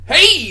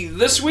Hey,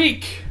 this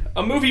week,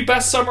 a movie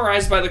best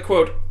summarized by the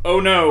quote, "Oh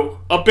no,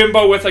 a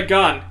bimbo with a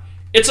gun."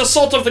 It's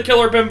Assault of the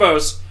Killer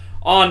Bimbos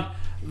on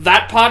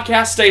That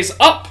Podcast Stays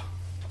Up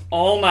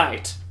All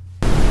Night.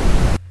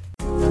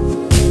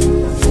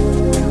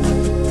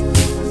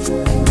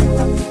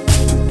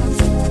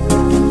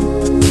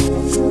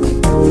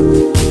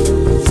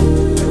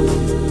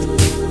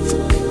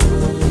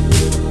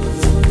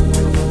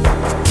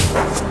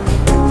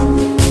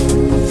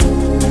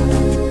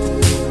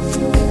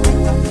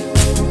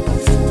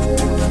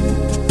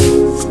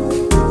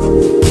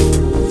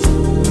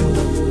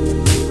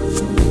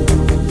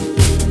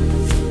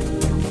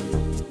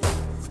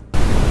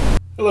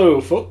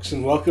 Hello, folks,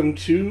 and welcome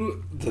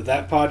to the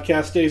That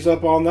Podcast Stays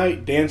Up All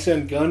Night Dance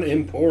and Gun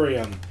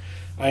Emporium.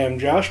 I am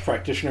Josh,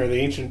 practitioner of the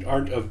ancient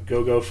art of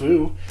Go-Go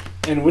Fu,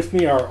 and with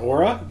me are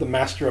Aura, the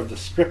master of the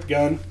strip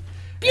gun,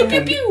 Pew,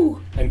 pew,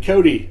 pew! And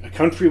Cody, a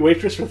country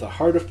waitress with a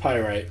heart of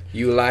pyrite.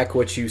 You like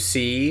what you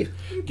see?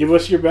 Give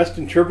us your best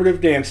interpretive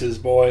dances,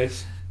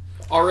 boys.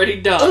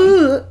 Already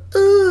done.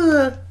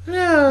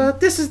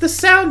 This is the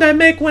sound I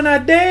make when I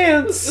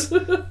dance.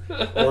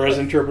 Aura's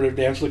interpretive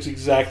dance looks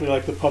exactly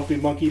like the Pumpy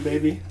Monkey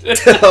Baby.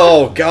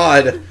 Oh,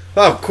 God.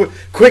 Oh,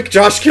 quick,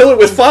 Josh, kill it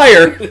with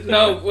fire.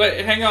 No,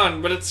 wait, hang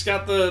on, but it's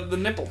got the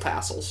nipple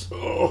tassels.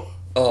 Oh,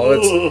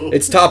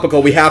 it's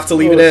topical. We have to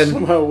leave it in.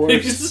 Somehow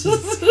worse.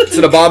 It's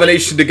an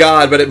abomination to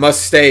God, but it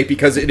must stay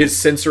because it is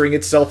censoring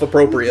itself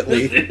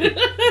appropriately.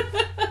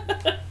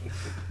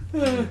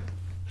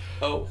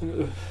 Oh.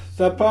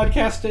 That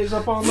Podcast Stays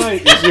Up All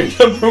Night is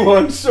your number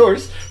one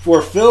source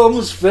for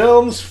films.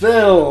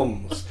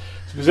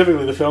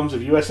 Specifically the films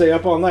of USA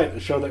Up All Night, the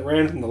show that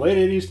ran from the late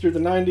 80s through the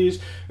 90s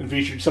and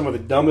featured some of the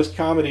dumbest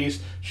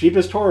comedies,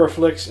 cheapest horror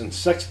flicks, and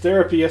sex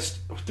therapist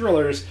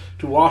thrillers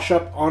to wash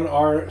up on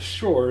our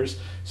shores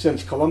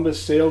since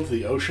Columbus sailed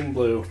the ocean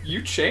blue.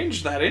 You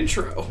changed that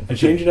intro. I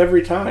change it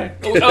every time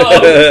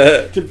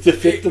Oh. to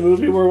fit the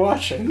movie we're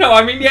watching. No,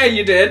 I mean, yeah,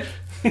 you did.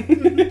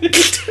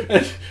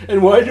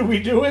 And why do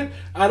we do it?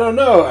 I don't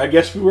know. I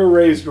guess we were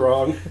raised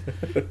wrong.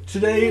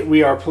 Today,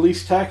 we are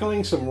police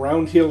tackling some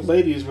round-heeled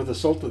ladies with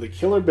Assault of the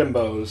Killer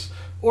Bimbos.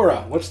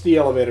 Aura, what's the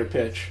elevator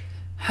pitch?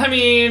 I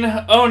mean,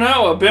 oh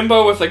no, a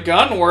bimbo with a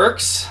gun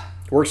works.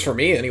 Works for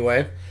me,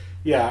 anyway.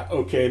 Yeah,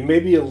 okay,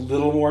 maybe a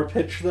little more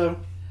pitch, though.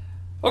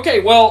 Okay,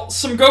 well,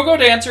 some go-go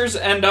dancers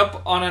end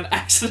up on an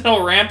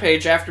accidental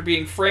rampage after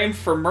being framed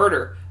for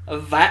murder.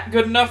 That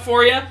good enough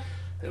for you?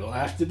 It'll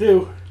have to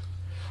do.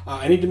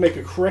 I need to make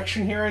a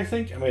correction here, I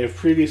think. I may have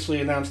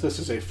previously announced this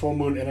as a Full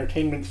Moon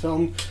Entertainment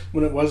film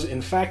when it was,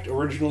 in fact,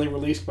 originally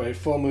released by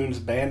Full Moon's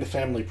band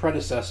family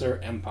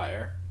predecessor,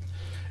 Empire.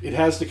 It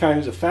has the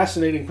kinds of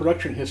fascinating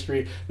production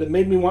history that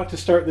made me want to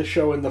start this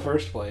show in the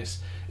first place.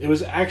 It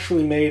was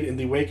actually made in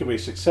the wake of a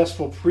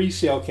successful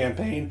pre-sale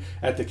campaign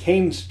at the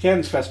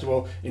Cannes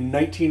Festival in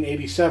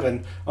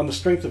 1987 on the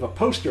strength of a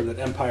poster that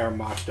Empire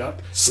mocked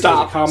up.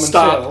 Stop.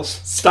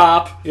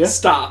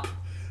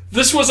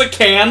 This was a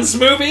Cannes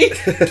movie?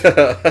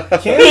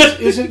 Cannes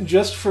isn't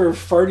just for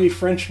farty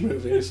French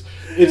movies.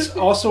 It's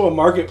also a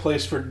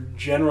marketplace for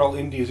general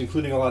indies,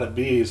 including a lot of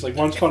Bs. Like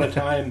Once Upon a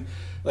Time,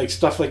 like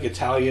stuff like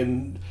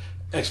Italian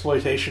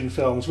exploitation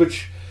films,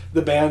 which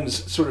the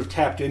bands sort of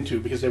tapped into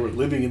because they were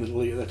living in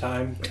Italy at the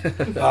time.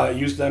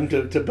 Used them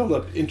to build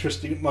up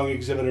interest among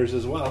exhibitors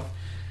as well.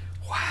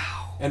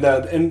 Wow. And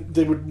what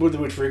they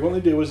would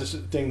frequently do was this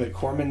thing that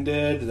Corman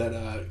did,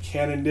 that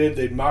Cannon did.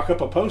 They'd mock up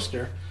a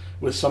poster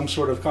with some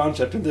sort of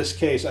concept. In this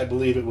case, I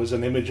believe it was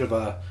an image of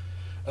a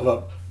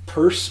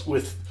purse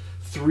with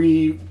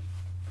 3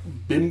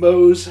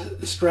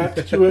 bimbos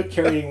strapped to it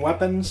carrying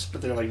weapons,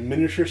 but they're like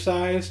miniature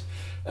sized.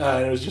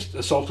 And it was just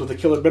Assault with the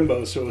Killer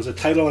Bimbos, so it was a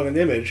title and an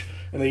image,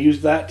 and they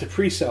used that to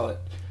pre-sell it,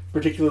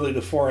 particularly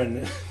to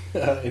foreign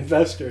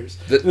investors.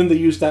 Then they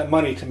used that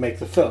money to make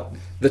the film.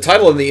 The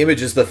title and the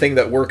image is the thing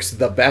that works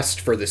the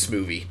best for this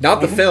movie. Not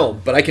the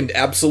film, but I can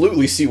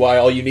absolutely see why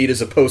all you need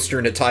is a poster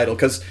and a title,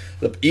 because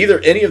either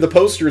any of the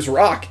posters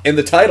rock, and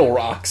the title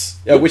rocks.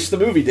 I wish the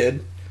movie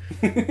did.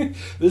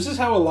 This is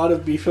how a lot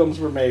of B films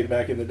were made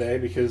back in the day,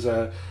 because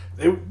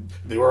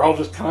they were all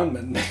just con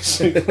men,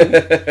 basically.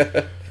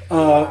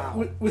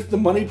 With the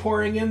money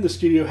pouring in, the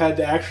studio had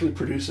to actually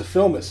produce a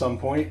film at some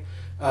point.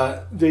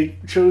 They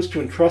chose to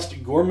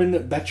entrust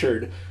Gorman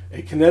Betchard,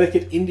 a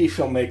Connecticut indie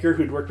filmmaker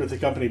who'd worked with the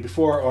company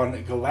before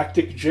on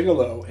Galactic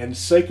Gigolo and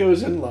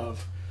Psychos in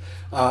Love.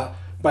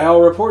 By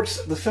all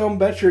reports, the film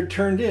Betchard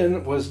turned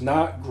in was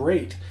not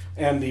great,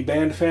 and the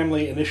band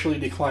family initially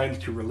declined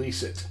to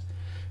release it.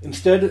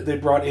 Instead, they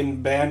brought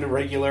in band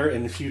regular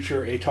and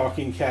future A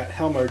Talking Cat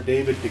Helmer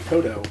David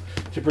Dakota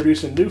to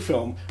produce a new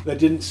film that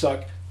didn't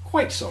suck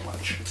quite so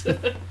much.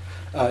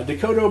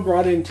 Dakota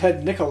brought in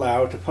Ted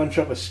Nicolau to punch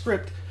up a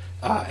script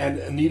and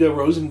Anita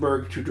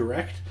Rosenberg to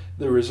direct.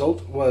 The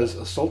result was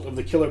Assault of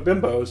the Killer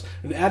Bimbos,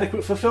 an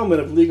adequate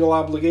fulfillment of legal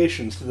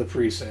obligations to the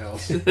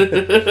pre-sales.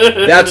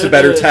 That's a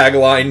better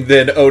tagline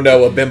than, oh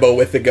no, a bimbo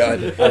with a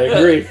gun. I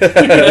agree.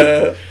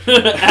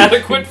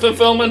 Adequate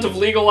fulfillment of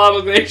legal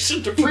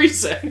obligation to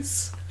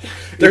pre-sales.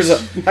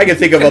 I can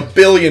think of a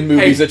billion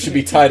movies that should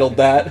be titled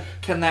that.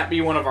 Can that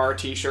be one of our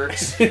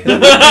T-shirts?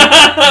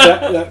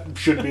 that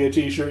should be a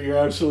T-shirt. You're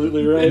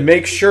absolutely right. And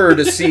make sure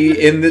to see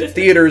in the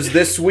theaters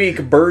this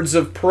week, Birds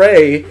of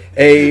Prey.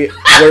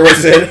 Where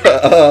was it?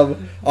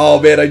 Oh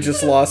man, I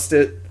just lost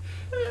it.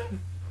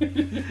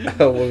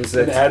 What was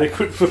it? An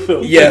adequate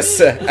fulfillment.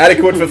 Yes,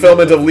 adequate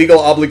fulfillment of legal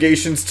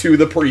obligations to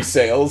the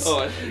pre-sales.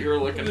 Oh, I thought you were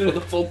looking for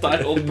the full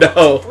title.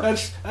 No.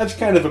 That's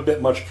kind of a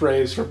bit much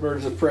praise for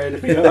Birds of Prey, to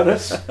be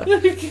honest.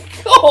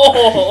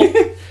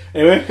 Oh.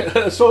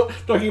 Anyway, so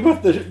talking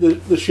about the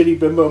shitty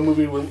bimbo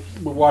movie we're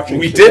watching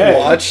We today, did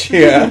watch,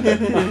 yeah.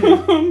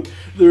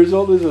 The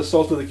result is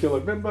Assault of the Killer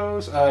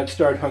Bimbos. It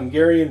starred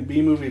Hungarian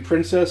B-movie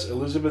princess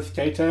Elizabeth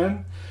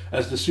Kaitan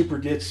as the super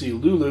ditzy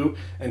Lulu,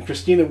 and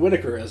Christina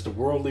Whitaker as the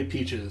worldly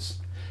Peaches.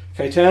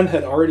 Kaitan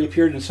had already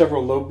appeared in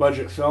several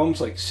low-budget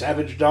films like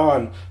Savage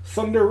Dawn,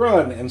 Thunder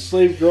Run, and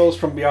Slave Girls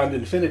from Beyond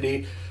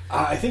Infinity.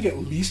 I think at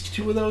least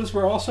 2 of those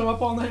were also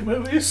Up All Night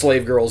movies.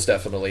 Slave Girls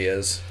definitely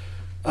is.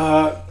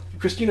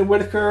 Christina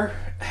Whitaker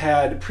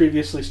had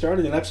previously starred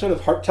in an episode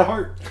of Heart to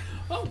Heart.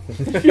 Oh,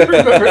 if you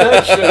remember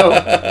that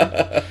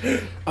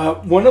show.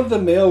 One of the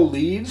male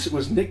leads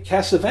was Nick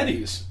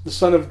Cassavetes, the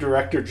son of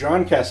director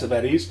John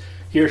Cassavetes,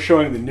 here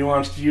showing the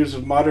nuanced views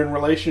of modern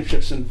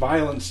relationships and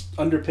violence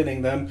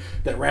underpinning them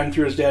that ran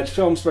through his dad's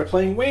films by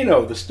playing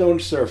Wayno, the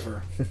stoned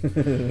surfer.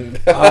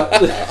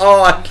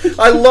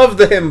 I love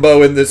the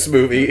himbo in this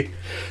movie.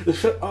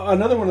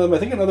 Another one of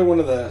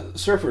the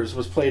surfers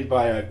was played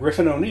by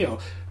Griffin O'Neill,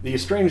 the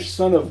estranged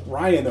son of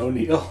Ryan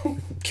O'Neill.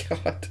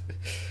 God.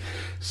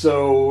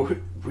 So,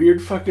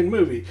 weird fucking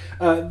movie.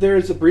 There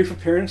is a brief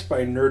appearance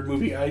by nerd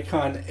movie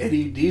icon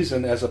Eddie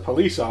Deason as a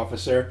police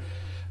officer.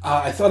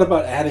 I thought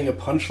about adding a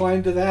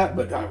punchline to that,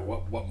 but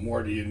what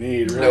more do you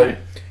need, really? No.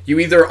 You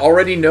either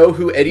already know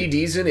who Eddie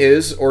Deason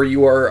is, or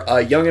you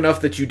are young enough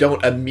that you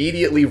don't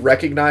immediately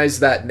recognize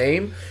that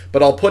name.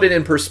 But I'll put it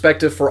in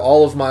perspective for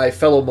all of my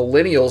fellow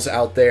millennials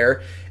out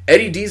there.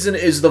 Eddie Deason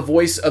is the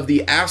voice of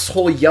the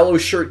asshole yellow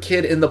shirt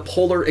kid in the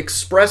Polar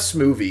Express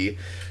movie.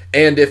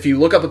 And if you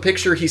look up a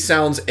picture, he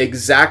sounds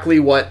exactly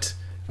like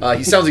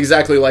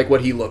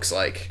what he looks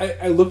like.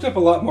 I looked up a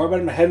lot more about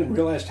him. I hadn't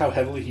realized how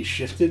heavily he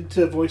shifted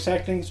to voice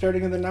acting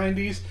starting in the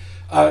 90s.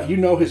 You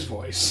know his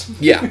voice.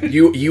 Yeah,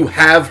 you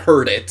have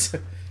heard it.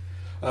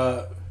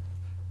 For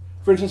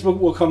instance,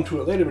 we'll come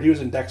to it later, but he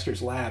was in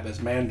Dexter's Lab as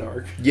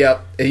Mandark.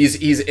 Yep,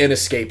 he's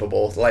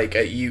inescapable. Like,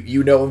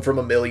 you know him from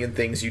a million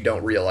things you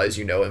don't realize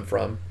you know him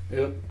from.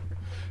 Yep.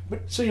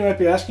 But, so you might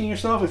be asking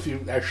yourself, if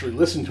you actually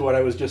listened to what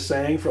I was just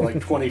saying for like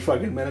 20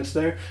 fucking minutes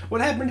there,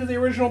 what happened to the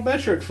original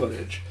Bedshirt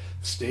footage?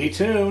 Stay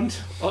tuned.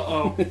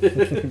 Uh-oh.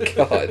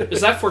 God. Is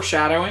that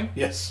foreshadowing?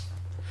 Yes.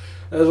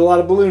 There's a lot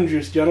of balloon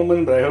juice,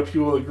 gentlemen, but I hope you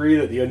will agree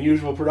that the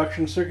unusual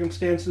production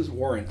circumstances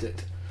warrant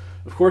it.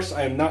 Of course,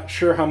 I am not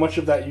sure how much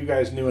of that you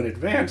guys knew in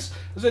advance,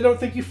 as I don't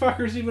think you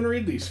fuckers even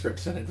read these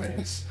scripts in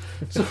advance.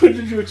 So what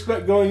did you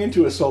expect going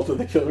into Assault of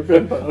the Killer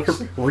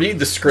Bimbos? Read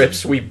the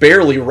scripts. We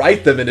barely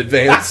write them in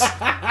advance.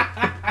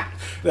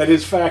 That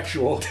is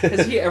factual.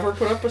 Has he ever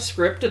put up a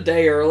script a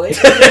day early?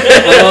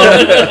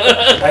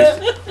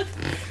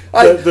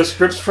 The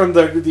scripts from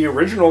the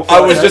original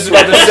film. I was just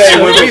about to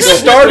say, when we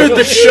started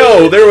the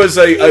show, there was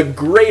a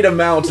great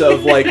amount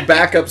of like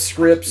backup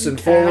scripts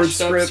and forward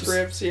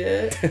scripts.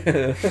 Yeah.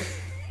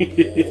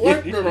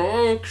 What did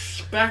I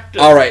expect?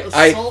 All right,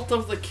 Assault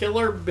of the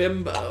Killer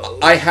Bimbo.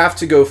 I have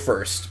to go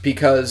first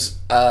because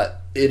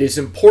it is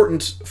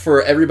important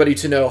for everybody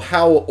to know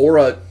how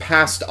Aura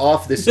passed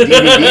off this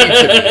DVD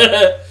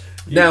to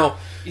me. Now,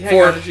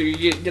 hang on, did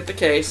you get the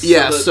case?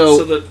 Yeah,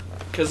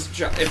 because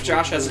if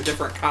Josh has a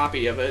different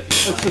copy of it,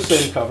 it's the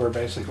same cover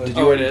basically.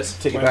 It is.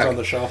 Take it Mine's back on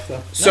the shelf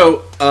though. So,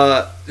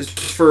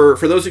 for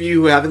those of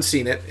you who haven't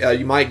seen it,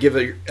 you might give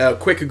a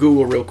quick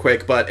Google real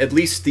quick. But at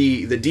least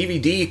the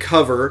DVD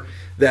cover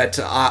that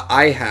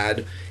I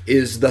had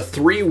is the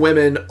 3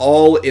 women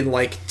all in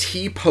like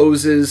T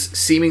poses,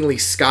 seemingly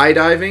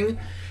skydiving.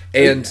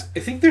 And I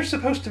think they're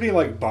supposed to be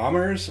like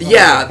bombers.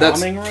 Yeah,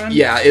 bombing run.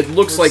 Yeah, it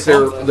looks Or like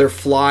something. they're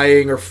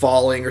flying or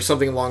falling or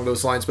something along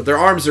those lines. But their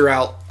arms are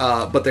out,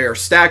 but they are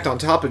stacked on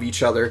top of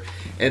each other.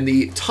 And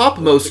the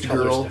topmost The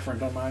color's girl.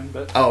 different on mine,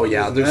 but Oh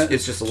yeah, other than that-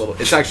 it's just a little.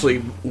 It's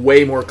actually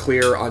way more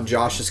clear on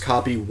Josh's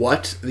copy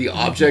what the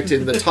object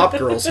in the top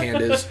girl's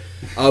hand is,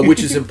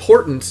 which is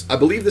important. I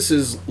believe this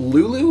is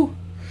Lulu.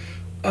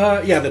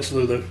 Yeah, that's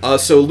Lulu.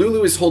 So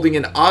Lulu is holding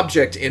an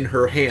object in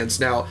her hands.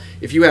 Now,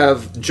 if you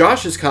have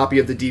Josh's copy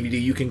of the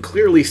DVD, you can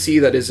clearly see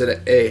that is a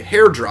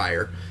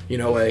hairdryer. You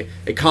know, a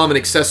common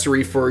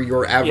accessory for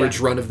your average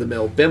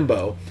run-of-the-mill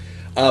bimbo.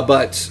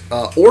 But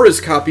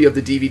Aura's copy of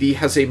the DVD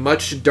has a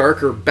much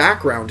darker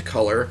background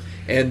color,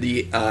 and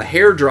the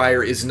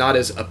hairdryer is not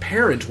as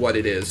apparent what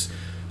it is.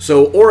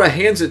 So Aura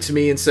hands it to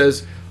me and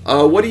says,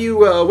 "What do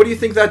you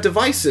think that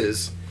device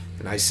is?"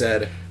 And I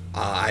said,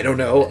 "I don't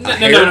know." No,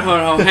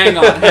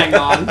 hang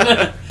on.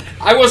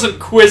 I wasn't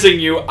quizzing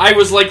you. I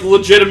was like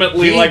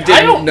legitimately He like, I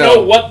didn't don't know.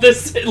 know what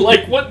this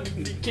like. What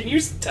can you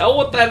tell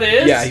what that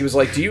is? Yeah, he was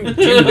like, do you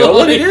know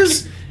what it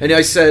is? And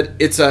I said,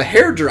 it's a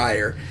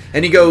hairdryer.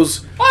 And he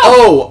goes,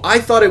 oh, I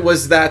thought it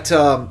was that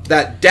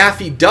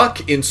Daffy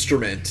Duck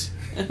instrument.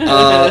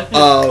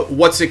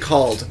 What's it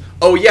called?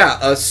 Oh yeah,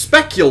 a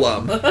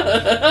speculum.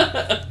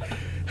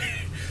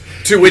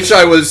 To which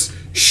I was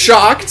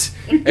shocked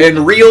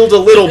and reeled a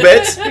little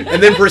bit,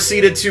 and then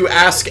proceeded to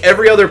ask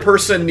every other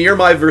person near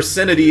my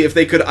vicinity if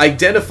they could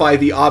identify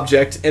the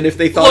object and if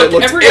they thought it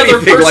looked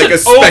anything like a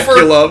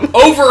speculum.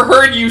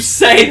 Overheard you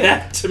say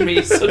that to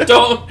me, so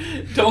don't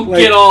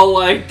get all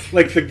like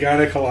the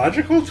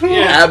gynecological tool.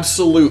 Yeah.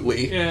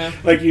 Absolutely. Yeah.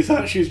 Like you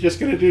thought she was just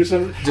going to do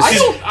some.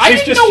 I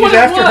didn't know what she's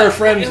after it was. her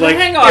friends. Like,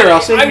 hang on. here,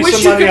 I'll send you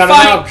some money on an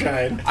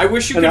Alpine. I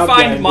wish you could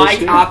find my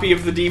copy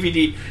of the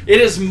DVD.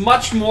 It is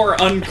much more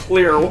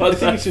unclear what I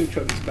think it's in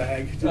Cody's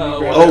bag.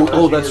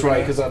 Oh, that's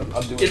right, because I'm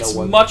doing it's that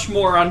one. much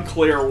more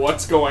unclear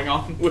what's going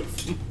on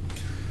with them.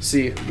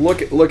 See,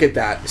 look at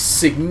that.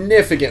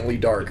 Significantly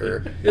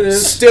darker.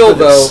 Still,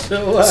 though,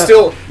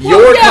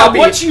 your copy.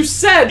 What you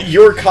said.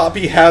 Your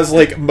copy has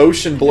like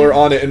motion blur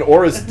on it, and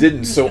Aura's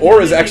didn't. So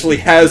Aura's actually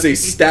has a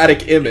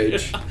static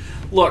image.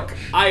 Look,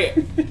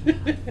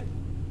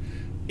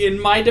 in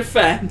my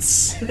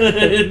defense.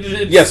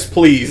 Yes,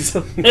 please.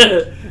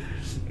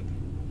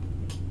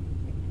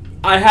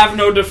 I have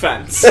no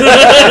defense. So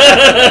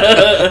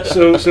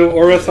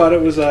Aura thought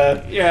it was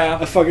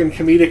a fucking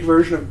comedic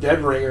version of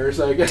Dead Ringers,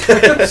 I guess.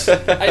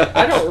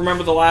 I don't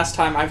remember the last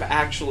time I've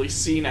actually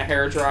seen a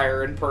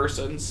hairdryer in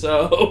person,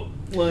 so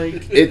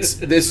like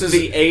this is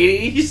the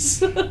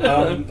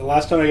 80s. The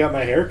last time I got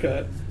my hair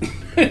cut.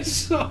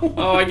 So.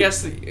 Oh, I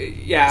guess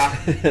yeah.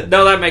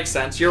 No, that makes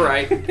sense. You're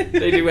right.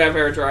 They do have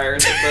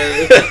hairdryers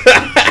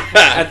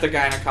at the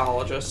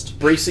gynecologist.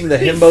 Bracing the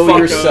himbo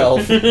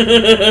yourself.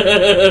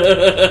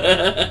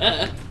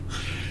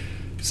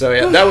 So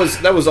yeah,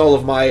 that was all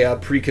of my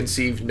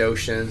preconceived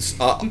notions.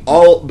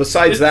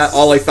 Besides that,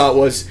 all I thought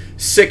was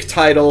sick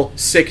title,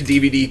 sick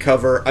DVD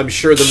cover. I'm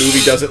sure the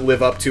movie doesn't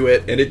live up to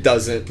it, and it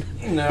doesn't.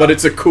 No. But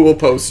it's a cool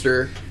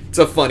poster. It's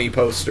a funny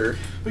poster.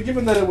 But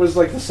given that it was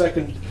like the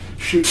second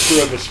shoot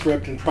through of a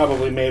script and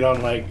probably made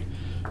on like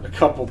a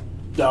couple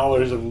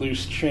dollars of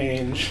loose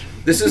change.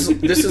 This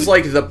is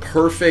like the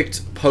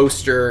perfect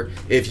poster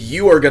if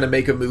you are going to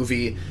make a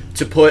movie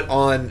to put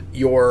on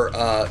your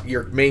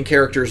main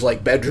character's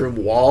like bedroom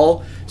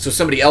wall, so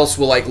somebody else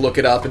will like look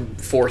it up and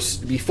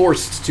be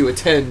forced to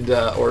attend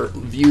or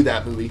view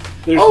that movie.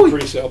 There's the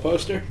pre-sale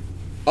poster.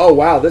 Oh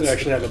wow, They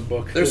actually have a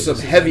book. There's some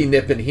heavy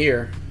nip in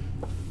here.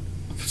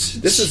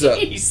 This is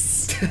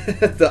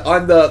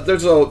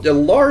there's a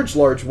large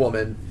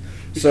woman.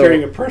 He's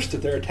carrying a purse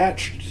that they're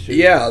attached to.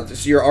 Yeah,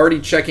 so you're already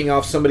checking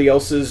off somebody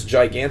else's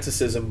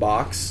giganticism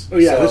box. Oh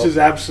yeah, this is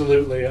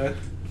absolutely a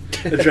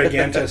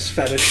gigantus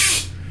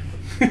fetish.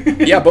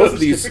 Yeah, both of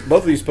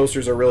these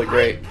posters are really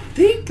great. I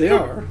think they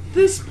are.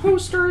 This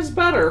poster is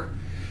better.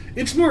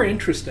 It's more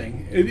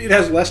interesting. It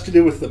has less to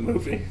do with the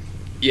movie.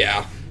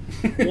 Yeah.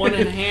 One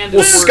in hand.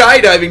 Well,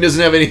 skydiving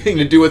doesn't have anything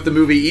to do with the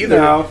movie either.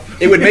 No.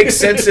 It would make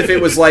sense if it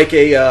was like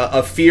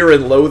a Fear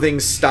and Loathing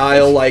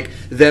style, like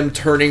them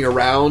turning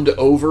around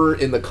over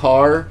in the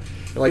car,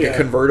 like a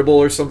convertible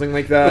or something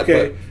like that.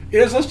 Okay, but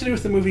it has less to do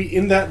with the movie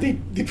in that the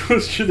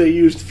poster they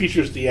used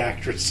features the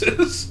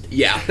actresses.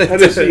 Yeah. That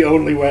is the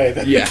only way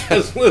that it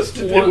has less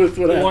to do with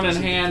what happens. One in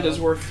hand is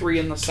worth three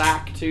in the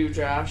sack, too,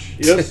 Josh.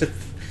 Yes.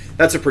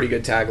 That's a pretty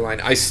good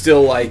tagline. I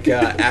still like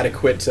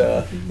adequate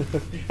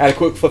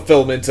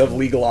fulfillment of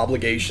legal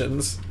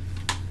obligations.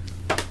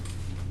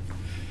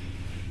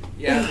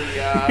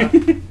 Yeah,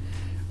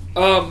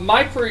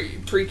 my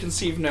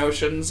preconceived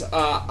notions,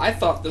 I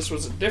thought this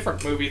was a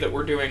different movie that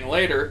we're doing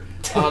later,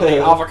 the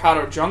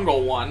Avocado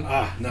Jungle one.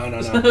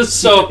 No.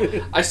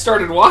 So I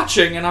started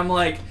watching, and I'm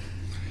like,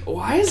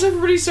 why is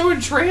everybody so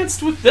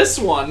entranced with this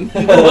one?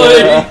 When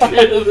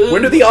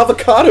do the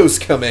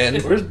avocados come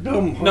in? Where's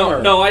Bill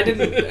Maher? No, I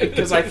didn't,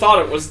 because I thought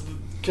it was...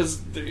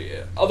 Because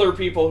the other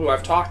people who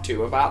I've talked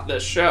to about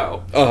this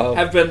show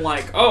have been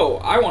like, oh,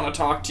 I want to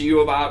talk to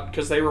you about...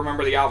 Because they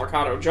remember the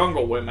Avocado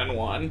Jungle Women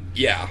one.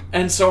 Yeah.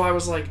 And so I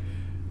was like...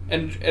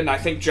 And I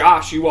think,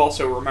 Josh, you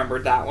also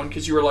remembered that one,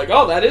 because you were like,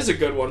 oh, that is a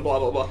good one, blah,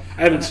 blah, blah.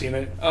 I haven't seen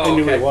it. I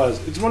knew it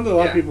was. It's one that a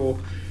lot of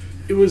people...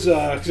 It was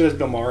because it has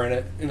Bill Maher in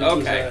it, and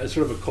it was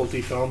sort of a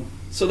culty film.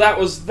 So that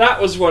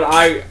was what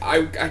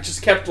I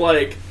just kept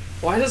like,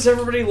 why does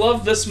everybody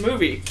love this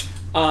movie?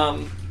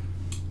 And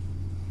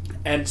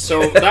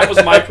so that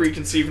was my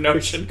preconceived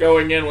notion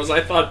going in, was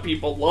I thought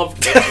people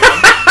loved this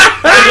one.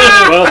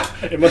 Well,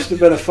 it must have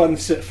been a fun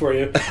sit for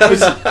you.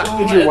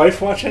 Did your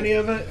wife watch any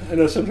of it? I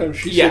know sometimes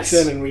she sits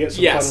in and we get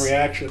some fun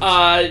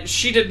reactions.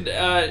 She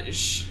did.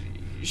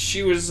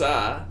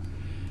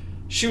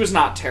 She was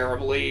not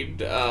terribly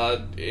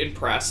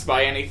impressed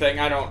by anything.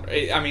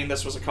 I mean,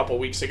 this was a couple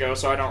weeks ago,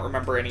 so I don't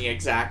remember any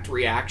exact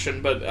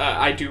reaction, but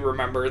I do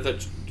remember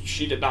that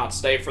she did not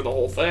stay for the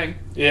whole thing.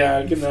 Yeah,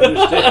 I can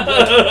understand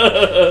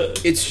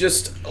that. It's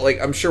just,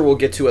 like, I'm sure we'll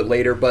get to it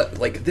later, but,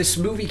 like, this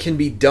movie can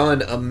be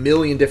done a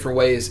million different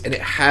ways, and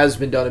it has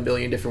been done a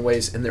million different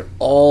ways, and they're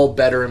all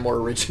better and more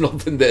original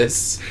than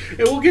this.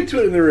 Yeah, we'll get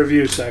to it in the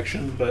review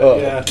section, but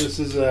yeah, this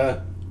is,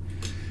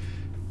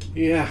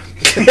 yeah.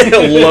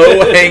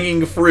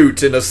 Low-hanging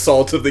fruit in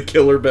Assault of the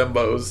Killer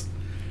Bimbos.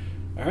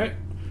 Alright.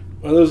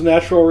 Well, those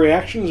natural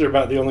reactions are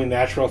about the only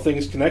natural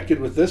things connected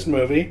with this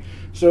movie,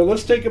 so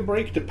let's take a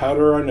break to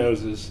powder our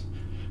noses.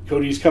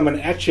 Cody's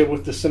coming at you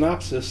with the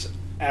synopsis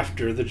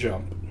after the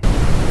jump.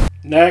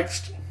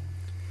 Next.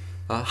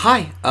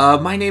 Hi,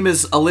 my name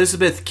is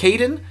Elizabeth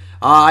Caden.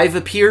 I've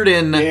appeared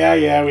in...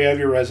 Yeah, we have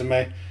your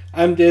resume.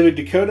 I'm David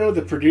Dakota,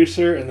 the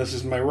producer, and this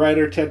is my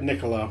writer, Ted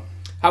Nicolo.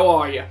 How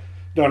are you?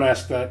 Don't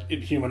ask that.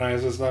 It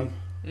humanizes them.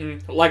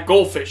 Like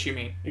goldfish, you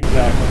mean?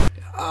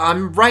 Exactly.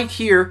 I'm right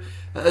here.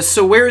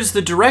 So where is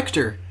the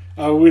director?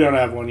 We don't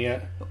have one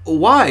yet.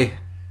 Why?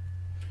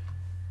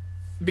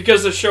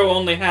 Because the show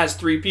only has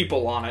 3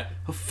 people on it.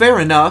 Fair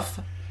enough.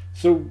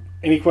 So,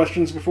 any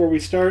questions before we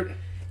start?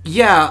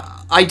 Yeah,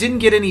 I didn't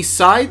get any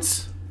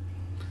sides.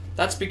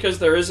 That's because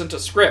there isn't a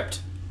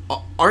script.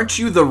 Aren't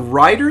you the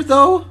writer,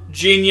 though?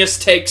 Genius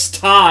takes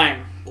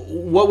time.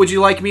 What would you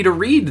like me to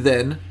read,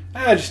 then?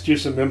 Just do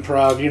some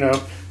improv,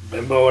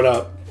 bimbo it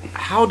up.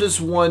 How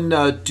does one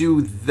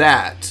do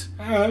that?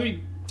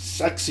 Be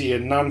sexy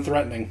and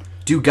non-threatening.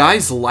 Do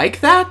guys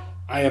like that?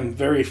 I am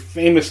very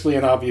famously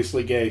and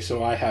obviously gay,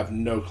 so I have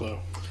no clue.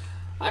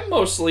 I'm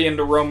mostly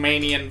into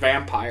Romanian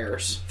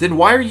vampires. Then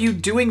why are you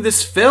doing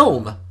this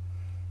film?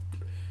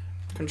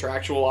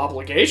 Contractual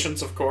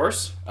obligations, of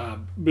course.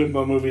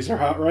 Bimbo movies are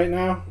hot right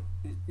now.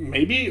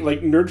 Maybe,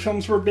 like, nerd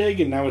films were big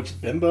and now it's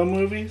bimbo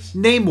movies?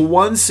 Name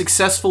one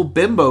successful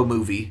bimbo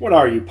movie. What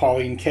are you,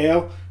 Pauline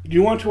Kael? Do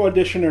you want to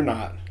audition or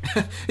not?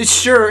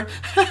 Sure.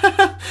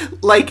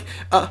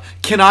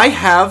 Can I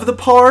have the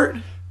part?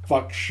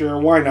 Fuck, sure,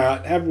 why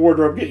not? Have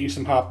wardrobe get you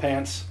some hot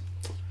pants.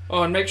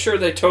 Oh, and make sure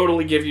they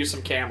totally give you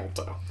some camel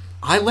toe.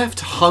 I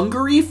left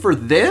Hungary for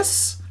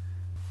this?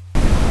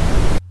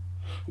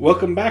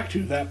 Welcome back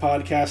to That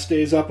Podcast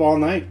Stays Up All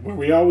Night, where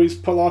we always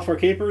pull off our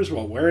capers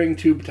while wearing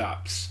tube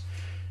tops.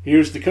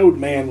 Here's the code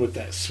man with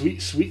that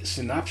sweet, sweet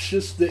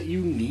synopsis that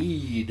you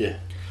need.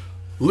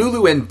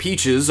 Lulu and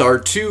Peaches are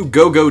 2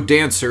 go-go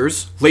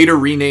dancers, later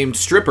renamed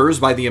strippers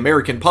by the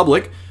American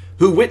public,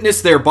 who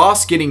witness their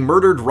boss getting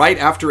murdered right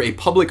after a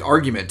public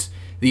argument.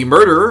 The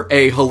murderer,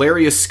 a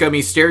hilarious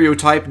scummy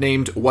stereotype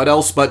named What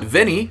Else But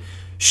Vinny,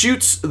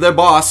 shoots the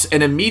boss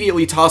and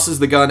immediately tosses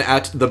the gun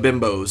at the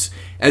bimbos.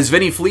 As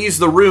Vinny flees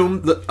the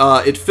room,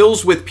 it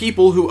fills with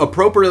people who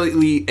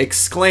appropriately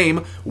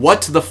exclaim,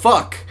 "What the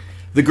fuck?"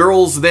 The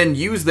girls then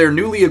use their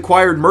newly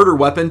acquired murder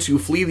weapon to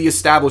flee the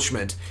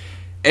establishment.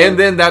 And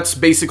then that's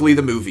basically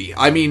the movie.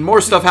 I mean,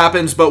 more stuff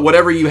happens, but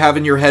whatever you have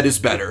in your head is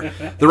better.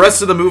 The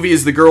rest of the movie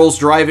is the girls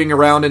driving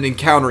around and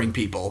encountering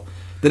people.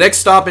 The next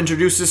stop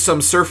introduces some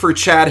surfer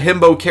Chad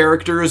himbo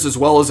characters, as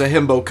well as a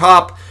himbo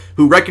cop,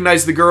 who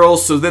recognize the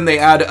girls, so then they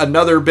add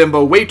another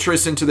bimbo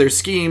waitress into their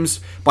schemes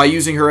by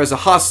using her as a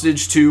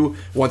hostage to,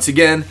 once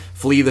again,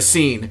 flee the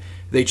scene.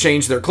 They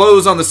change their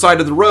clothes on the side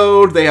of the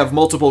road, they have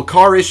multiple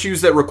car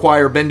issues that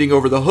require bending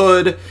over the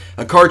hood,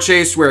 a car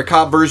chase where a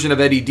cop version of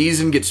Eddie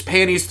Deason gets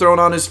panties thrown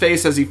on his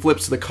face as he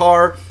flips the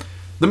car.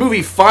 The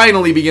movie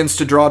finally begins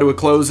to draw to a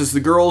close as the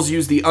girls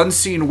use the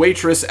unseen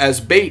waitress as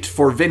bait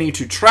for Vinny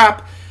to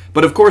trap,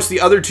 but of course the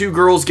other 2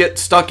 girls get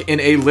stuck in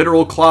a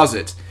literal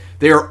closet.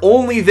 They are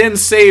only then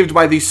saved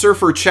by the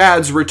surfer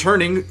Chads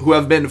returning, who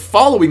have been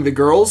following the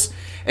girls,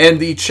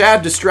 and the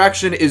Chad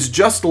distraction is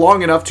just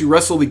long enough to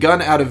wrestle the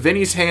gun out of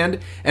Vinny's hand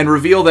and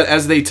reveal that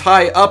as they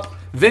tie up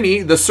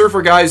Vinny, the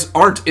surfer guys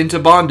aren't into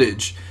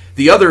bondage.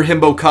 The other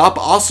himbo cop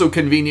also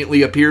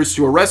conveniently appears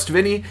to arrest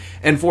Vinny,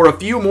 and for a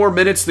few more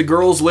minutes the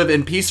girls live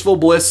in peaceful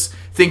bliss,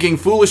 thinking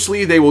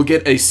foolishly they will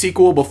get a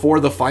sequel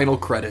before the final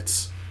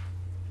credits.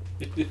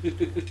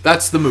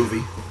 That's the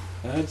movie.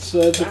 That's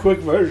a quick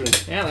version.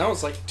 Yeah, that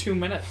was like 2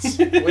 minutes.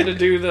 Way to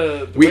do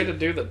the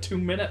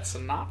 2-minute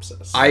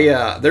synopsis.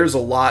 There's a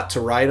lot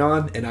to write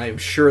on, and I am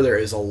sure there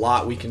is a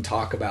lot we can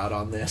talk about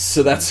on this.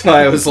 So that's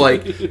why I was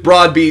like,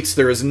 broad beats.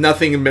 There is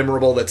nothing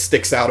memorable that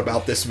sticks out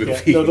about this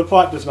movie. Yeah, no, the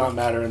plot does not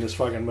matter in this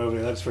fucking movie.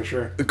 That's for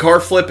sure. The car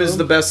flip is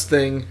the best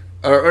thing.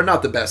 Or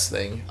not the best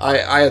thing.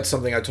 I had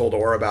something I told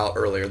Aura about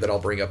earlier that I'll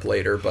bring up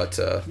later, but...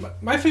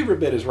 My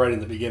favorite bit is right in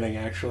the beginning,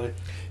 actually.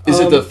 Is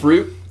it the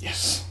fruit?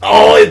 Yes.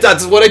 Oh,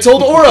 that's what I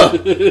told Aura!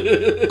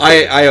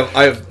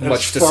 I have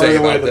much to say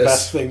about the this.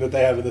 best thing that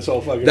they have in this whole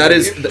fucking that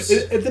movie.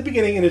 is... At the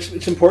beginning, and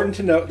it's important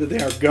to note that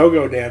they are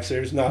go-go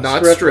dancers, not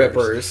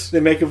strippers. They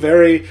make a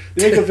very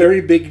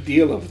big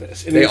deal of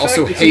this. And they in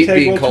also fact, hate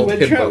being called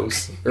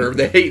bimbos. Or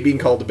they hate being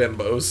called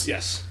bimbos.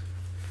 Yes.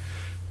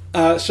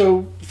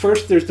 So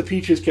first there's the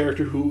Peaches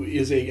character who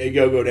is a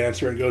go-go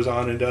dancer and goes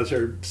on and does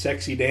her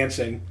sexy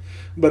dancing.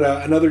 But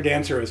another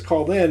dancer is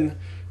called in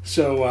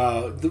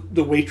So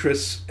the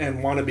waitress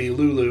and wannabe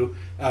Lulu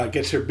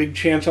gets her big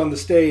chance on the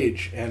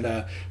stage,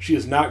 and she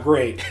is not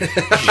great.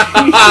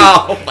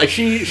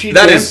 She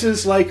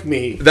dances like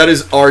me. That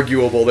is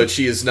arguable that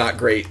she is not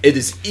great. It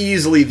is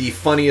easily the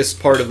funniest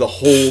part of the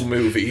whole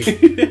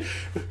movie.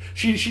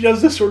 She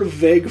does this sort of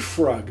vague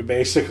frog,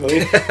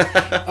 basically,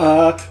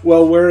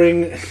 while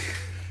wearing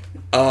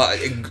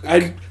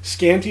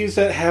scanties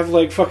that have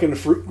like fucking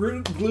fruit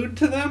glued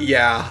to them.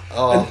 Yeah.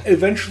 And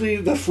eventually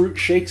the fruit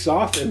shakes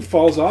off and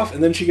falls off,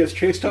 and then she gets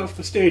chased off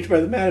the stage by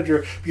the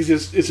manager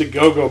because it's a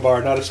go-go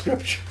bar, not a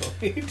strip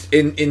joint.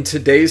 In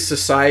today's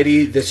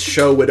society, this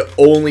show would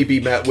only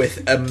be met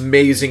with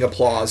amazing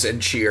applause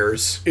and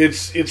cheers.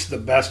 It's the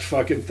best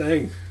fucking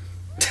thing.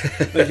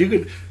 Like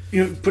you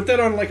could put that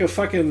on like a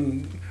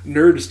fucking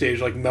nerd stage,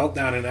 like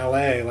Meltdown in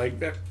LA,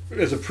 like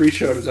as a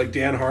pre-show. It was like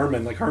Dan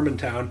Harmon, like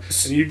Harmontown,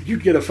 and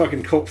you'd get a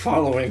fucking cult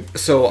following.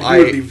 So it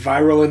would be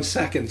viral in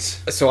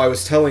seconds. So I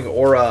was telling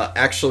Aura,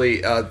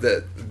 actually,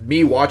 that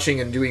me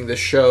watching and doing this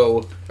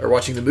show, or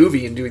watching the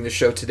movie and doing the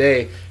show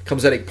today,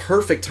 comes at a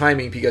perfect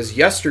timing because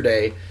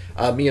yesterday,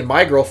 me and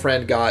my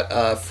girlfriend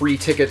got free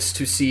tickets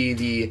to see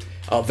the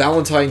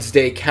Valentine's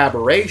Day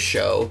Cabaret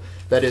show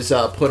that is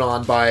put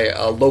on by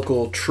a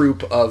local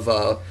troupe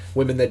of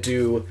women that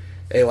do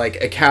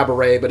a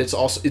cabaret, but it's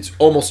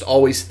almost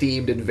always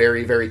themed and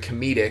very, very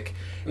comedic.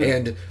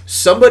 And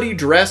somebody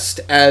dressed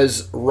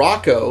as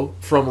Rocco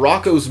from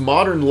Rocco's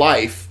Modern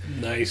Life,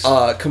 nice,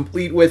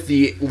 complete with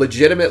the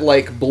legitimate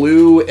like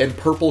blue and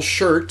purple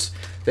shirt.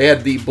 They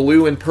had the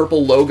blue and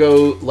purple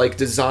logo like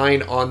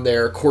design on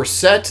their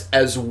corset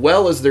as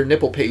well as their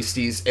nipple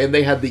pasties, and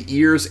they had the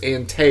ears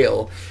and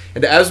tail.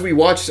 And as we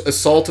watched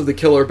Assault of the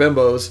Killer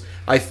Bimbos,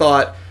 I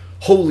thought,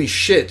 holy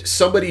shit,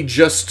 somebody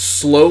just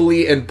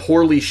slowly and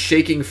poorly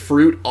shaking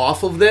fruit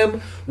off of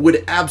them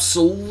would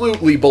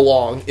absolutely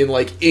belong in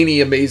like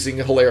any amazing,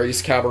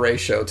 hilarious cabaret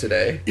show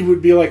today. It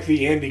would be like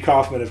the Andy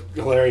Kaufman of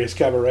hilarious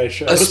cabaret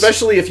shows.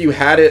 Especially if you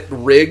had it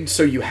rigged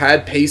so you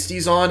had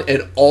pasties on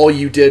and all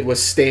you did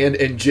was stand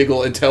and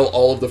jiggle until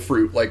all of the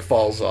fruit like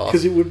falls off.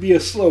 Because it would be a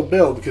slow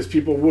build because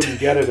people wouldn't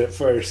get it at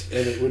first,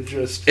 and it would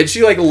just... And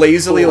she like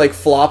lazily like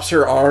flops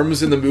her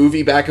arms in the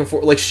movie back and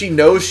forth. Like she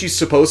knows she's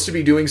supposed to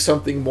be doing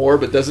something more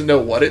but doesn't know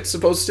what it's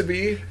supposed to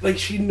be. Like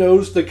she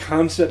knows the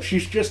concept.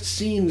 She's just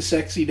seen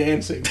sexy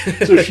dancing.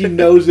 So she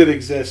knows it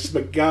exists,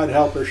 but God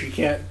help her, she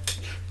can't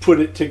put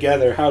it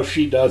together how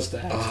she does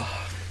that.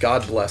 Oh,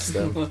 God bless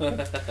them.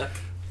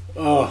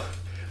 Oh,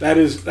 that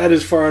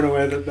is far and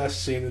away the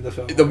best scene in the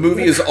film. The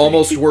movie is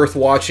almost worth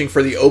watching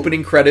for the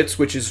opening credits,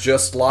 which is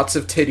just lots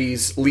of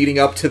titties leading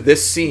up to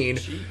this scene,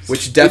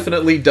 which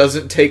definitely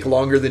doesn't take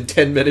longer than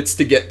 10 minutes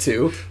to get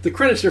to. The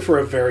credits are for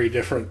a very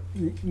different,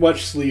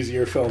 much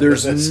sleazier film.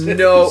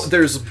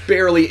 There's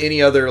barely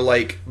any other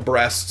like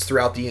breasts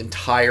throughout the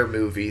entire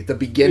movie. The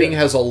beginning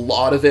has a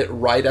lot of it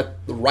right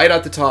at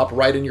the top,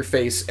 right in your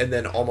face, and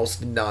then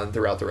almost none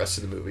throughout the rest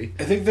of the movie.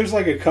 I think there's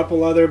like a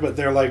couple other, but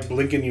they're like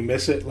blink and you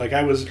miss it. Like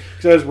I was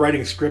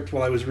writing script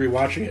while I was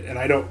rewatching it, and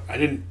I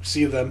didn't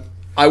see them.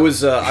 I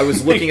was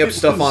looking up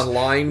stuff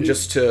online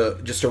just to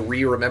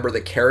remember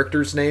the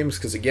characters' names,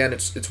 because again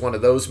it's one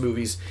of those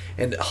movies,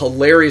 and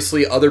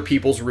hilariously other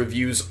people's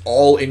reviews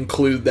all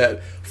include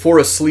that for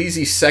a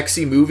sleazy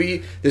sexy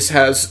movie this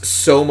has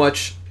so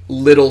much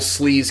little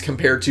sleaze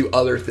compared to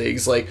other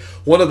things. Like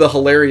one of the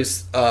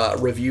hilarious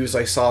reviews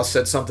I saw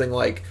said something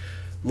like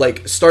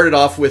started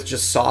off with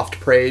just soft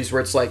praise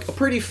where it's like a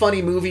pretty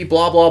funny movie,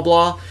 blah blah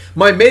blah.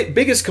 My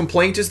biggest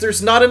complaint is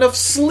there's not enough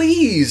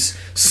sleaze.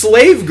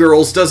 Slave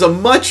Girls does a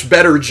much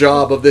better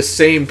job of this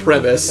same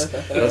premise.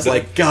 And I was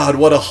like, God,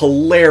 what a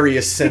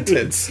hilarious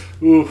sentence.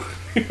 Ooh.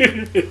 God,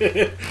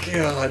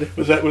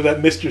 was that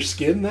Mr.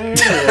 Skin there?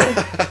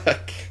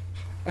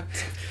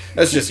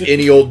 That's just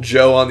any old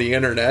Joe on the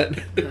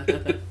internet.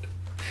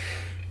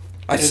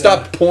 I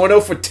stopped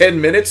porno for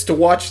 10 minutes to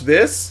watch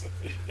this.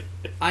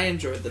 I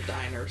enjoyed the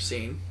diner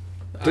scene.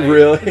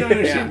 Really?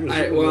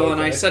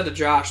 I said to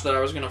Josh that I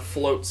was going to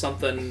float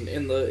something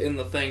in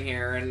the thing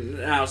here, and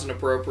now's an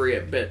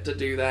appropriate bit to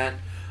do that.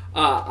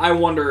 I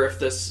wonder if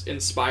this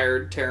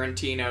inspired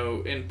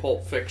Tarantino in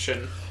Pulp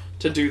Fiction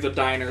to do the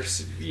diner,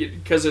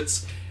 because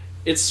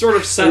it's sort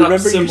of set up similar. I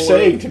remember you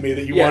saying to me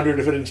that you wondered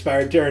if it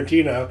inspired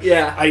Tarantino.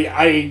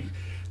 Yeah.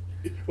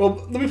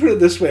 Well, let me put it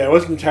this way. I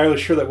wasn't entirely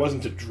sure that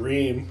wasn't a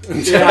dream.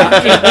 Yeah.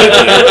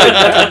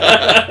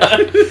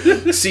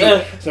 See,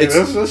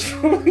 it's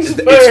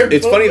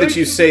funny that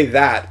you say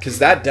that, because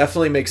that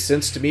definitely makes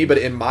sense to me, but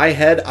in my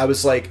head, I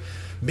was like,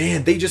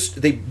 man, they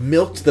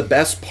milked the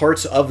best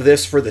parts of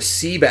this for the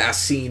Seabass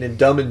scene in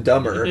Dumb and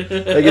Dumber.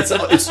 Like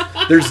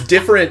there's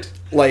different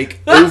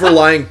like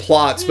overlying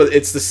plots, but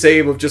it's the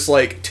same of just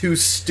like two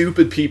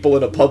stupid people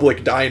in a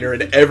public diner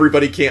and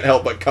everybody can't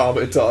help but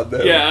comment on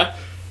them. Yeah.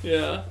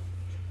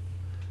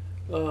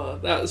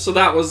 That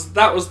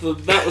was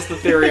the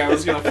theory I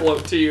was going to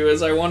float to you,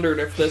 is I wondered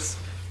if this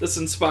This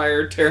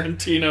inspired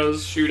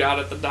Tarantino's shootout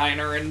at the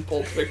diner in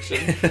Pulp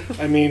Fiction.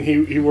 I mean,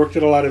 he worked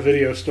at a lot of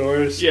video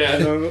stores.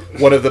 Yeah.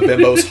 One of the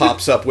bimbos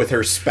hops up with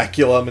her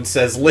speculum and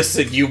says,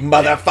 "Listen, you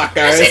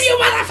motherfuckers! Listen, you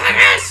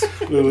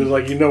motherfuckers! Lulu's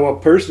like, you know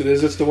what purse it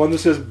is? It's the one that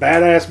says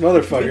badass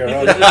motherfucker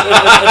on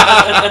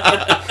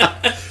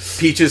it.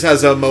 Peaches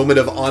has a moment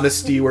of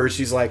honesty where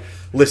she's like,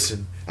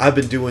 "Listen, I've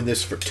been doing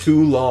this for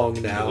too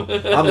long now.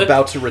 I'm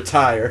about to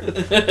retire.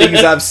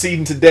 Things I've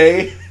seen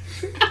today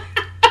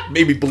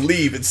made me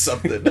believe in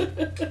something."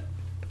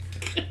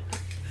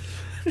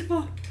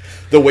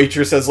 The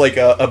waitress has like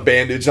a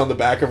bandage on the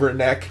back of her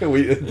neck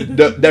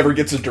and never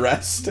gets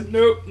addressed.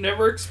 Nope,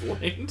 never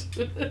explained.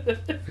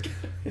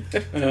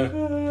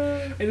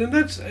 And then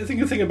I think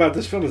the thing about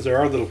this film is there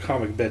are little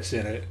comic bits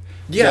in it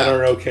Yeah. that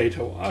are okay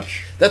to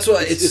watch. That's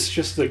what It's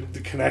just the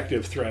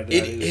connective thread. That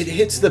It is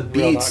hits the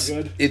real beats.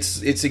 Not good.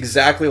 It's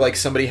exactly like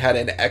somebody had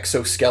an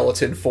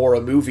exoskeleton for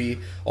a movie,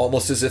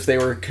 almost as if they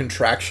were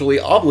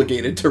contractually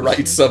obligated to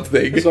write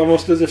something. It's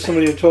almost as if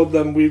somebody had told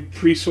them, we've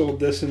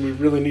pre-sold this and we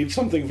really need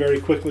something very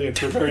quickly and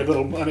for very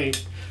little money.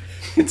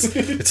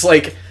 It's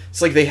like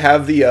they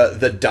have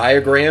the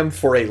diagram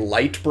for a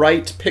Light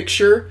Bright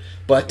picture,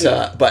 but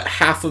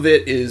half of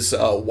it is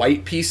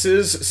white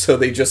pieces, so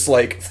they just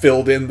like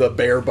filled in the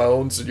bare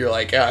bones, and you're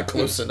like,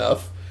 close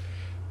enough.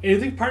 And I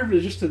think part of it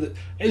is just that,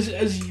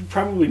 as you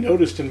probably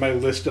noticed in my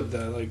list of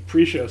the like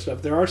pre-show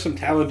stuff, there are some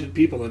talented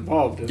people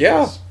involved in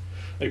this.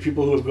 Like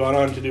people who have gone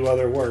on to do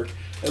other work,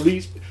 at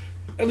least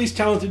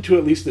talented to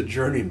at least the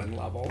journeyman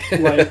level,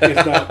 like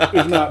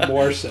if not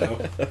more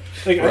so.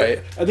 Like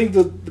Right. I think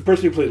the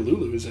person who played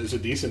Lulu is a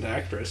decent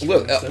actress. for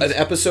Look, instance. an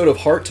episode of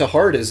Heart to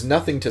Heart is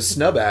nothing to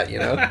snub at, you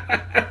know.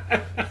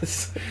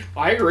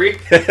 I agree.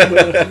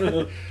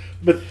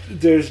 But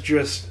there's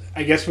just,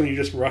 I guess when you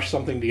just rush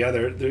something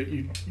together,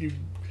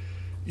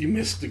 you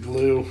miss the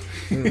glue.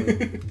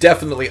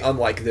 Definitely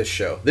unlike this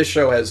show. This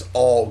show has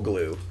all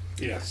glue.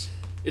 Yes.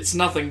 It's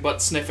nothing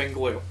but sniffing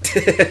glue.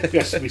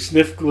 Yes, we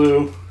sniff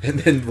glue. And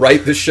then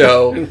write the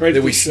show, And write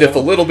then the we sniff show.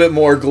 a little bit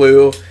more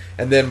glue,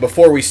 and then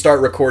before we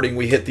start recording,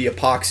 we hit the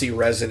epoxy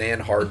resin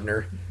and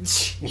hardener.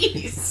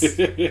 Jeez.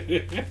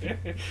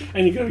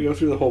 And you gotta go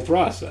through the whole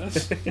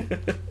process.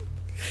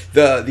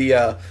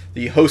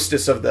 The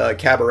hostess of the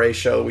cabaret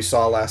show we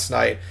saw last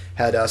night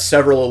had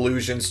several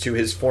allusions to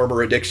his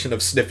former addiction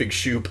of sniffing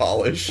shoe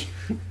polish.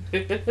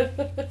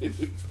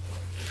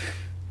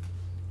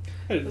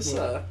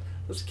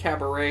 This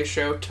cabaret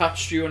show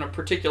touched you in a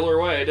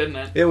particular way, didn't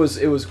it? It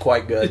was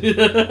quite good. It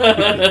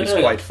was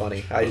quite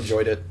funny. I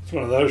enjoyed it. It's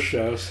one of those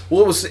shows.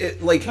 Well,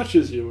 it like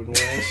Touches you in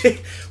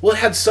ways. well, it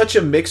had such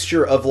a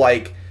mixture of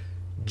like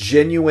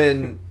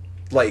genuine,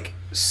 like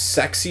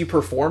sexy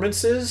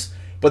performances,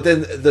 but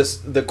then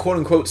the quote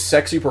unquote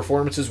sexy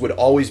performances would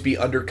always be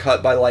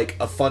undercut by like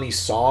a funny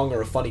song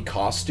or a funny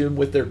costume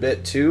with their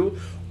bit too,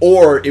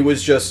 or it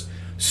was just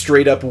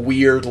straight up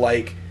weird,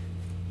 like,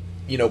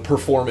 you know,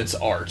 performance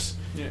art.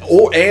 Yeah.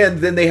 And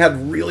then they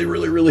had really,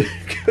 really, really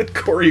good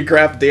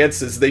choreographed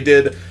dances. They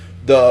did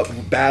the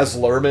Baz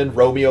Luhrmann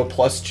Romeo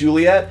plus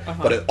Juliet,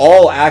 but it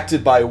all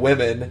acted by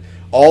women,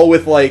 all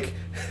with like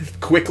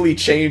quickly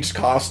changed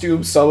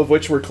costumes, some of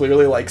which were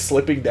clearly like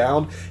slipping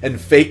down, and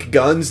fake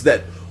guns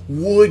that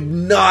would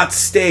not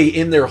stay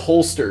in their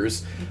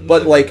holsters.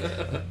 But like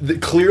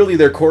clearly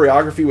their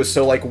choreography was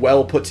so like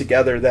well put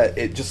together that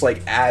it just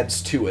like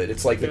adds to it.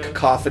 It's like the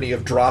cacophony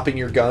of dropping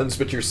your guns,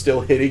 but you're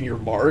still hitting your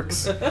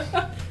marks.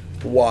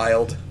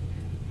 Wild.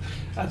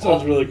 That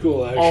sounds really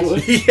cool,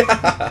 actually.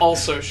 Yeah.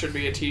 Also should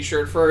be a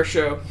t-shirt for our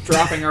show.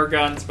 Dropping our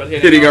guns, but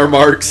Hitting our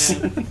marks. Yeah.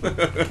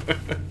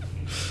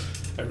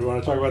 Do you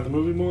want to talk about the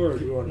movie more, or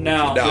do you want to...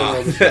 No.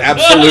 Nah,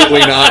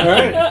 absolutely All not.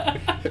 right.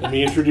 Let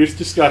me introduce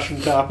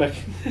discussion topic.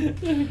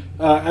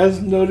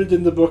 As noted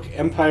in the book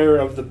Empire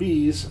of the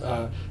Bees,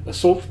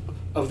 Assault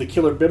of the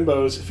Killer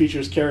Bimbos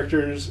features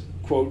characters,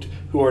 quote,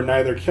 who are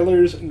neither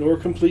killers nor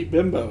complete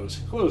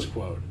bimbos, close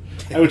quote.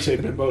 I would say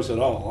bimbos at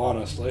all,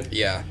 honestly.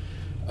 Yeah.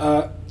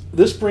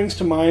 This brings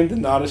to mind the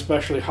not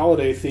especially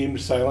holiday-themed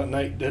Silent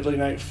Night, Deadly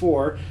Night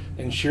 4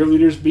 and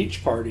Cheerleader's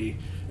Beach Party,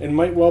 and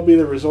might well be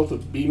the result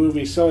of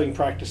B-movie selling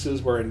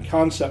practices wherein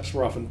concepts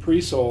were often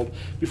pre-sold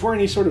before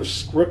any sort of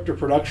script or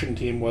production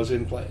team was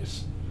in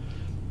place.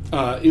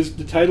 Is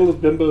the title of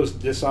Bimbos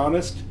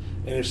dishonest?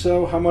 And if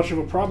so, how much of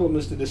a problem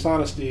is the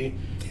dishonesty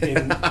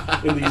in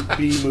these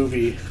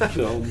B-movie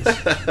films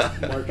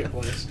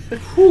marketplace?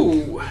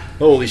 Whew.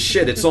 Holy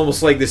shit, it's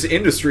almost like this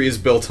industry is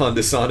built on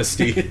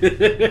dishonesty.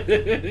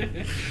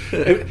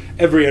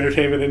 Every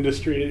entertainment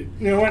industry,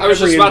 you know what? I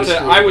was Every just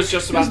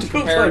industry about to is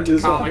compare it to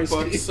built on comic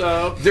dishonesty. books,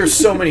 so... There's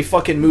so many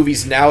fucking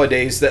movies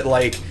nowadays that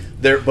like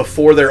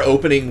before their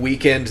opening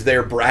weekend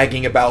they're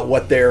bragging about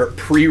what their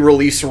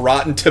pre-release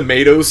Rotten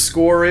Tomatoes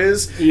score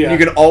is. Yeah. And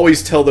you can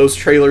always tell those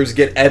trailers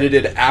get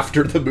edited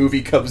after the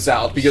movie comes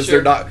out because Sure.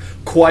 they're not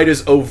quite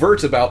as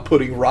overt about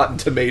putting Rotten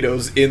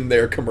Tomatoes in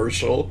their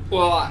commercial.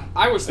 Well,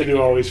 I was I thinking...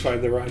 do always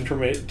find the Rotten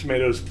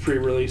Tomatoes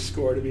pre-release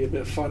score to be a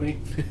bit funny.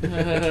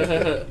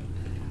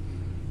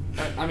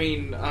 I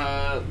mean,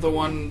 the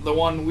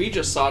one we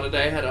just saw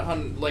today had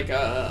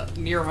a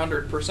near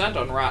 100%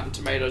 on Rotten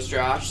Tomatoes,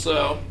 Josh.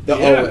 So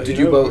did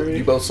you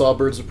both saw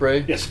Birds of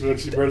Prey? Yes, we went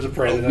to see Birds of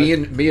Prey.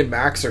 Me and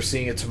Max are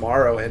seeing it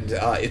tomorrow, and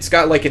it's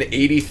got like an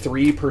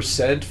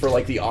 83% for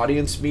like the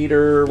audience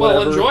meter. Or whatever.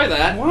 Well, enjoy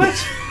that.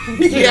 What?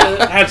 Yeah,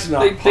 that's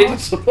not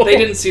possible. They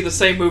didn't see the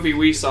same movie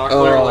we saw.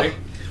 Clearly.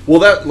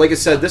 Well, that, like I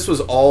said, this was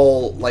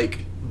all like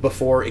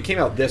before it came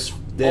out this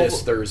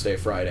Thursday,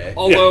 Friday.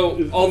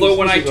 Although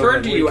when I this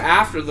turned to you week.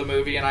 after the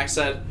movie and I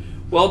said,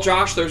 "Well,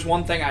 Josh, there's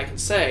one thing I can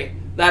say.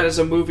 That is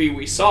a movie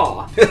we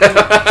saw."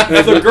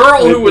 The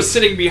girl who was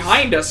sitting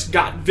behind us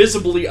got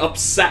visibly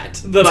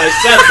upset that I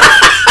said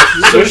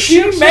that. So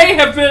she may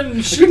have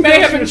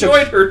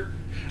enjoyed her.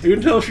 You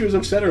can tell if she was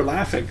upset or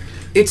laughing.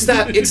 It's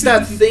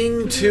that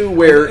thing too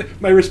where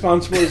My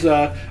response was,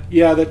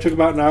 "Yeah, that took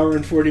about an hour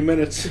and 40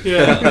 minutes."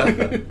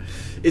 Yeah.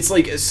 it's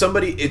like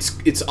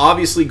it's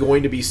obviously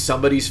going to be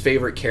somebody's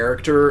favorite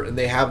character, and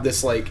they have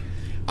this like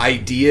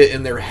idea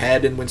in their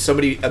head, and when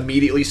somebody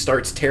immediately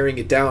starts tearing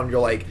it down, you're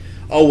like,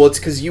 oh, well, it's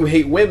because you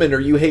hate women or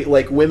you hate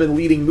like women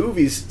leading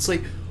movies. It's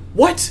like,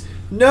 what?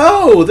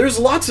 No, there's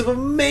lots of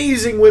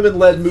amazing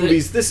women-led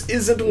movies. This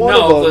isn't one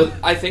of them.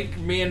 I think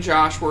me and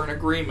Josh were in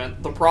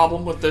agreement. The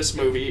problem with this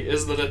movie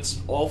is that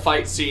it's all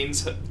fight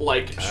scenes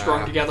like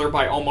strung together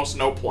by almost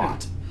no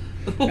plot.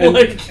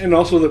 And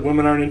also that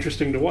women aren't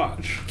interesting to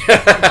watch.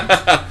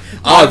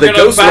 I'm the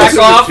gonna back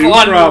off Two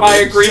on problems. my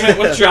agreement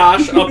with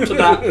Josh up to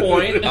that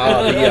point.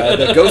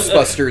 The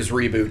Ghostbusters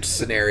reboot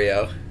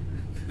scenario.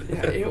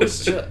 Yeah, it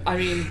was just, I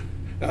mean...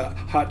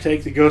 Hot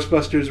take, the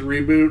Ghostbusters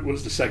reboot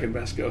was the second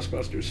best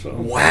Ghostbusters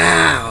film.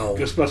 Wow.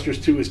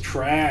 Ghostbusters 2 is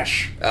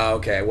trash.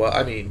 Okay, well,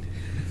 I mean,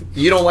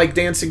 you don't like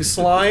dancing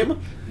slime?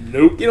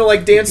 Nope. You don't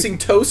like dancing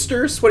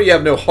toasters? What, do you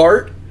have no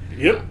heart?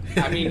 Yep.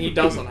 I mean, he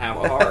doesn't have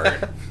a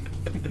heart.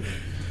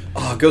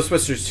 Oh,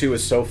 Ghostbusters 2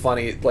 is so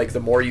funny. Like, the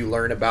more you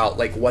learn about,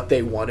 like, what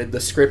they wanted the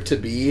script to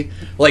be.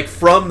 Like,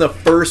 from the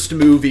first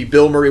movie,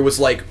 Bill Murray was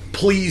like,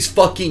 please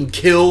fucking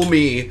kill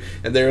me.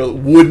 And they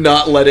would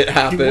not let it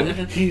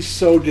happen. He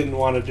so didn't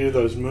want to do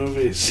those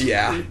movies.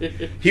 Yeah.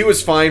 He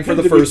was fine for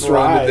the Had to be first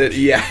one. With it. bribed.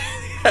 Yeah.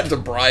 Had to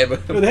bribe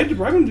him. But they had to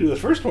bribe him to do the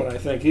first one, I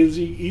think.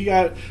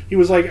 He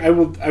was like, I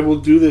will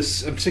do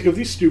this. I'm sick of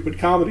these stupid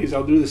comedies.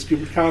 I'll do this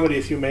stupid comedy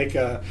if you make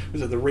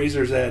was it The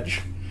Razor's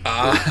Edge?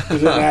 It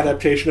was an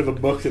adaptation of a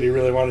book that he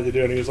really wanted to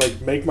do, and he was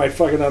like, make my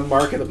fucking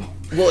unmarketable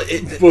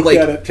book like,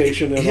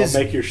 adaptation, and I'll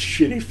make your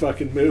shitty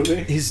fucking movie.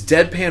 His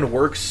deadpan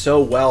works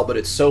so well, but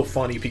it's so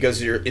funny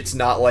because it's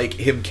not like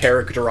him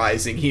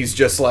characterizing. He's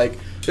just like,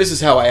 this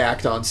is how I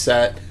act on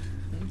set.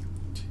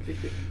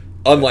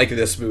 Unlike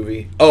this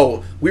movie.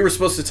 Oh, we were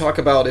supposed to talk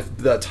about if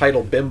the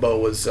title Bimbo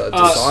was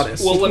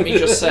dishonest. Well, let me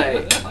just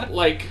say,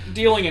 like,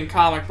 dealing in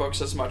comic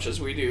books as much as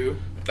we do,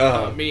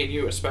 me and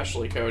you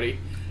especially, Cody,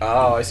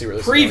 oh, I see where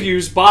this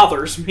previews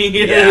bothers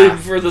me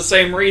for the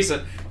same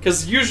reason.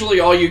 Because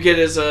usually all you get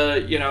is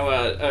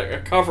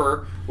a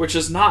cover, which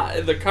is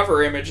not, the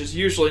cover image is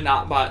usually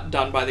not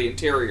done by the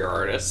interior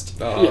artist.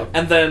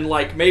 And then,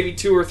 like, maybe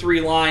 2 or 3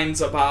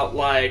 lines about,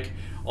 like,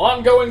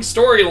 ongoing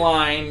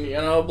storyline,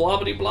 blah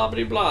blah blah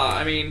blah blah.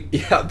 I mean,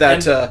 yeah,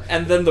 that.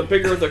 And then the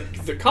bigger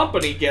the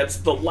company gets,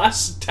 the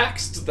less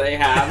text they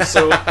have.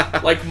 So,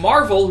 like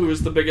Marvel, who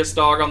is the biggest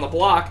dog on the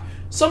block,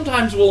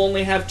 sometimes will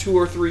only have 2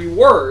 or 3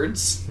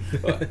 words.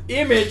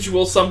 Image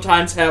will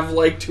sometimes have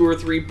like 2 or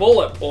 3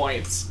 bullet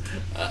points.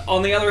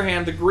 On the other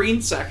hand, the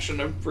green section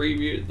of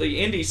preview, the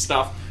indie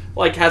stuff,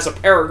 like has a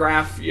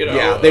paragraph,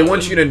 Yeah, they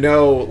want you to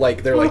know,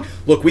 like, they're like,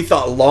 look, we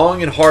thought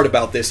long and hard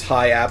about this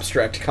high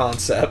abstract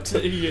concept.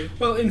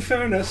 Well, in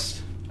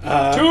fairness,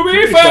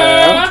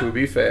 To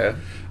be fair.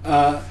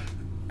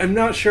 I'm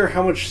not sure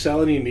how much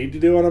selling you need to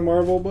do on a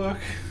Marvel book.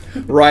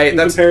 Right, In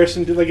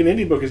comparison to, like, an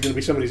indie book is going to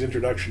be somebody's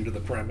introduction to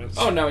the premise.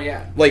 Oh, no,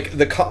 yeah. Like,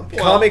 the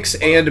comics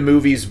and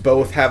movies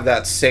both have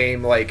that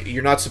same, like,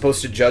 you're not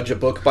supposed to judge a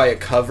book by a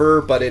cover,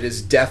 but it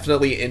is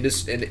definitely an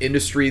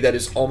industry that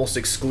is almost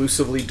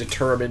exclusively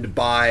determined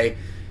by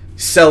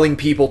selling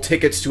people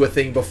tickets to a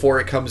thing before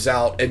it comes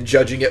out and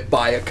judging it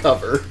by a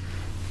cover.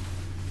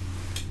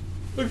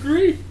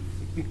 Agree.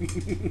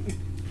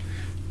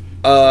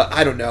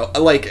 I don't know.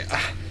 Like,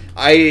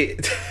 I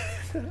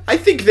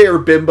think they're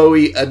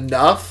bimbo-y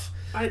enough.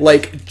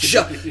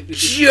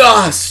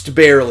 Just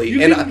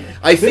barely. And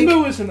I think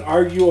bimbo is an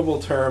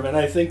arguable term, and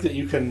I think that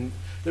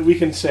we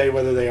can say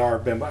whether they are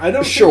bimbo. I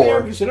don't think Sure. they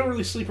are, because they don't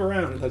really sleep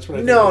around. That's what I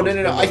think. No.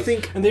 Bimbos. I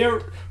think, and they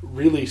are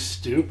really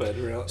stupid.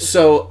 Really.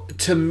 so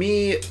to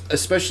me,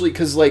 especially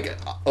because, like,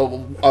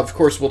 of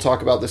course we'll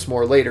talk about this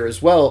more later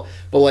as well.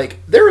 But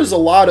like, there is a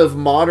lot of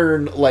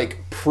modern like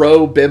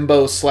pro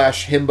bimbo /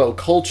 himbo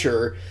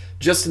culture.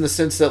 Just in the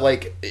sense that,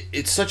 like,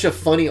 it's such a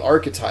funny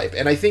archetype.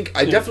 And I think,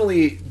 I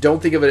definitely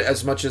don't think of it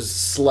as much as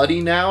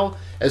slutty now,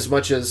 as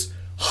much as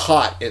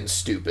hot and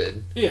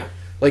stupid. Yeah.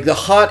 Like, the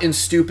hot and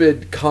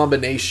stupid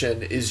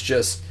combination is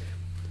just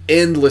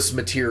endless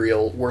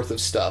material worth of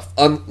stuff.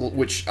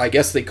 Which I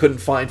guess they couldn't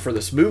find for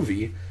this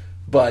movie.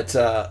 But,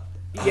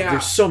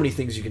 there's so many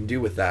things you can do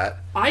with that.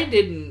 I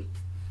didn't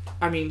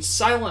I mean,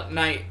 Silent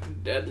Night,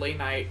 Deadly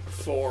Night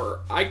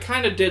 4, I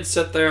kind of did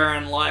sit there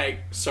and, like,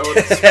 so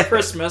it's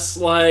Christmas,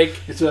 like...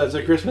 It's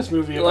a Christmas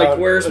movie about like,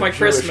 where's my Jewish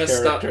Christmas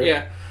stuff? character.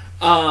 Yeah.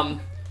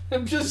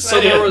 I'm just So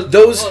saying. there was...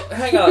 Those- well,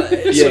 hang on.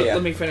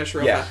 Let me finish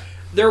real fast.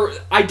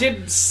 I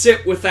did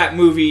sit with that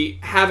movie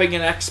having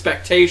an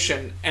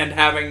expectation and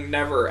having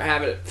never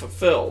had it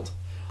fulfilled.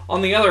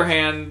 On the other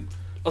hand,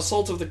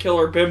 Assault of the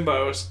Killer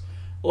Bimbos,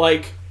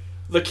 like...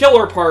 The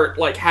killer part,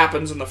 like,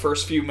 happens in the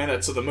first few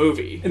minutes of the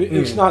movie. And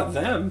it's not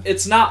them.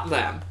 It's not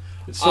them.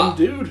 It's some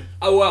dude.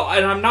 Oh, well,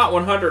 and I'm not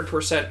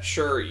 100%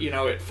 sure,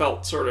 it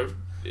felt sort of,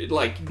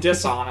 like,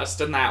 dishonest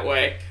in that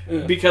way.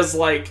 Yeah. Because,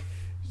 like,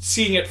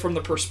 seeing it from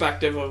the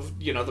perspective of,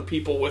 the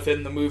people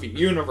within the movie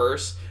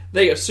universe,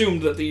 they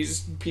assumed that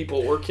these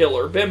people were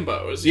killer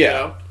bimbos, you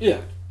know?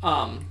 Yeah.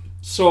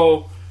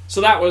 So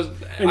that was...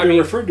 And they're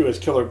referred to as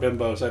killer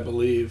bimbos, I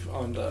believe,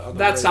 on the that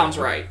radio. sounds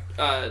right.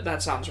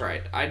 That sounds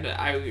right.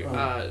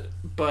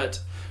 But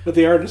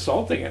they aren't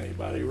assaulting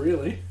anybody,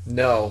 really.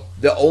 No.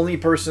 The only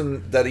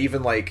person that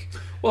even, like...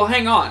 Well,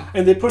 hang on.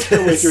 And they push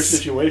their way through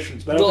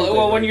situations. But I don't think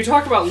Well, they, when you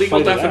talk about legal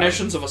fight it out.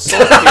 definitions of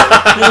assault here...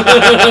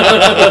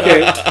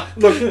 Okay,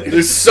 look,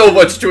 There's so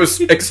much to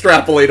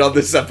extrapolate on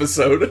this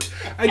episode.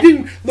 I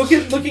didn't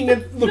looking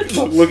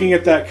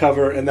at that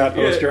cover and that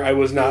poster. I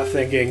was not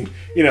thinking,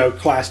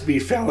 Class B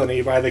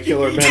felony by the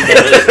Killer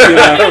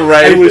Bimbos.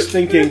 Right. I was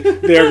thinking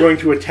they are going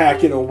to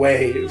attack in a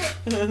wave.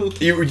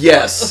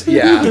 Yes.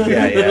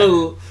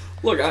 Yeah.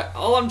 Look,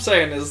 all I'm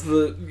saying is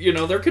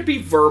there could be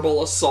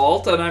verbal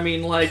assault, and I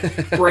mean,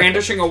 like,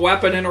 brandishing a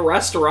weapon in a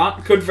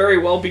restaurant could very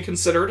well be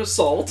considered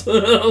assault.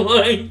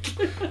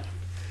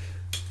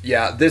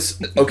 Yeah,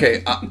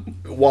 okay,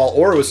 while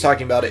Aura was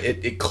talking about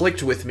it, it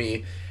clicked with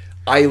me.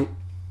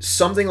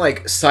 Something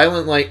like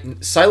Silent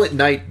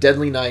Night,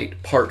 Deadly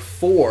Night Part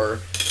 4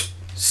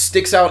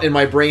 sticks out in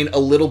my brain a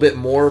little bit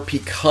more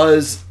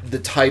because the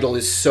title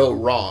is so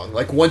wrong.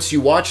 Like, once you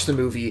watch the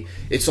movie,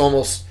 it's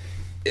almost...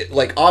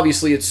 like,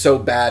 obviously it's so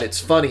bad it's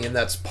funny, and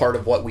that's part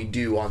of what we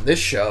do on this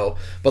show,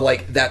 but,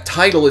 like, that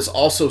title is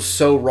also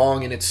so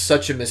wrong, and it's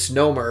such a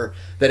misnomer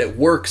that it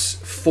works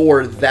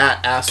for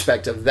that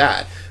aspect of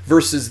that.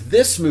 Versus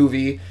this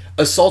movie,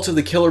 Assault of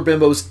the Killer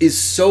Bimbos, is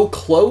so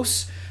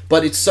close,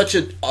 but it's such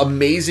an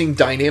amazing,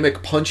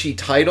 dynamic, punchy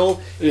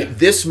title. Yeah.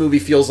 This movie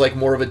feels like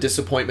more of a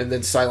disappointment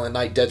than Silent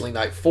Night, Deadly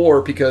Night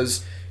 4,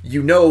 because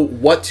you know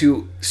what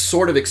to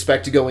sort of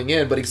expect going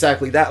in, but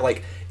exactly that,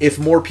 like, if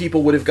more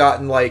people would have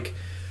gotten, like,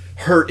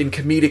 hurt in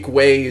comedic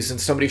ways,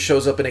 and somebody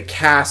shows up in a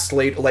cast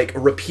like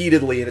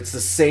repeatedly, and it's the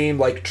same,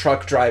 like,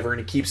 truck driver, and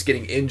he keeps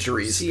getting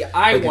injuries. See,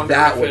 I like, wondered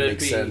that if would it'd make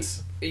be,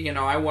 sense.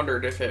 I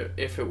wondered if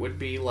it would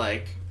be,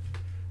 like,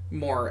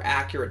 more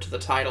accurate to the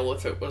title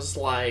if it was,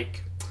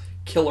 like,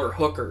 Killer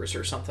Hookers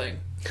or something,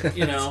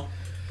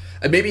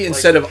 And maybe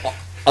instead of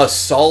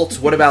assault,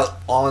 what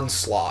about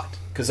onslaught?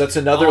 Because that's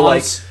another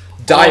like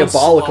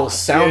diabolical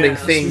sounding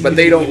thing, but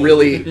they don't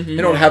really they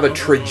don't have a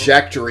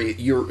trajectory.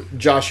 You're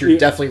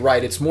definitely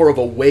right. It's more of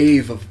a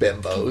wave of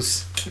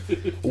bimbos,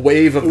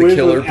 wave of the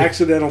killer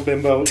accidental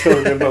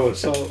killer bimbo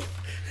assault.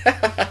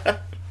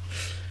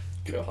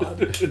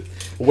 God.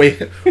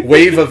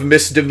 Wave of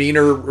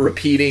misdemeanor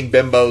repeating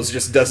bimbos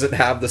just doesn't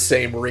have the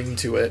same ring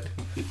to it.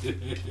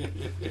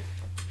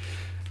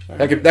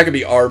 That could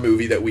be our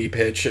movie that we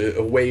pitch,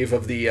 a wave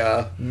of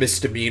the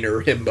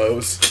misdemeanor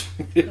himbos.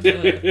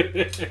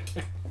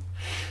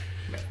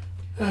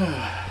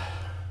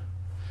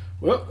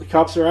 Well, the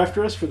cops are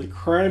after us for the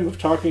crime of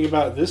talking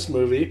about this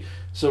movie,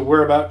 so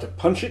we're about to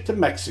punch it to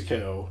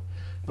Mexico.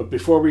 But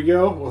before we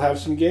go, we'll have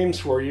some games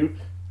for you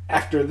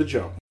after the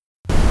jump.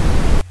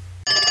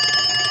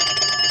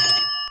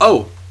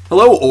 Oh,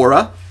 hello,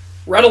 Aura.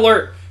 Red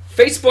alert!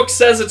 Facebook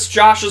says it's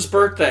Josh's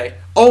birthday.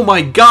 Oh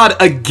my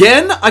god,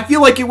 again? I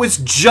feel like it was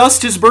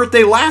just his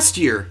birthday last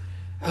year.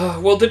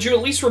 Well, did you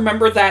at least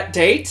remember that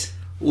date?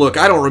 Look,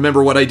 I don't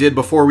remember what I did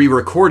before we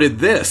recorded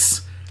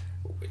this.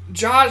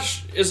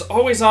 Josh is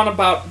always on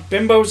about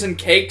bimbos and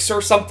cakes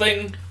or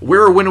something.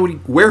 Where in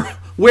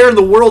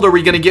the world are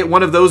we going to get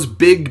one of those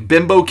big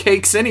bimbo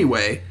cakes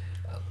anyway?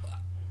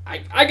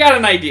 I got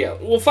an idea.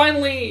 We'll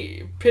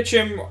finally pitch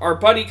him our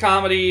buddy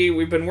comedy.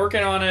 We've been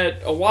working on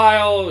it a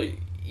while.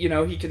 You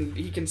know, he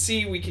can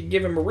see we can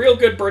give him a real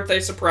good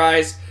birthday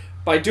surprise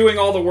by doing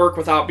all the work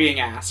without being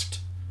asked.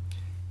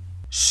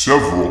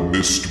 Several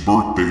missed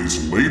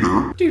birthdays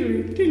later.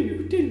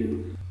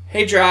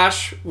 Hey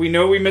Josh, we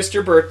know we missed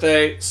your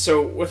birthday,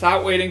 so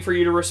without waiting for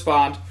you to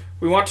respond,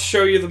 we want to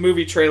show you the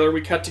movie trailer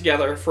we cut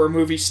together for a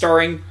movie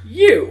starring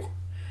you.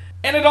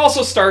 And it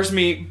also stars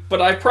me, but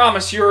I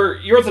promise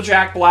you're the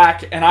Jack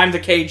Black and I'm the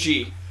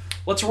KG.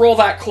 Let's roll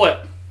that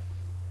clip.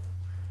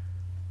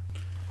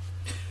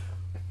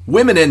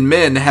 Women and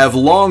men have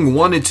long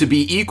wanted to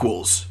be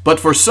equals, but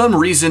for some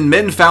reason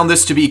men found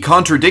this to be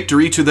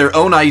contradictory to their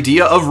own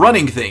idea of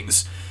running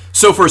things.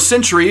 So for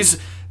centuries,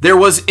 there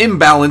was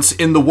imbalance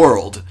in the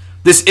world.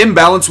 This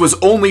imbalance was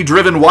only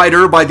driven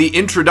wider by the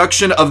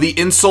introduction of the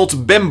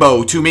insult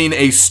bimbo to mean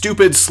a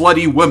stupid,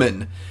 slutty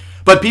woman.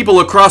 But people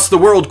across the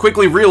world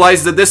quickly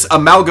realized that this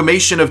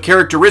amalgamation of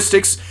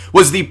characteristics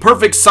was the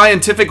perfect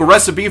scientific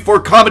recipe for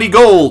comedy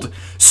gold.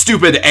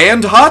 Stupid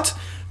and hot?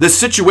 The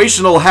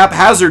situational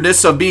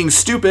haphazardness of being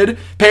stupid,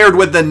 paired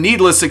with the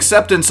needless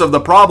acceptance of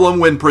the problem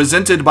when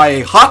presented by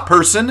a hot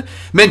person,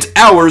 meant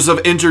hours of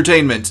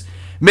entertainment.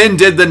 Men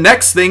did the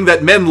next thing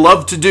that men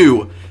love to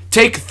do: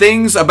 take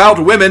things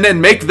about women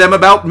and make them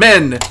about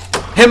men.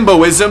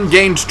 Himboism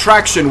gained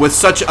traction with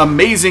such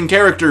amazing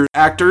character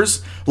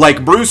actors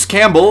like Bruce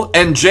Campbell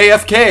and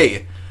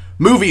JFK.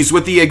 Movies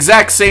with the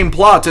exact same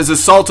plot as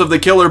Assault of the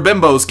Killer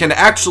Bimbos can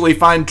actually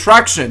find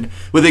traction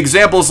with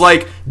examples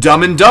like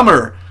Dumb and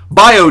Dumber,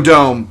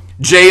 Biodome,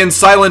 Jay and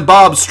Silent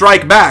Bob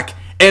Strike Back,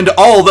 and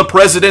All the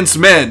President's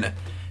Men.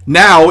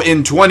 Now,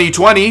 in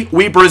 2020,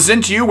 we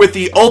present you with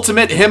the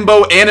ultimate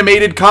himbo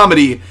animated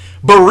comedy,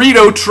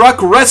 Burrito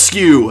Truck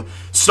Rescue,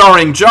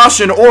 starring Josh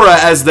and Aura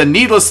as the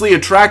needlessly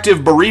attractive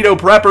burrito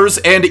preppers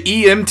and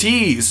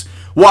EMTs.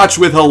 Watch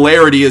with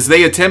hilarity as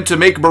they attempt to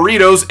make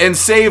burritos and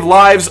save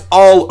lives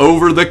all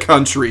over the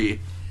country.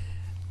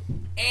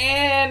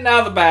 And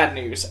now the bad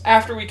news.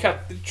 After we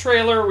cut the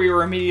trailer, we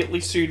were immediately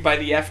sued by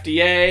the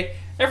FDA,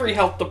 every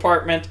health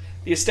department,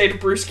 the estate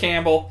of Bruce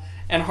Campbell,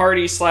 and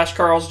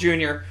Hardy/Carl's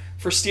Jr.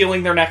 for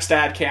stealing their next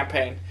ad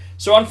campaign.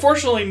 So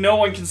unfortunately, no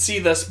one can see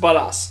this but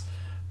us.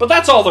 But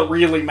that's all that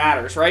really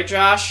matters, right,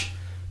 Josh?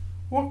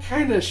 What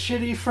kind of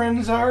shitty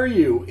friends are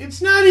you?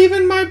 It's not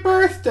even my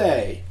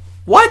birthday.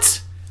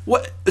 What?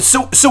 What?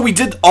 So we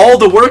did all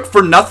the work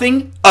for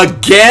nothing?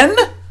 Again?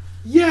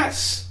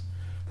 Yes.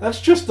 That's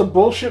just the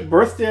bullshit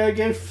birthday I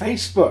gave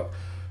Facebook.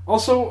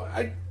 Also,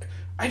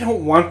 I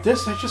don't want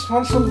this. I just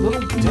want some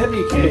Little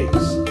Debbie cakes.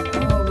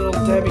 Oh,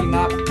 Little Debbie,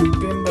 not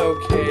bimbo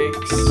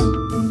cakes.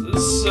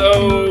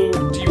 So,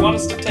 do you want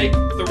us to take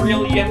the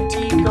real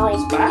EMT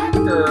girls back,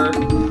 or?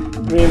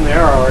 I mean,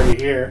 they're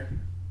already here.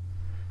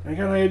 I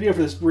got an idea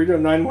for this Burrito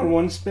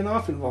 911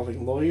 spin-off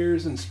involving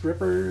lawyers and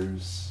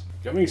strippers.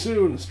 Coming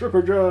soon,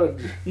 Stripper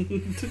Judge.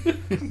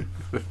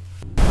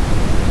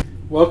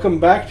 Welcome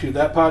back to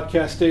That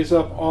Podcast Stays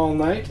Up All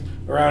Night.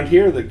 Around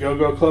here, the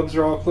go-go clubs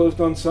are all closed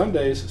on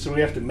Sundays, so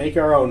we have to make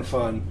our own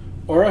fun.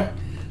 Aura?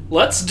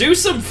 Let's do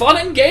some fun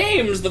and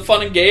games! The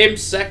fun and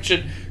games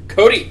section.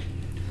 Cody,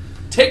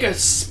 take a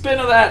spin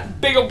of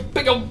that big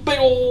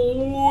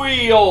ol'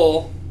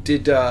 wheel.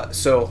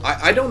 So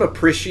I don't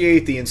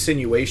appreciate the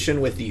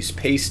insinuation with these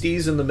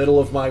pasties in the middle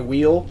of my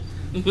wheel.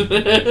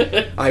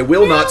 I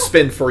will not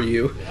spin for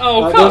you.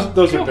 Oh,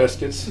 those are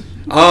biscuits.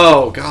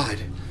 Oh, God.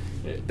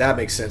 That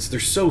makes sense. They're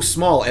so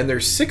small, and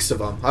there's 6 of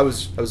them. I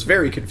was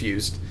very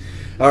confused.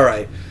 All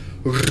right.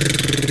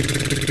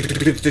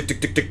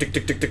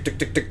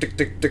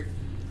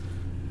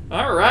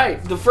 All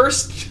right. The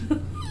first...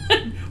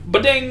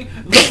 Ba-ding!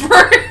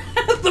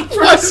 The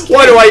first...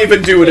 Why do I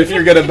even do it if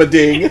you're gonna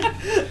ba-ding?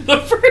 The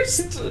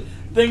first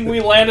thing we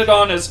landed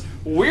on is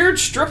weird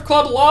strip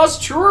club laws,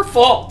 true or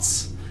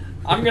false?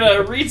 I'm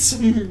gonna read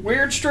some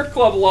weird strip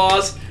club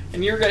laws,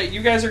 and you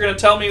guys are gonna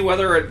tell me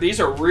whether these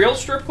are real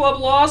strip club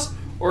laws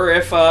or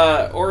if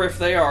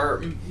they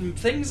are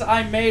things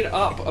I made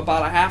up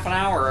about a half an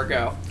hour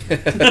ago.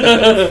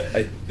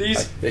 I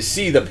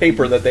see the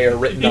paper that they are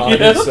written on.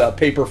 Yeah. It's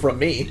paper from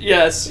me.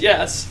 Yes.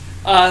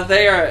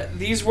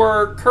 These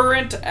were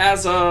current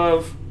as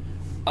of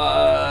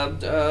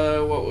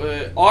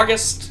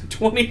August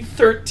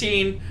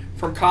 2013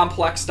 from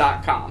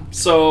Complex.com.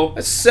 So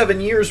That's 7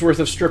 years worth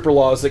of stripper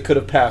laws that could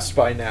have passed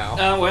by now.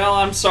 well,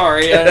 I'm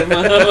sorry.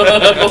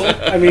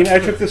 I mean, I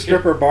took the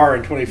stripper bar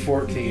in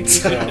 2014,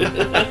 so...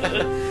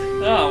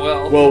 Oh,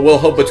 well. Well, we'll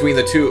hope between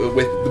the two,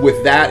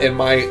 with that and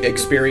my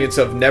experience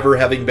of never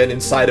having been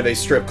inside of a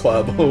strip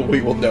club,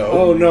 we will know.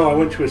 Oh no, I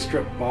went to a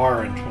strip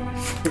bar in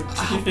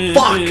 2014.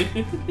 Fuck!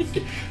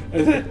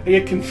 I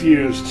get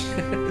confused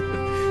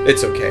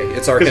It's okay.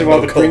 It's our because of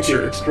all the himbo drinking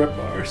culture. at strip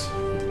bars.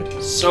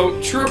 So,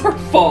 true or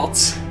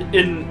false?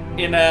 In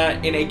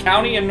a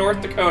county in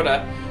North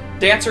Dakota,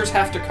 dancers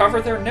have to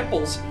cover their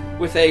nipples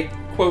with a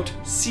quote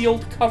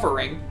sealed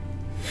covering.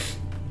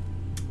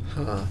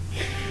 Huh.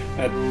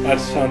 That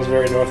sounds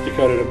very North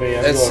Dakota to me.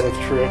 I'm That's- going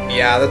with true.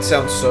 Yeah, that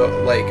sounds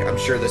so, like, I'm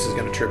sure this is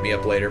going to trip me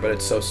up later, but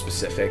it's so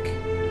specific.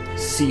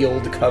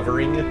 Sealed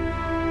covering.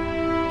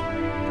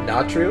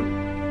 Not true?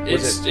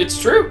 It's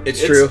true.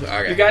 It's true?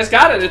 Okay. You guys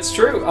got it. It's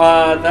true.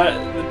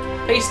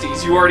 The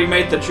pasties. You already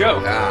made the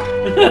joke.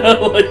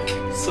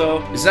 So.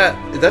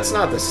 That's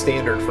not the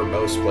standard for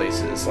most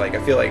places. Like,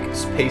 I feel like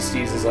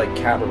pasties is like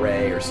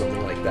cabaret or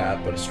something like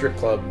that, but a strip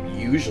club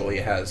usually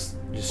has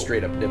just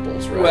straight up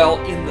nipples, right? Well,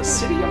 in the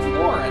city of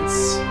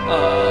Lawrence,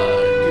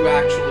 you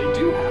actually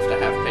do have to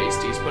have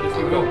pasties, but if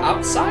you go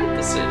outside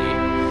the city,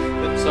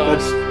 so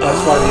That's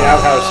why the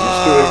outhouse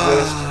used to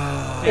exist.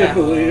 Yeah. I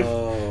believe.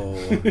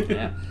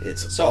 yeah.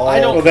 It's So all I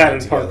don't- Well, that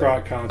and together. punk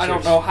rock concerts. I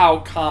don't know how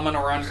common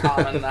or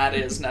uncommon that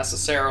is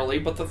necessarily,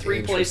 but the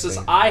 3 places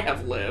Interesting. I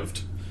have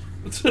lived.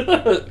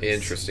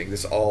 Interesting.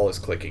 This all is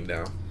clicking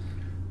now.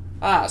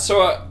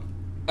 So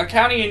a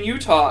county in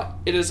Utah,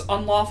 it is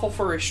unlawful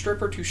for a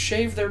stripper to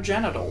shave their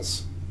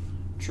genitals.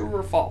 True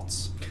or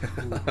false?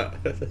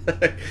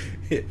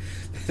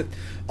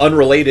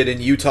 Unrelated,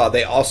 in Utah,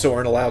 they also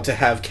aren't allowed to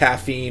have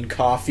caffeine,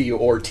 coffee,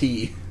 or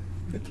tea.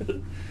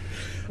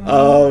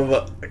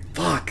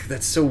 Fuck,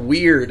 that's so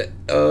weird.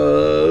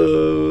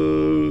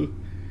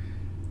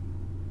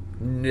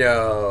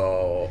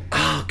 No.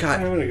 Oh, God.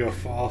 I'm gonna go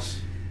false.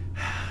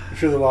 I'm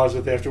sure the law is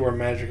that they have to wear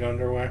magic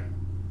underwear.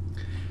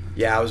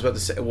 Yeah, I was about to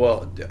say,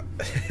 well...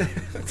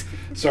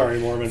 Sorry,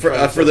 Mormon. for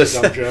That's the a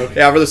dumb joke.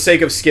 Yeah, for the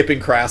sake of skipping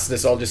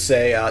crassness, I'll just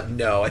say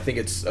no. I think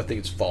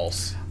it's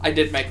false. I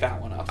did make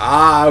that one up.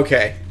 Ah,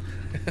 okay.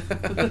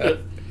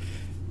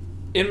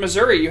 In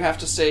Missouri, you have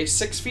to stay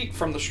 6 feet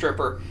from the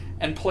stripper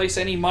and place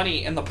any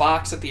money in the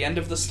box at the end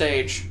of the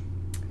stage.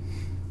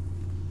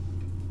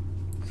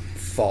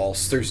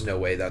 False. There's no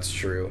way that's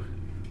true.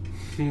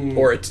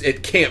 Or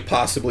it can't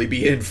possibly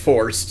be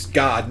enforced.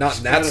 God, not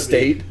in that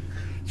state.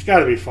 It's got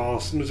to be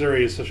false.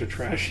 Missouri is such a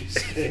trashy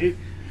state.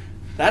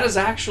 That is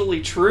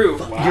actually true.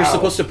 Wow. You're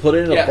supposed to put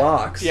it in a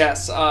box.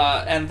 Yes,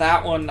 and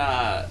that one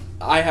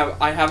I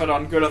have it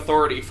on good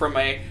authority from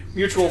a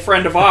mutual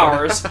friend of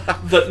ours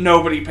that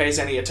nobody pays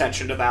any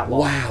attention to that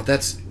law. Wow,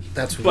 that's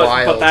But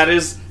wild. that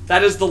is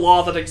the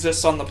law that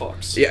exists on the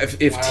books. Yeah,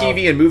 if Wow.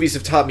 TV and movies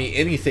have taught me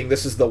anything,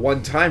 this is the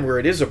one time where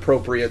it is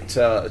appropriate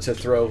to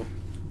throw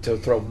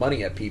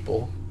money at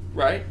people.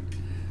 Right?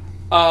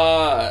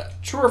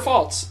 True or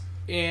false?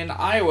 In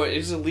Iowa, it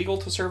is illegal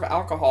to serve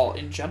alcohol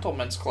in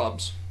gentlemen's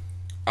clubs.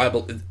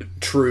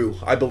 True.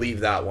 I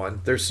believe that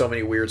one. There's so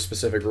many weird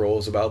specific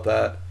rules about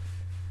that.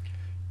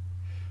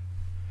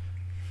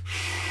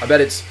 I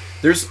bet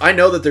I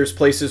know that there's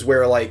places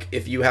where, like,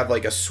 if you have,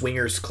 like, a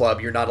swingers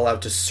club, you're not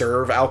allowed to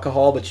serve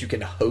alcohol, but you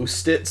can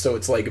host it, so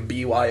it's like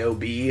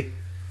BYOB.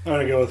 I'm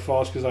going to go with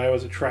false because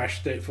Iowa's a trash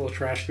state full of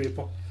trash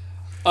people.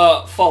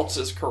 False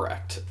is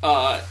correct.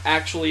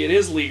 Actually, it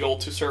is legal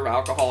to serve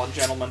alcohol in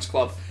gentlemen's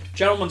clubs.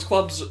 Gentlemen's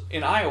clubs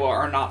in Iowa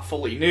are not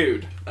fully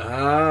nude.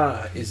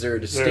 Ah, is there a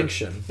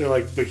distinction? They're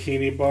like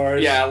bikini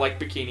bars. Yeah, like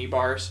bikini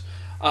bars.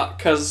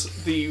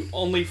 Because the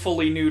only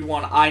fully nude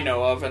one I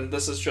know of, and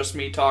this is just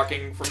me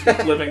talking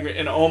from living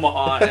in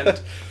Omaha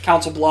and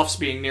Council Bluffs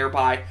being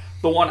nearby,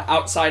 the one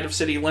outside of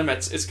city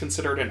limits is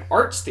considered an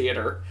arts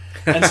theater,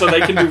 and so they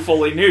can do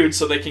fully nude,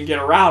 so they can get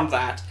around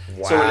that.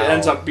 Wow. So it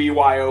ends up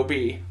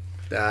BYOB.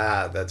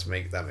 Ah, that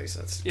makes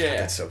sense. Yeah. God,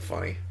 that's so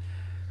funny.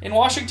 In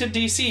Washington,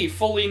 D.C.,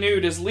 fully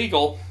nude is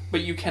legal,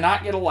 but you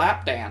cannot get a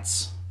lap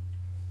dance.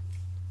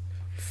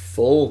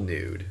 Full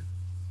nude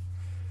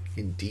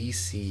in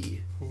DC.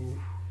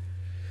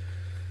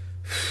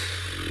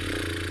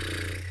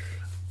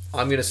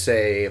 I'm gonna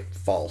say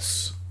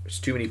false. There's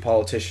too many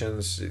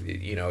politicians.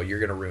 You know, you're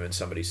gonna ruin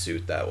somebody's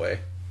suit that way.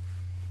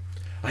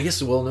 I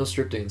guess no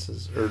strip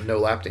dances or no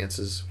lap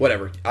dances.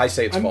 Whatever. I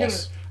say it's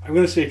false. I'm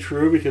going to say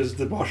true because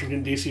the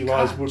Washington, D.C.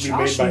 laws would be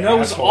Josh made by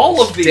knows assholes.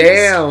 all of these.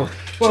 Damn.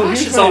 Well,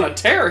 Josh is on a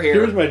tear here.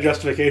 Here's my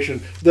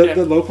justification.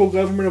 The local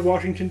government of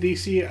Washington,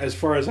 D.C., as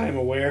far as I'm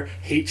aware,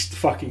 hates the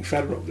fucking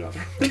federal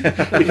government.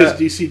 Because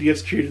D.C.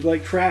 gets treated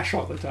like trash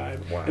all the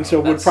time. Wow. And so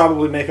would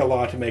probably make a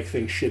law to make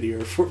things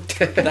shittier for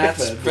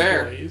That's fed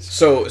fair. employees.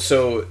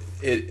 So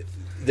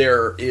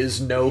there is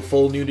no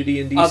full nudity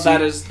in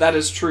DC? That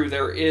is true.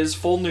 There is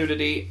full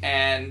nudity,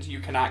 and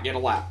you cannot get a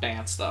lap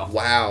dance, though.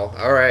 Wow.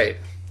 All right.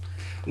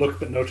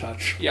 Look, but no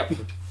touch. Yep.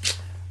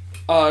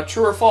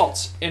 True or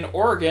false? In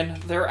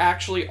Oregon, there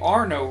actually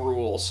are no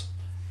rules.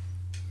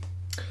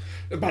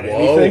 About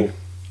Whoa. anything.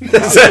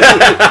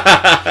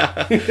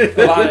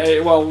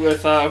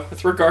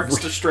 With regards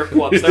to strip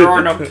clubs, there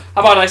are no...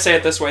 How about I say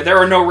it this way? There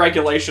are no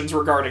regulations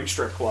regarding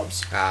strip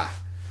clubs. Ah.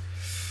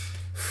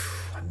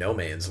 No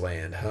man's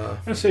land, huh? I'm going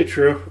to say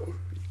true.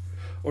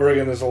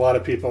 Oregon, there's a lot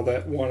of people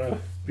that want to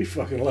be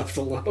fucking left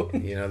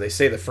alone. You know, they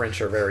say the French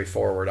are very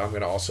forward. I'm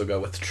going to also go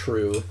with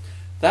true.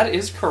 That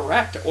is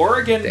correct.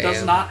 Oregon does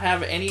Damn. not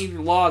have any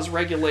laws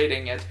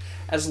regulating it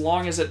as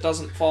long as it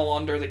doesn't fall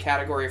under the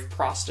category of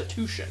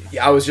prostitution.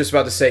 Yeah, I was just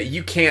about to say,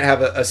 you can't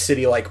have a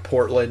city like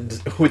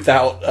Portland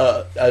without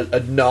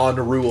a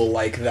non-rule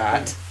like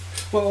that.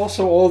 Well,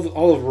 also,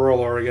 all of rural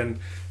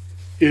Oregon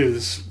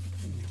is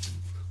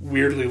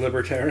weirdly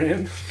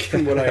libertarian,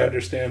 from what I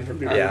understand from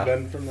people Yeah. who've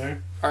been from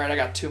there. All right, I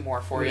got two more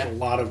for There's you. a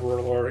lot of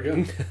rural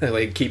Oregon.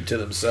 They keep to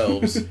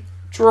themselves.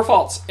 True or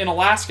false? In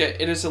Alaska,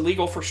 it is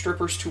illegal for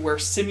strippers to wear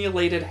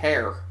simulated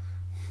hair.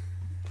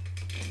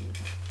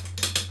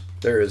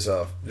 There is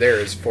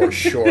for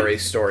sure a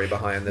story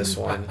behind this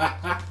one.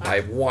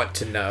 I want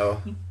to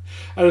know.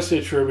 I just say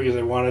true because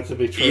I want it to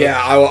be true.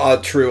 Yeah,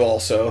 true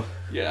also.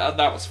 Yeah,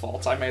 that was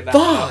false. I made that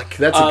up. Fuck,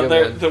 that's a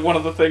good one. One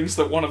of the things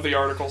that one of the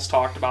articles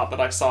talked about that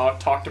I saw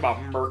talked about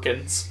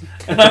merkins,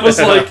 and I was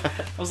like,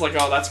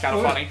 oh, that's kind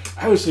of funny.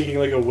 I was thinking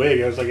like a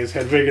wig. I was like, is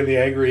Hedwig and the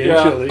Angry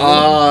Yeah. Inch illegal?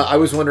 I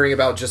was wondering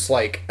about just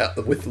like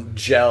with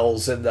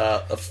gels and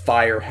a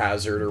fire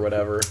hazard or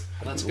whatever.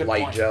 That's a good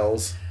Light point.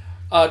 gels.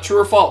 True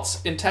or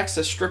false? In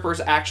Texas, strippers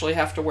actually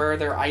have to wear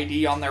their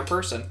ID on their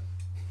person.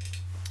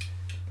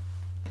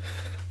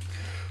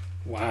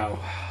 Wow.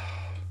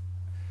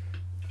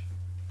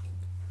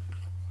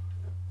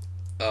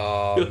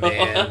 Oh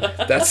man,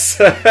 that's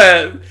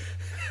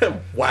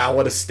Wow,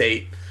 what a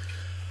state.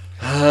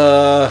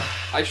 Well,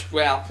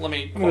 let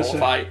me gonna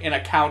qualify. In a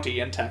county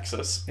in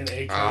Texas. In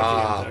a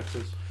county in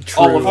Texas.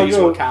 All of I'll these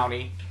go- were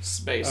county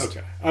based.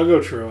 Okay, I'll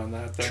go true on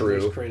that. Then. True.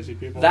 There's crazy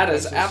people. That in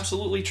is Texas.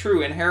 absolutely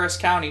true. In Harris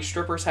County,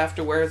 strippers have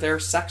to wear their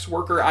sex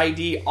worker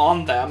ID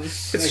on them.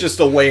 It's just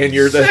a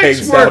lanyard that Sex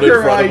hangs out in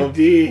worker front of them.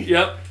 ID.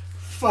 Yep.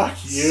 Fuck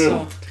you.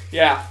 So,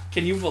 yeah.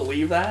 Can you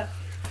believe that?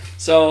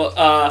 So,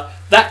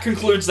 that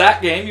concludes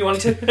that game. You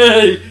want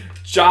to...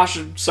 Josh,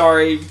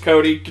 sorry,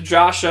 Cody.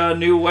 Josh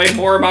knew way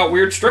more about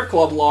weird strip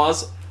club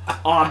laws,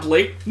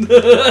 oddly.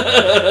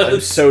 I'm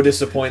so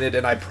disappointed,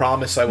 and I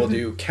promise I will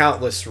do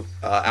countless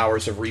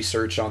hours of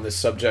research on this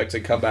subject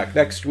and come back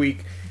next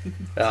week,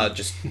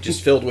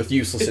 just filled with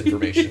useless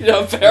information.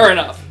 Yeah, fair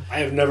enough. I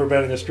have never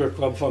been in a strip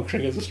club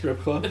functioning as a strip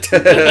club. I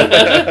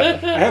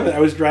haven't. I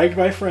was dragged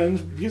by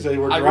friends because they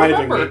were I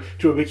driving remember. me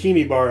to a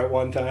bikini bar at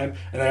one time,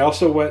 and I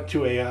also went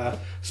to a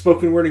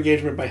spoken word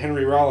engagement by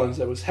Henry Rollins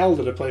that was held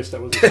at a place that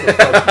was a strip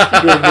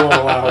club during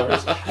normal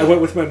hours. I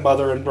went with my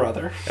mother and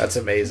brother. That's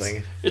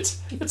amazing.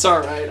 It's all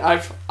right.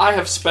 I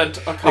have spent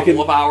a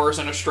couple of hours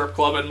in a strip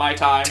club in my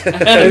time,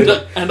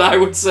 and I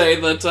would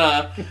say that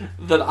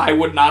that I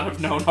would not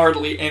have known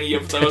hardly any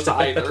of those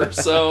either.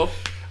 So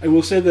I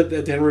will say that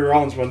at the Henry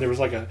Rollins one, there was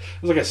like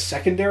a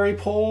secondary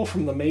pole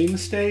from the main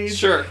stage.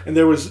 Sure. And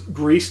there was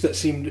grease that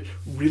seemed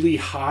really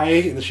high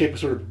in the shape of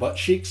sort of butt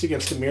cheeks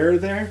against the mirror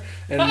there.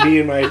 And me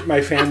and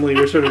my family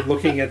were sort of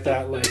looking at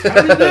that like,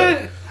 how did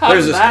that... how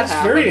There's did a- that That's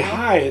happen? very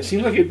high. It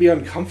seemed like it'd be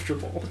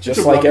uncomfortable. Just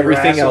to like rub your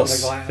everything ass on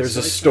else, the glass there's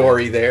a like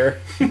story there.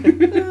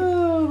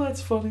 Oh,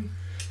 that's funny.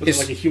 that. Was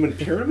it like a human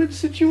pyramid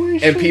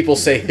situation? And people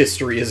say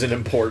history isn't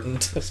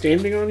important.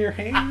 Standing on your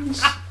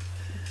hands?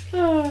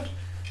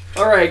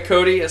 All right,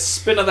 Cody, a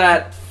spin of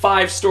that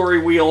 5-story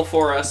wheel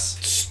for us.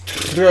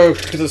 Stroke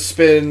the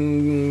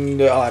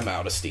spin. I'm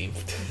out of steam.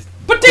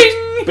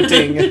 Ba-ding!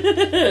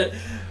 Ba-ding.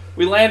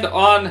 We land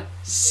on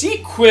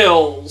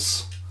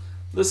sequels.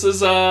 This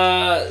is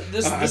I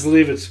this.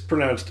 believe it's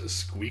pronounced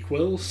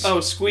squeakwills. Oh,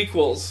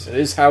 squeakles. It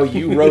is how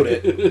you wrote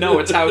it. No,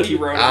 it's how he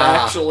wrote it.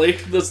 Ah. Actually,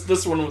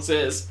 this one was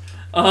his.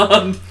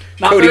 Not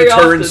Cody very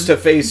turns often.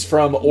 to face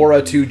from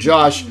Aura to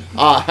Josh.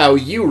 How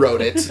you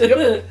wrote it.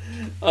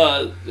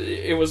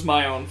 It was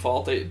my own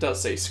fault. It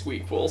does say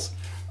squeakles.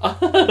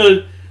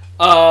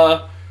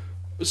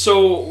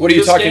 So What are you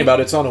this talking game- about?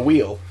 It's on a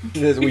wheel.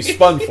 We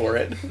spun for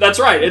it. That's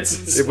right.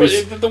 It's It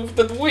was-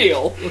 the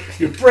wheel.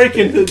 You're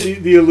breaking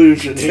the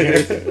illusion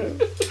here.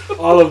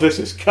 All of this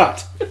is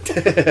cut.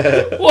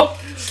 What,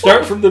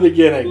 Start from the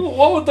beginning.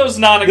 what would those This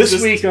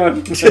non-existent week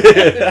on...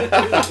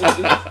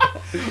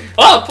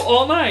 up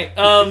all night?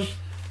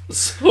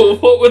 So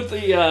what would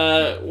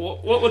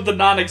the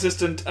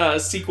non-existent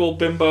sequel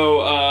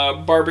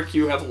bimbo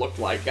barbecue have looked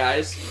like,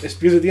 guys? It's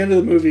because at the end of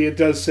the movie, it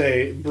does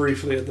say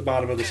briefly at the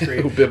bottom of the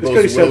screen.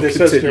 Bimbos It's 'cause will it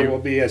says there continue. will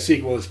be a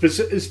sequel. It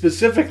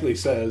specifically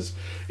says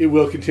it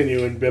will continue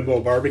in Bimbo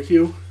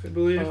Barbecue, I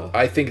believe.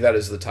 I think that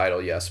is the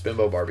title, yes.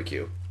 Bimbo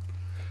Barbecue.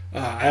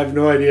 I have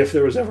no idea if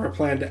there was ever a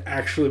plan to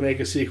actually make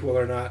a sequel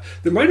or not.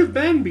 There might have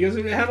been because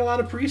it had a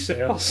lot of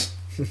pre-sales.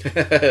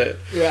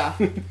 Yeah.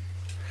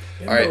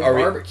 All right, are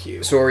we,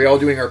 barbecue. so are we all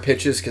doing our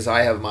pitches? Because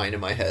I have mine in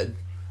my head.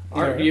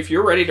 If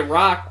you're ready to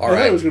rock. All I thought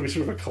right. it was going to be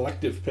sort of a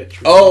collective pitch.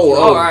 Oh,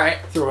 All right.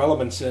 Throw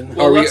elements in.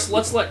 Well, Are we-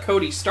 let's let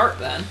Cody start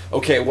then.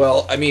 Okay,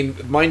 well, I mean,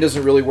 mine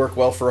doesn't really work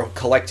well for a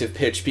collective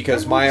pitch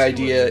because my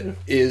idea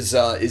is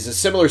a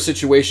similar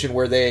situation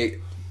where they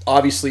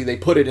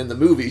put it in the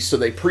movie, so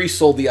they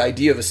pre-sold the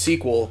idea of a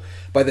sequel.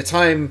 By the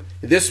time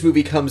this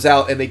movie comes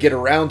out and they get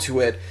around to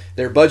it,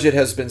 their budget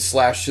has been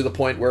slashed to the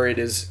point where it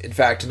is, in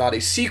fact, not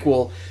a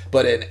sequel,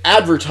 but an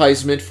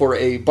advertisement for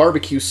a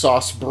barbecue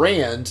sauce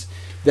brand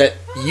that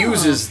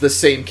uses the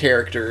same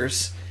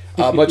characters,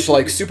 much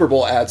like Super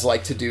Bowl ads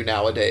like to do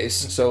nowadays.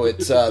 So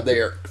it's they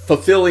are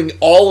fulfilling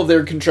all of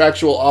their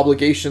contractual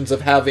obligations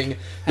of having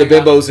the Hang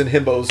on. bimbos and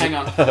himbos Hang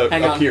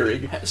on.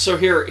 appearing. So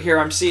here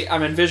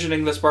I'm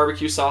envisioning this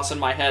barbecue sauce in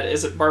my head.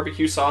 Is it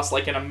barbecue sauce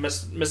like in a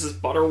Mrs.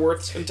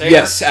 Butterworth's container?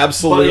 Yes,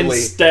 absolutely. But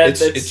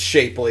instead, it's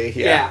shapely.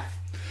 yeah.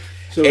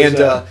 So And, is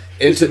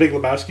it's- the Big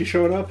Lebowski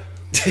showing up?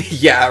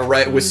 Yeah,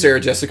 right, with Sarah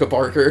Jessica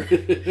Parker.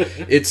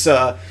 It's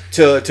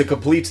to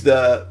complete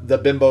the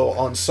bimbo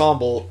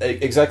ensemble,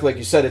 exactly like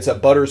you said, it's a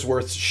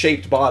Buttersworth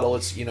shaped bottle.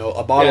 It's, a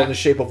bottle Yeah. in the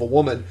shape of a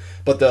woman,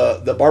 but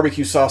the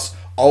barbecue sauce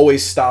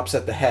always stops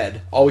at the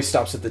head, always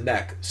stops at the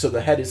neck, so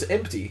the head is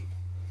empty.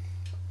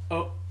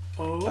 Oh,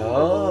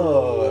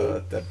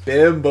 the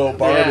bimbo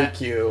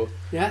barbecue.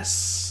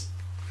 Yes.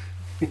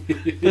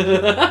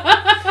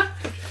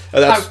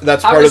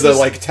 That's how part is of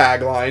the this-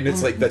 tagline.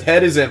 It's like the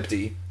head is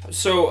empty.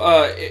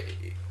 So,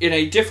 in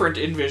a different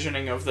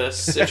envisioning of this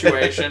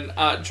situation,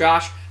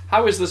 Josh,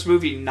 how is this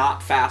movie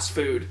not fast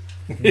food?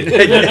 Right?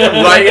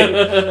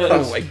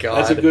 Oh my god.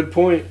 That's a good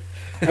point.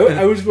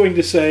 I was going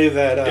to say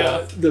that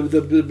Yeah.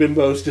 the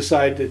bimbos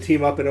decide to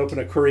team up and open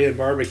a Korean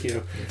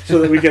barbecue so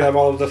that we can have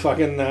all of the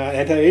fucking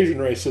anti-Asian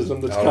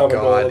racism that's Oh, common to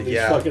all God, of these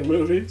yeah. fucking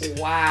movies.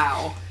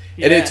 Wow.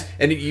 And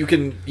Yeah. you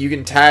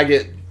can tag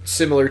it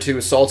similar to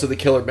Assault of the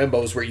Killer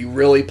Bimbos, where you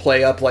really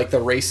play up like the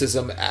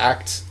racism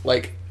act,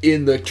 like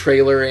in the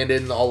trailer and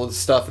in all of the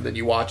stuff, and then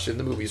you watch it, and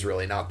the movie's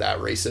really not that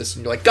racist,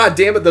 and you're like, God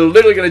damn it, they're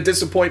literally going to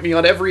disappoint me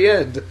on every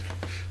end.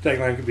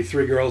 Tagline could be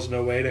 3 girls,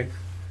 no waiting.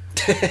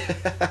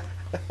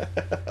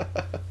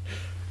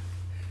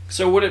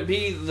 So would it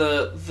be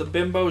the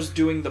bimbos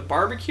doing the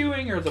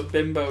barbecuing, or the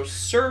bimbos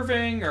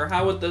serving, or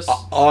how would this...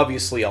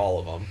 Obviously all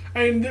of them.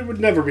 I mean, it would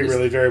never be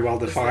really very well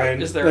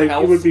defined. Is there like,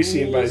 health it would be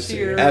seen by rules scene.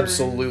 here?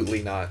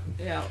 Absolutely not.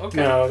 Yeah, okay.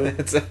 No,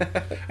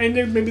 I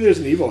mean, maybe there's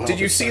an evil health.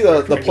 Did you see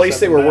inspector the trying to place set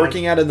they them were down.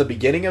 working at in the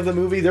beginning of the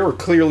movie? There were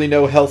clearly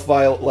no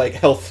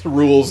health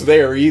rules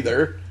there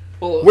either.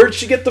 Well, Where'd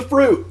she get the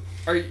fruit?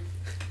 are you...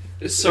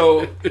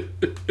 So...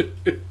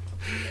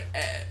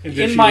 And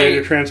did in she my-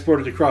 later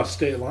transported across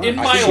state line? in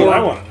That's my what I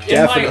or- want to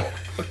know. in my-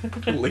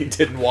 Definitely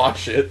didn't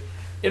watch it.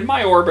 In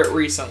my orbit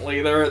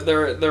recently,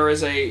 there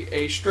is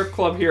a strip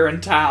club here in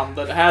town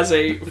that has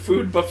a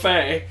food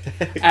buffet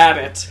at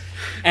it,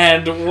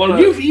 and one of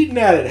You've eaten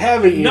at it,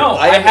 haven't you? no,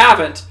 I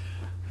haven't.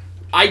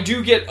 I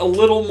do get a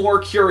little more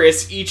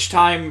curious each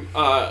time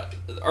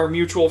our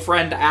mutual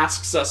friend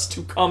asks us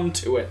to come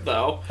to it,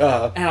 though,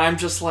 and I'm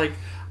just like,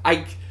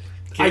 I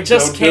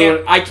just don't do it.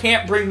 can't. I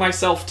can't bring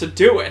myself to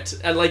do it,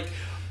 and like,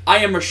 I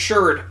am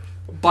assured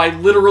by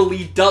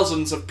literally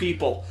dozens of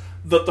people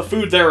that the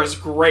food there is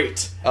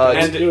great.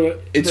 Just do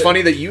it. It's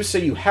funny that you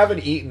say you haven't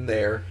eaten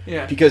there,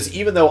 Yeah. because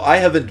even though I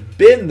haven't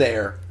been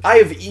there, I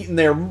have eaten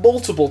there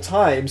multiple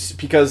times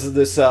because of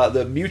this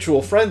the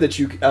mutual friend that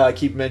you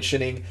keep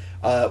mentioning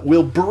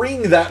will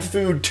bring that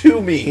food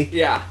to me,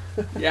 Yeah.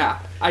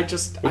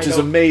 which is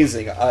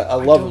amazing. I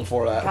love him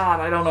for that.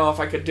 God, I don't know if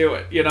I could do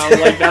it. You know,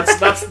 like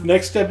that's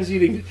Next step is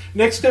eating.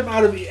 Next step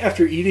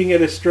after eating at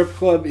a strip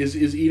club is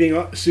eating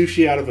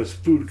sushi out of a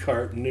food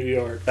cart in New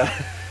York.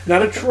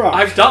 Not a truck.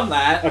 I've done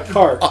that. a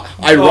cart.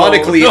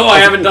 Ironically, no, I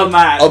haven't done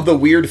that. Of the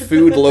weird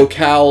food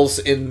locales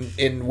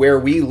in where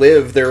we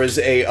live, there is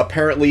a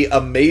apparently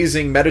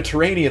amazing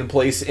Mediterranean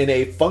place in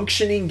a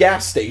functioning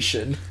gas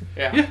station.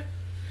 Yeah.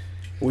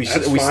 We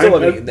That's still fine.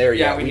 haven't eaten there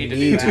Yeah, yet. we We need to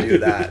need do to do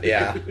that.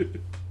 Yeah.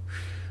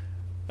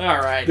 All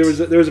right. There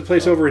was a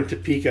place over in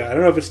Topeka. I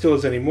don't know if it still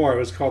is anymore. It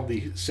was called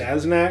the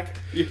Saznak.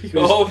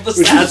 Oh, the which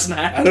is-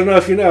 Saznak. I don't know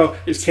if you know.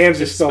 It's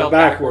Kansas it's spelled spelled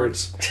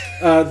backwards.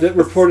 That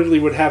reportedly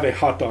would have a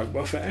hot dog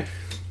buffet.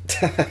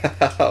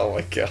 Oh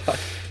my god.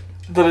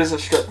 That is a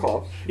strip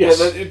club. Yes.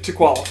 Yeah, to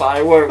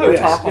qualify, what we're yes,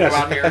 talking yes.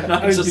 about here.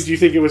 Not just, Did you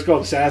think it was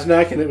called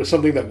Saznak and it was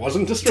something that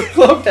wasn't a strip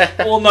club?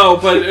 well, no,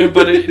 but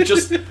it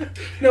just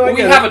No, I we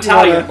get have it.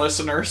 Italian Yeah.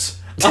 listeners.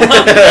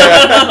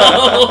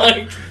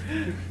 Like,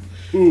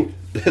 Ooh.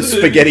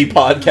 Spaghetti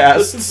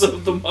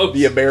podcasts. the most.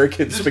 The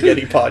American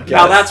Spaghetti Podcast.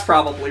 Now that's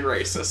probably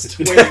racist.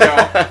 Way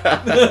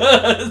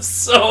to go.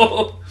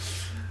 So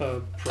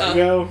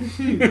Prego.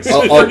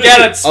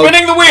 forget it.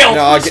 Spinning the wheel.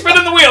 No, I'll get-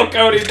 Spinning the wheel,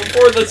 Cody.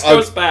 Before this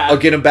goes bad. I'll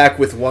get him back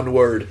with one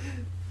word.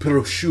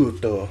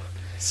 Prosciutto.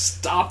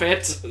 Stop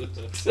it.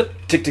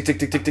 Tick tick tick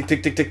tick tick tick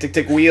tick tick tick tick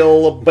tick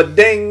wheel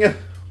ba-ding.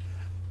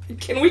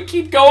 Can we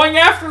keep going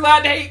after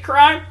that hate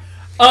crime?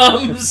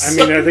 I mean,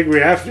 I think we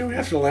have to. We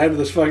have to land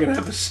this fucking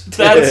episode.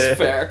 That's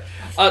fair.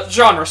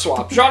 Genre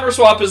swap. Genre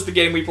swap is the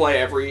game we play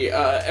every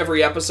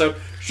episode.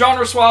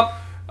 Genre swap.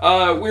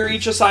 We're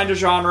each assigned a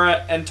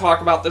genre and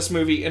talk about this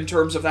movie in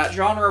terms of that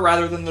genre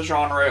rather than the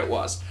genre it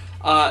was.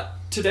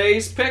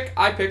 Today's pick,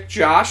 I picked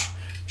Josh.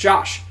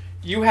 Josh,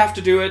 you have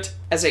to do it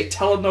as a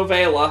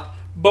telenovela.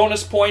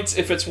 Bonus points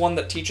if it's one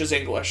that teaches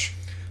English.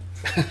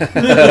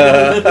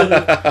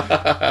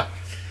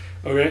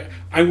 Okay,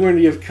 I'm going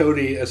to give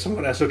Cody a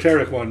somewhat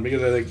esoteric one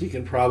because I think he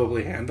can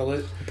probably handle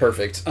it.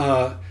 Perfect.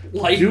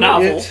 Light Do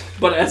novel, it.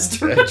 but as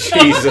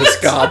Jesus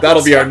God,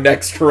 that'll be our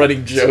next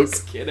running joke.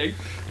 Just kidding.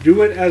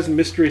 Do it as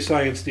Mystery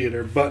Science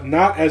Theater, but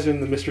not as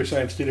in the Mystery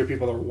Science Theater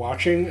people are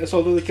watching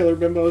Assault of the Killer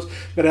Bimbos,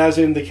 but as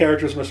in the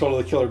characters from Assault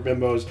of the Killer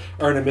Bimbos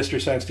are in a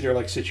Mystery Science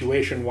Theater-like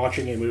situation,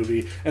 watching a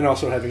movie, and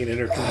also having an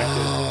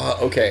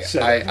interconnected... Okay,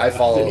 So, I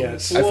follow.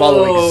 yes. I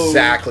follow Whoa.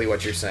 exactly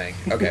what you're saying.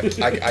 Okay,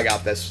 I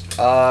got this.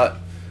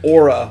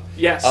 Aura.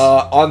 Yes.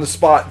 On the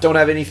spot. Don't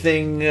have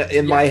anything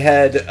in my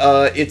head.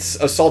 It's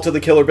Assault of the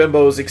Killer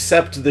Bimbos,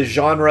 except the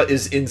genre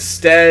is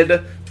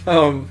instead.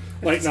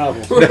 Light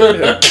novel.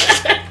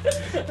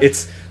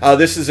 It's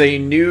this is a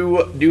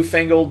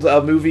newfangled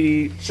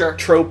movie Sure.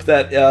 trope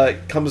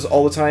that comes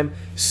all the time.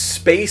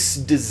 Space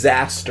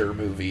disaster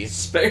movie.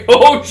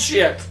 Oh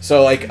shit.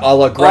 So like a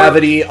la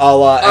Gravity, a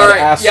la Ad All right.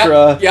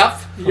 Astra,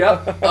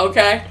 Yep.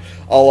 Okay.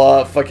 a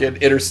la fucking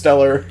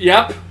Interstellar.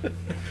 Yep.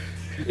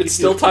 It's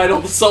still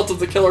titled Assault of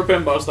the Killer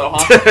Bimbos, though,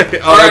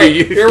 huh? All right,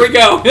 Alrighty. here we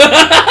go.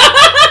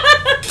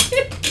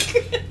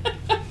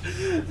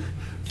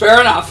 Fair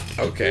enough.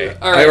 Okay.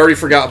 All right. I already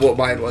forgot what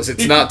mine was.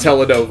 It's not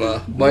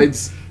Telenova.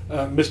 Mine's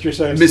Mystery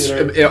Science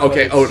Mr. Theater.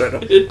 Okay. Oh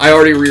no. I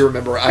already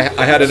remember. I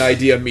had an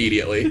idea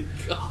immediately.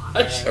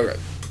 Gosh. Okay.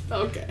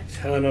 Okay.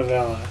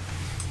 Telenovela.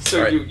 So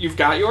All right. you've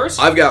got yours?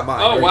 I've got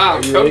mine. Oh, wow.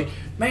 Are you ready?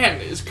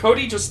 Man, is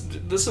Cody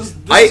just... This is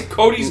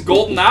Cody's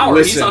golden hour.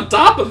 He's Listen, on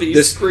top of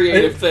these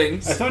creative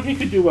things. I thought he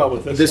could do well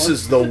with this. This one.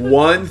 is the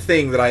one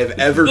thing that I have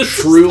ever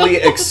truly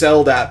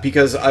excelled at,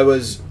 because I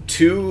was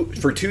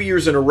for 2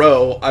 years in a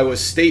row, I was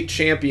state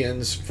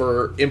champions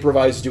for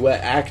improvised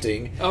duet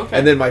acting. Okay.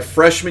 And then my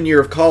freshman year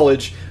of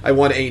college, I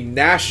won a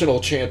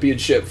national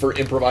championship for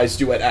improvised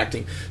duet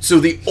acting.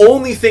 So the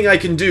only thing I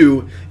can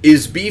do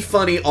is be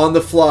funny on the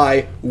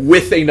fly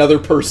with another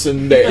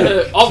person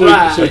there. All so,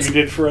 right. so you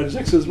did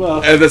forensics as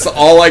well. And that's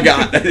all I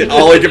got.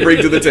 All I can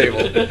bring to the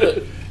table.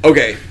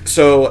 Okay,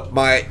 so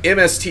my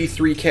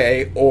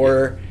MST3K,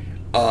 or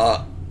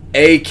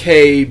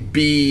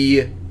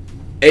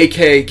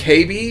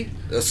AKKB,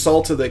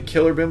 Assault of the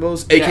Killer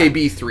Bimbos,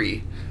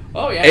 AKB3.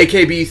 Oh, yeah.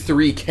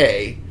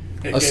 AKB3K,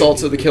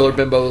 Assault of the Killer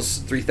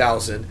Bimbos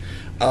 3000,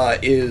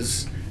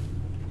 is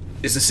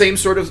the same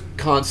sort of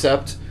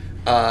concept,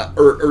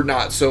 or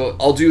not. So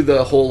I'll do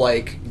the whole,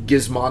 like,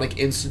 Gizmonic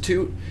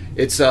Institute.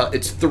 It's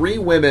 3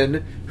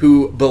 women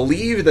who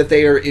believe that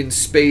they are in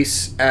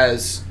space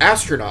as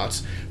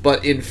astronauts,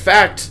 but in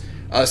fact,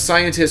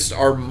 scientists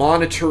are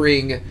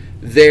monitoring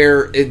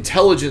their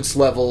intelligence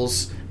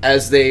levels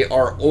as they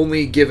are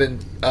only given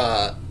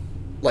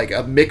like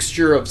a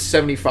mixture of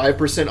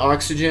 75%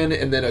 oxygen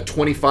and then a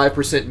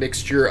 25%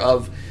 mixture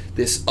of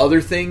this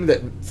other thing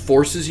that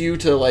forces you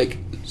to, like,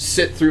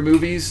 sit through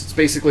movies. It's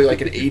basically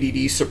like an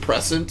ADD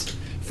suppressant,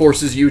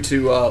 forces you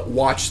to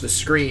watch the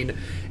screen,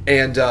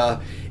 and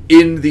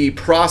in the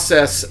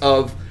process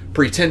of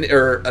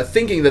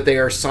thinking that they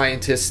are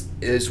scientists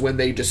is when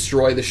they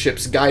destroy the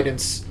ship's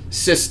guidance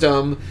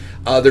system.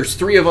 There's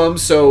 3 of them,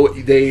 so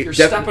they... You're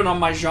stepping on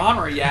my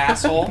genre, you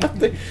asshole.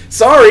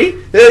 Sorry,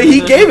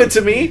 he gave it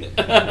to me.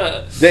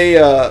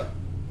 They,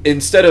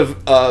 instead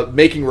of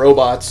making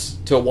robots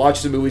to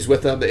watch the movies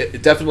with them,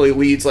 it definitely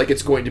leads like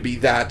it's going to be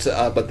that,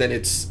 but then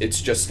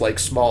it's just like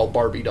small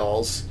Barbie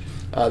dolls.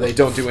 They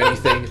don't do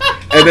anything.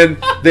 And then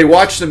they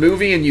watch the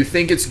movie and you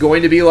think it's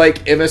going to be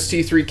like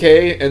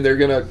MST3K and they're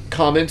going to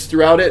comment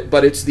throughout it,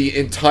 but it's the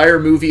entire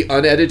movie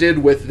unedited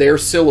with their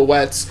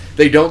silhouettes.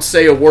 They don't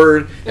say a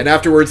word, and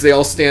afterwards they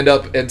all stand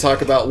up and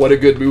talk about what a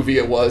good movie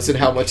it was and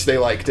how much they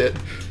liked it.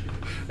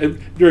 And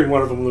during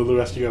one of them, Lulu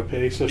has to go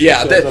pee. So she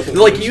Yeah, shows up and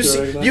like she's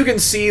doing that. you can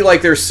see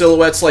like their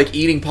silhouettes like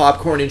eating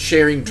popcorn and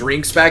sharing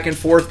drinks back and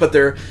forth, but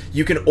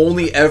you can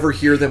only ever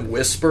hear them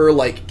whisper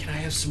like, "Can I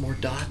have some more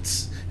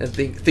dots?" and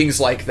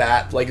things like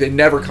that. Like, they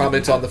never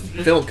comment on the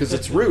film because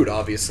it's rude,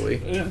 obviously.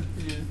 Yeah.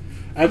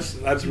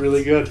 That's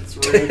really good. It's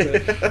really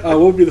good. What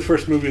would be the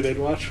first movie they'd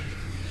watch?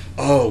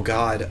 Oh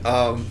God,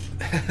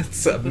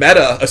 it's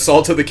Meta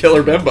Assault of the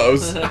Killer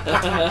Bimbos.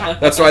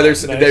 That's why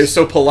they're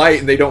so polite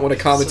and they don't want to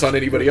comment on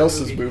anybody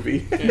else's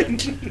movie.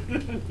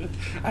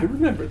 I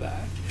remember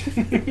that.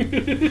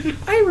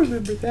 I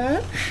remember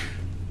that.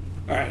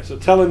 All right, so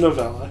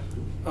telenovela.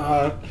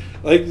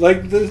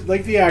 Like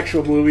the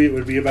actual movie, it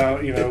would be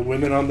about,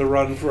 women on the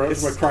run from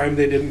a crime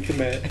they didn't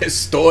commit.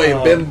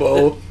 Estoy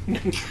bimbo.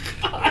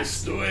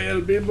 Estoy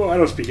el bimbo. I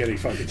don't speak any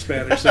fucking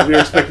Spanish, so if you're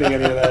expecting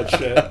any of that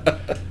shit,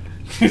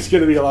 it's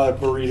gonna be a lot of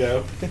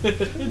burrito.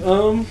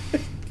 All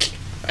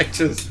I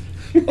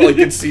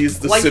can see is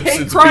the like, Simpsons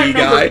hate crime B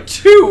guy. number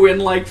 2 in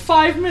like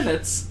 5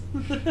 minutes.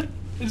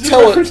 Is it a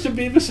reference to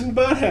Beavis and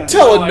Butthead?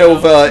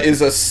 Telenova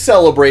is a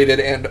celebrated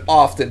and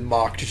often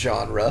mocked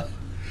genre.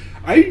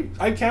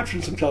 I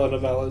captured some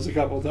telenovelas a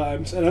couple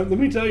times, and let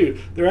me tell you,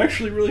 they're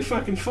actually really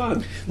fucking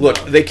fun. Look,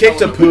 they kicked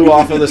Apu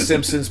off of The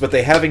Simpsons, but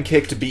they haven't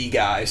kicked B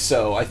guy,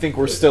 so I think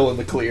we're still in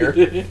the clear.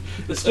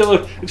 It's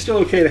still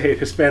okay to hate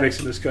Hispanics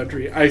in this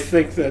country. I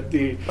think that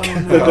the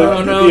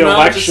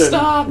election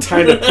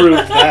kind of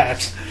proved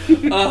that.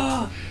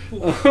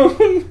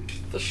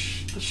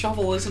 The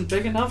shovel isn't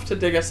big enough to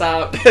dig us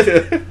out.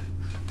 I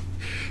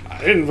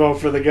didn't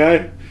vote for the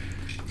guy.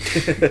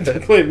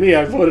 Don't blame me,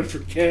 I voted for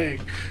Kang.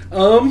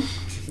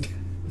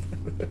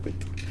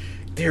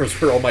 There's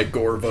where all my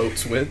Gore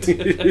votes went.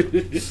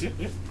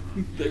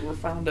 They were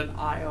found in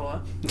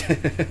Iowa.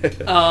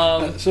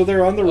 So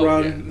they're on the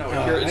run. Yeah. No,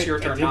 it's your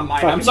turn, not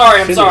mine. fucking I'm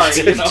sorry.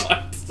 finish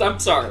it. I'm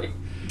sorry.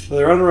 So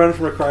they're on the run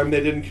from a crime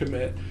they didn't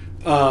commit.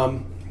 But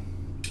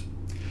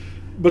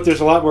there's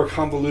a lot more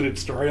convoluted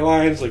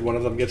storylines. Like, one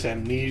of them gets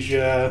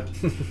amnesia.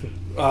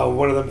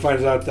 One of them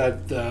finds out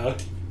that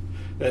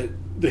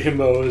the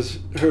himbo is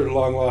her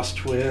long lost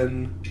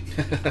twin.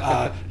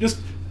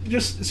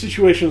 Just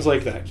situations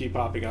like that keep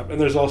popping up. And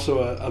there's also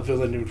a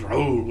villain named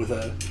Raul with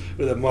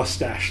a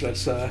mustache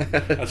that's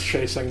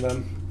chasing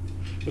them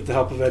with the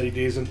help of Eddie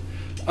Deason.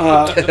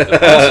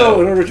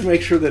 Also, in order to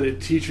make sure that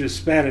it teaches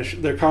Spanish,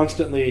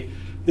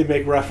 they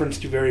make reference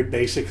to very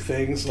basic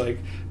things like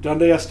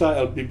 "Donde está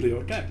el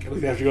biblioteca?"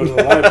 Like, they have to go to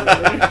the library.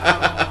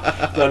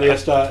 "Donde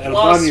está el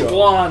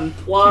baño?"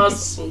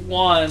 Plus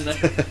one.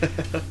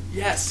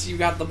 Yes, you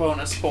got the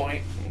bonus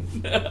point.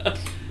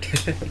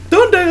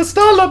 Donde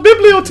está la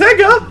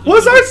biblioteca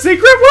was our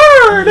secret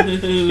word!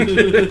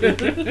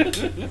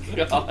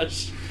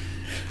 Gosh.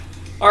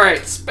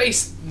 Alright,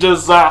 space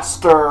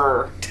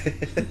disaster.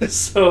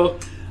 So,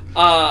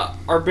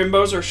 our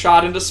bimbos are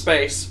shot into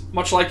space,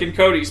 much like in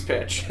Cody's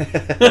pitch.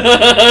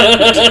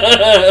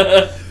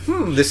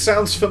 This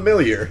sounds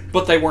familiar.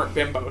 But they weren't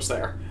bimbos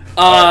there.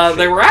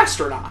 They were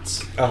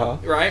astronauts.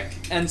 Right?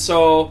 And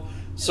so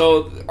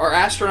our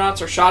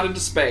astronauts are shot into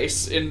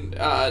space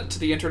to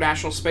the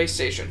International Space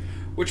Station,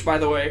 which, by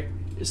the way,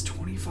 is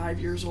 25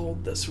 years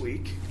old this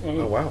week.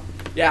 Oh, wow.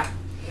 Yeah.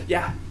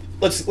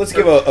 Let's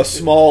give a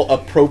small,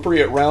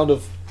 appropriate round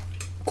of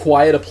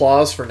quiet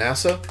applause for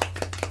NASA.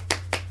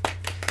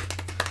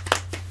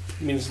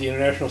 Means the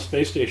International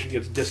Space Station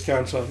gets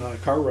discounts on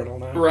car rental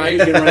now. Right. You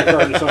can rent a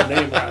car in its own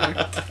name,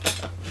 rather.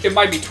 It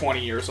might be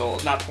 20 years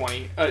old. Not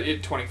 20.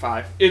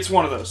 25. It's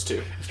one of those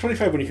two. It's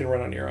 25 when you can run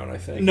on your own, I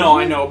think. No,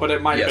 I know, but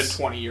it might have Yes. been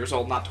 20 years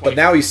old, not 20.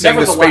 But now he's saying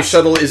the space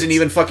shuttle isn't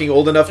even fucking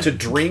old enough to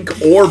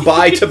drink or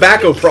buy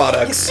tobacco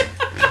products.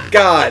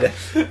 God.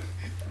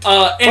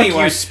 Anyway.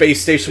 Fuck you,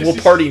 space station. We'll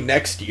party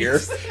next year.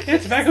 Yeah,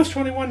 tobacco's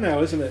 21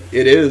 now, isn't it?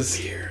 It is.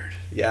 Weird.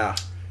 Yeah.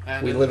 I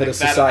We didn't live in a think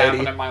that'd society.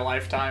 happen in my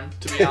lifetime,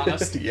 to be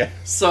honest. Yeah.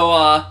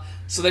 So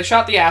they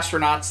shot the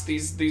astronauts,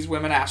 these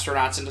women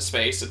astronauts, into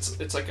space.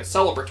 It's like a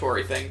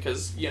celebratory thing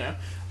because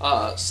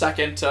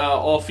second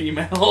all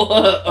female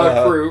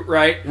crew,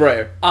 right?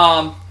 Right.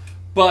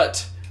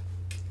 But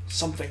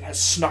something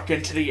has snuck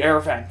into the air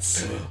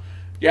vents.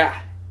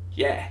 Yeah,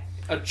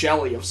 a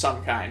jelly of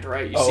some kind,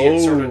 right? You see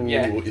it sort of.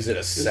 Yeah. Is it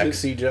a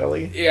sexy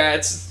jelly? Yeah,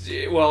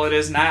 it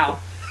is now.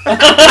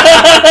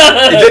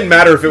 It didn't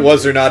matter if it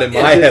was or not. In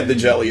my head, the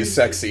jelly is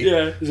sexy.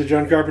 Yeah. Is it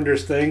John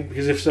Carpenter's thing?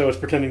 Because if so, it's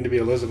pretending to be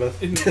Elizabeth.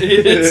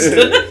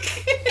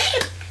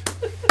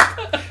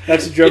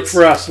 That's a joke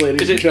for us,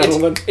 ladies and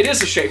gentlemen. It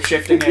is a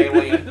shape-shifting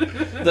alien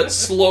that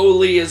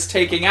slowly is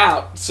taking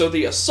out. So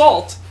the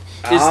assault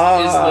is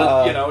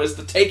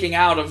the taking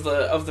out of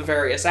the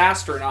various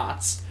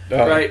astronauts,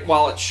 right?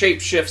 While it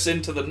shape-shifts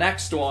into the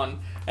next one,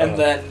 and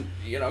then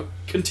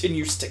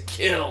continues to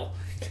kill.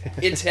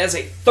 It has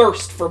a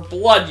thirst for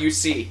blood, you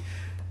see.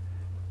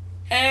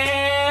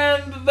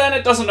 And then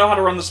it doesn't know how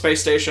to run the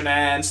space station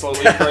and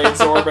slowly degrades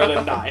orbit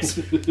and dies.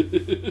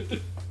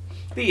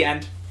 The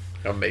end.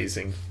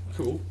 Amazing.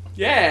 Cool.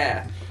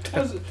 Yeah.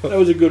 That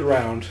was a good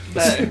round.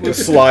 The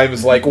slime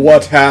is like,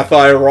 what hath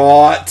I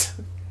wrought?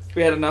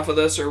 We had enough of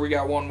this, or we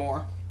got one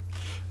more?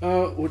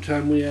 What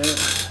time we at?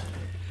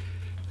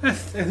 I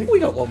think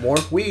We got one more.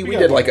 We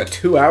did like a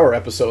 2-hour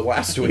episode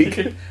last week.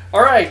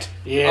 All right.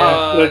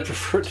 Yeah, but I'd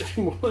prefer it to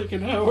be more like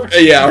an hour.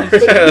 Yeah.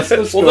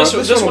 This Well, this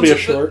one will be a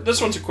one's short. this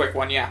one's a quick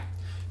one. Yeah.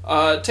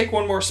 Take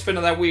one more spin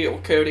of that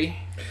wheel, Cody.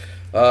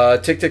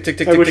 Tick, tick, tick,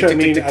 tick, I tick, wish tick, I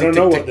mean, tick, I don't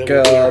tick, know tick, what it tick,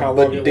 will be or how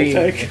long it will ding.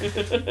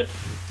 take.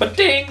 But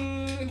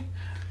ding!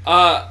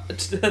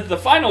 The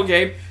final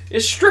game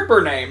is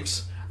stripper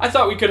names. I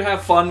thought we could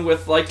have fun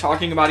with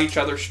talking about each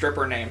other's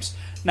stripper names.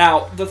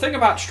 Now, the thing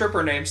about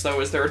stripper names, though,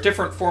 is there are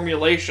different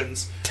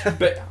formulations,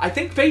 but I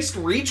think based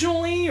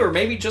regionally, or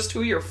maybe just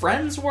who your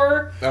friends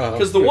were,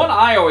 because the one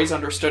I always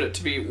understood it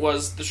to be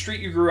was the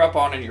street you grew up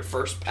on and your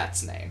first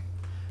pet's name.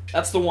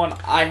 That's the one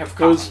I have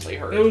commonly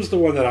heard. It was the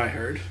one that I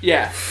heard.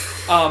 Yeah.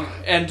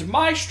 And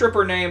my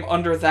stripper name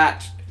under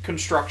that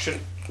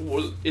construction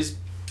is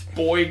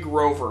Boy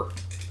Grover.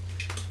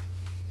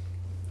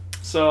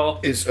 So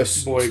Is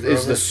Boy the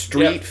Grover.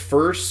 street Yep.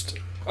 first?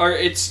 or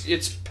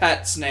it's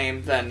pet's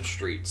name then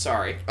street,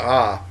 sorry.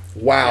 Ah,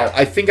 wow. Yeah.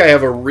 I think I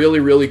have a really,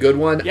 really good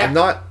one. Yeah. I'm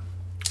not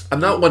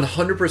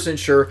 100%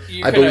 sure.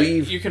 You I can,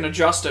 believe... you can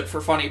adjust it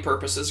for funny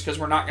purposes because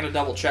we're not going to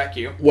double check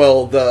you.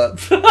 Well, the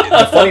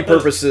funny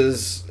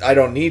purposes, I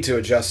don't need to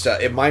adjust.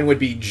 Mine would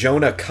be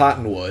Jonah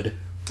Cottonwood.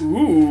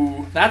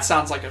 Ooh, that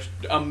sounds like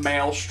a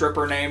male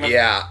stripper name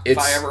if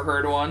I ever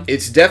heard one.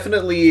 It's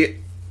definitely...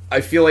 I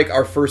feel like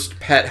our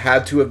first pet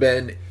had to have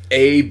been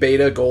a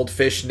beta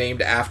goldfish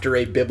named after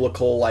a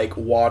biblical,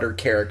 water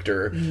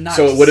character. Nice.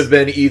 So it would have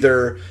been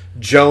either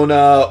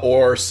Jonah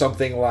or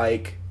something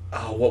like...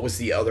 Oh, what was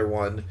the other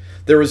one?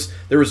 There was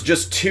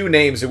just two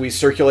names that we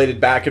circulated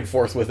back and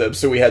forth with him.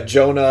 So we had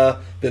Jonah,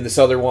 then this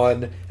other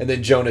one, and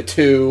then Jonah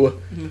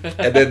 2,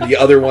 and then the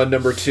other one,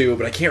 number 2.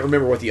 But I can't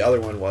remember what the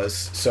other one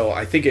was. So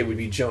I think it would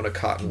be Jonah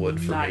Cottonwood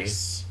for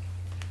Nice.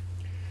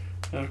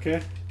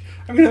 Okay.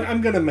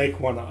 I'm gonna make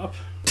one up.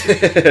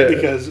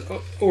 Because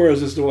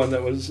Ora's is the one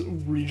that was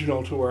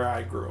regional to where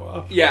I grew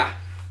up. Yeah.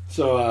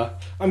 So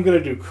I'm going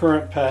to do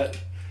current pet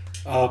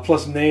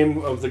plus name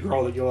of the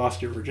girl that you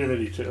lost your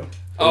virginity to.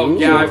 Oh,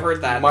 yeah, I've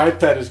heard that. My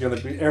pet is going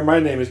to be, or my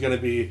name is going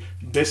to be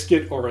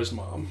Biscuit Ora's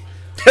mom. me.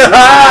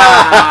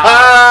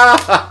 I'm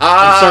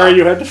sorry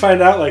you had to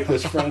find out like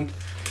this, friend.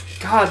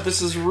 God,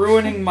 this is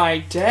ruining my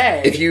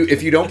day. If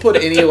you don't put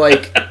any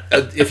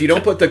if you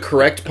don't put the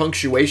correct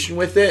punctuation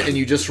with it and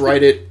you just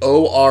write it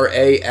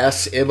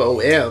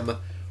ORASMOM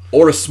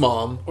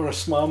Orasmom, Or a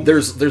smom.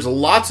 there's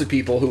lots of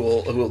people who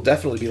will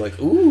definitely be like,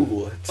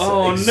 ooh, it's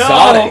no.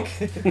 exotic.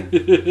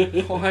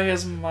 Why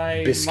is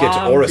my Biscuit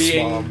mom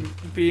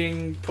Orasmom.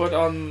 being put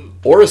on...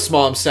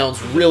 Orasmom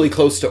sounds really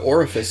close to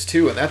orifice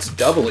too, and that's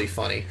doubly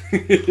funny.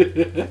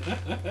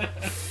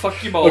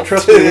 Fuck you Oh, both.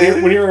 trust me,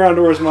 when you're around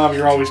Ora's mom,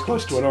 you're always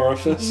close to an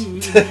orifice.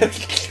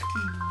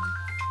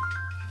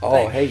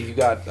 Oh, hey, you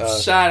got...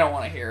 I don't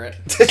want to hear it.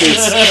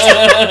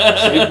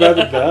 Saved by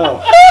the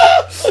Bell.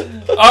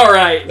 All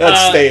right.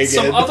 Let's stay again.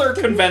 Some other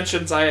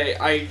conventions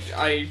I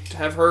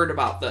have heard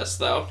about this,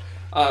 though.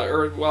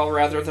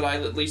 Rather that I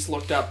at least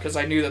looked up, because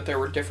I knew that there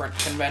were different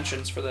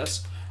conventions for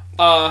this.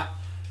 The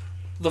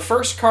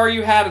first car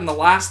you had and the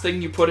last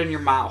thing you put in your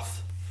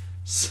mouth.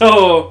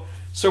 So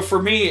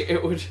for me,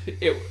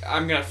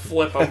 I'm going to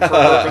flip them for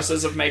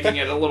purposes of making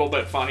it a little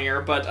bit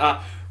funnier,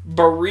 but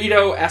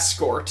burrito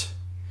escort.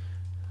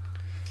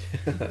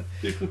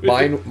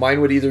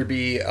 Mine would either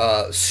be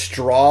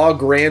Straw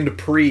Grand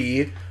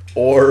Prix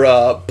or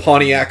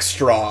Pontiac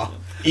Straw.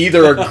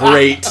 Either are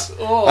great.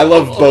 I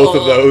love both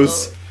of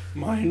those.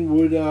 Mine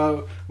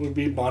would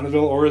be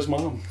Bonneville or his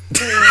mom.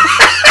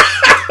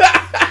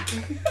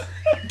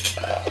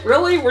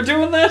 Really? We're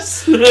doing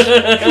this?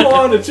 Come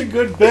on, it's a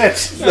good bit.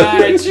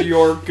 It's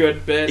your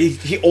good bit.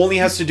 He only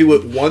has to do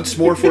it once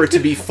more for it to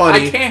be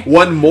funny, I can't.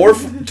 one more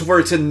for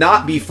it to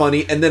not be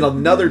funny, and then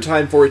another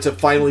time for it to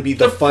finally be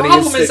the funniest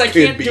problem is it I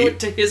could can't be. do it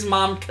to his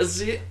mom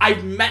because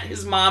I've met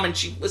his mom and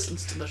she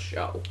listens to the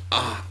show.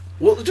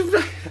 Well,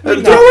 throw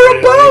her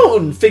a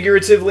bone,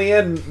 figuratively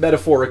and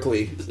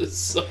metaphorically.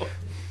 So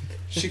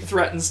she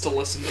threatens to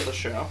listen to the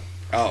show.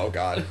 Oh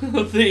God.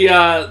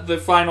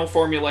 The final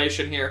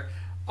formulation here.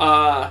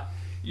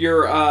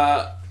 Your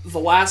the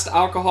last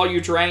alcohol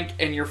you drank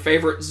and your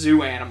favorite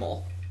zoo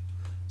animal.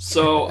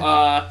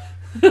 So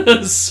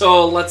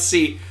so let's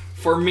see.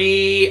 For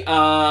me,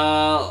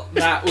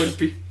 that would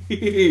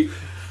be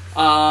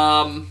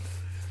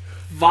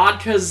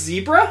vodka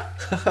zebra.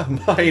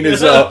 Mine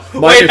is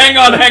Wait, hang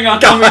on.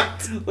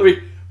 Let me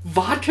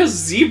vodka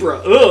zebra.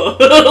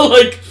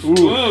 Ugh.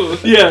 Ooh,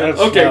 yeah. that's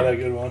Okay. not a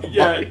good one.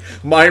 Yeah.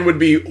 Mine would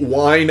be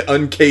wine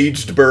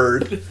uncaged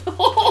bird.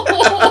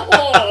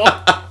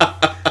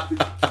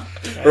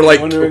 Or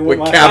like Wondering what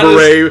mine-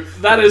 cabaret.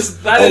 That is.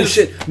 Oh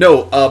shit!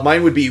 No,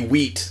 mine would be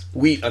wheat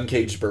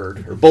uncaged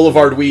bird, or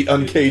Boulevard wheat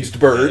uncaged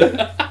bird.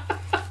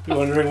 You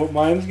wondering what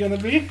mine's gonna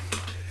be?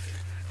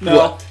 No.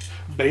 What?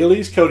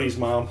 Bailey's Cody's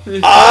mom.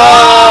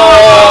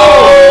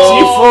 Oh!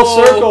 See, full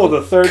circle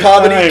the third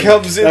Comedy time.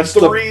 comes in That's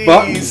threes. The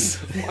buttons.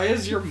 Why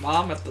is your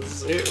mom at the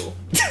zoo?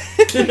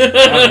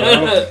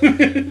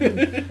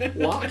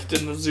 Locked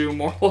in the zoo,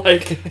 more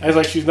like. I was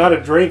like, she's not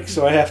a drink,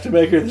 so I have to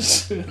make her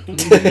this.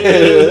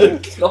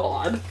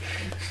 God.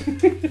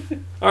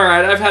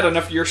 Alright, I've had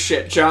enough of your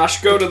shit,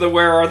 Josh. Go to the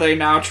Where Are They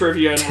Now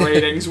trivia and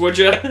ratings, would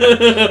you?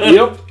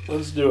 Yep,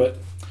 let's do it.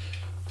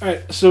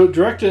 Alright, so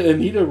director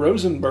Anita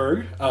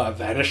Rosenberg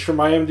vanished from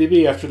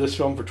IMDb after this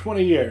film for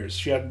 20 years.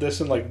 She had this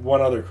and like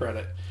one other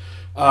credit.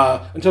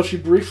 Until she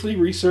briefly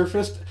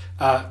resurfaced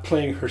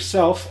playing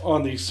herself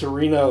on the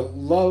Serena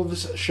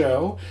Loves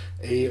Show,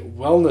 a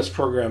wellness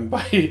program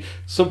by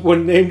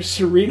someone named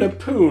Serena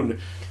Poon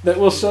that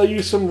will sell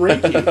you some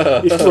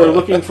Reiki if you are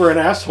looking for an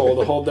asshole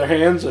to hold their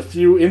hands a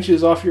few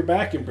inches off your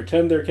back and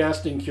pretend they're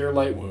casting Cure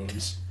Light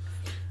Wounds.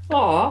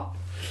 Aw.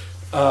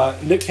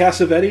 Nick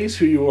Cassavetes,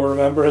 who you will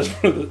remember as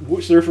one of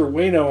the Surfer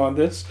Wayno on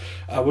this,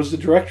 was the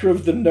director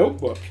of The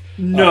Notebook.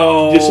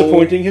 No.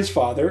 Disappointing his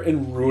father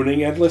and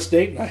ruining endless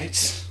date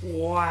nights.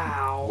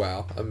 Wow.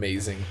 Wow,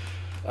 amazing.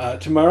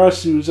 Tamara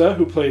Souza,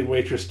 who played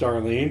waitress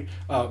Darlene,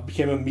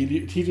 became a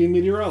TV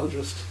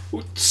meteorologist.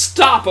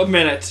 Stop a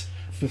minute.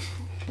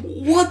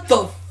 What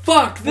the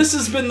fuck? This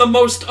has been the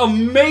most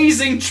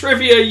amazing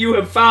trivia you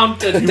have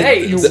found to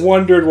date. You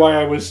wondered why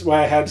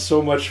I had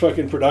so much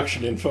fucking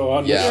production info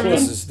on Yeah,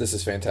 this this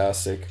is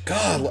fantastic.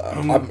 God,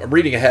 I'm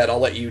reading ahead. I'll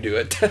let you do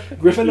it. one.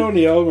 Griffin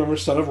O'Neill, remember,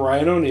 son of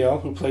Ryan O'Neill,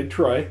 who played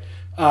Troy.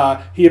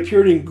 He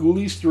appeared in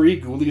Ghoulies 3,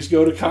 Ghoulies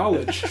Go to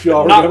College. If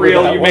y'all Not remember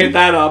real, that you one. made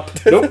that up.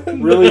 Nope,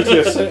 really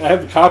exists. I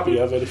have a copy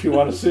of it if you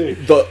want to see.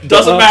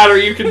 Doesn't matter,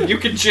 you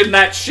can gin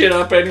that shit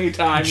up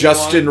anytime.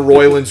 Justin you want.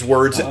 Roiland's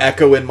words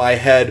echo in my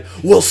head.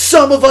 Well,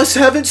 some of us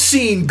haven't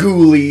seen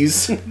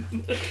Ghoulies.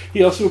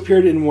 He also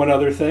appeared in one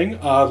other thing,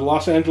 the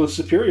Los Angeles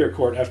Superior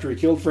Court, after he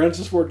killed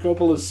Francis Ford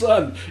Coppola's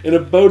son in a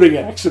boating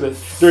accident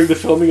during the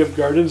filming of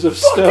Gardens of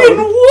Stone. Fucking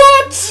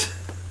what?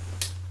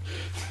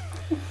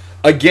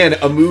 Again,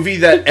 a movie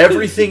that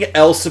everything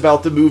else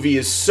about the movie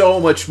is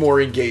so much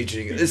more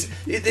engaging. It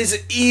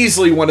is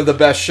easily one of the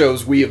best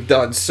shows we have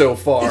done so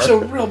far. It's a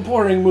real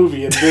boring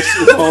movie, and this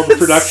is all the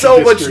production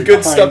So much history good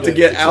behind stuff to it.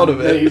 get It's out of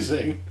it.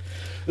 amazing.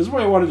 This is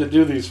why I wanted to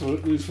do these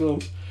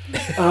films.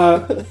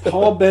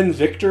 Paul Ben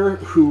Victor,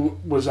 who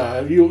was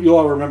you'll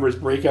all remember his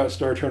breakout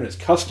star turn as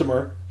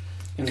Customer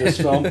in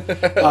this film.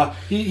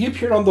 He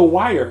appeared on The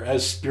Wire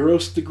as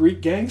Spiros the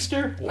Greek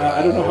gangster.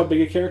 I don't know how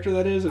big a character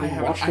that is. I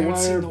haven't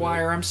seen The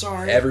Wire, I'm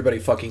sorry. Everybody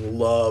fucking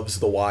loves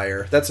The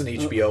Wire. That's an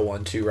HBO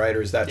one too, right?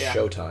 Or is that Yeah.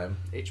 Showtime?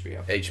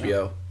 HBO.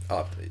 HBO.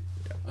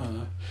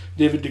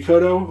 David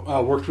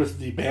Dakota worked with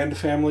the Band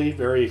family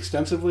very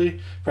extensively,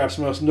 perhaps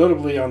most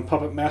notably on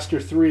Puppet Master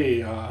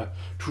 3,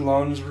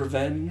 Toulon's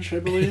Revenge, I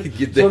believe.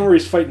 It's the one where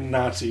he's fighting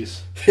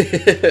Nazis.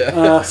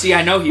 See,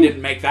 I know he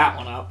didn't make that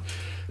one up.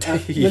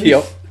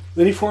 Yep.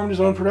 Then he formed his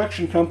own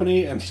production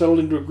company and settled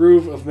into a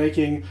groove of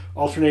making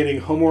alternating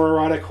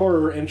homoerotic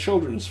horror and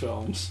children's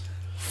films.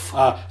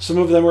 Some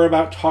of them are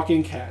about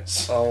talking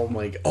cats. Oh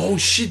my god! Oh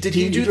shit! Did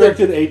He he do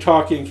directed that? a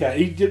talking cat.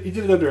 He did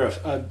it under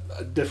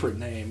a different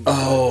name.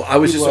 Oh, I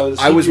was He just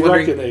I was he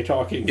directed wondering a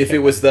talking if cat. it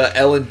was the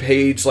Ellen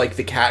Page like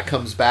the Cat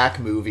Comes Back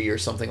movie or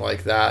something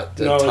like that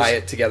to No, tie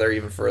it's- it together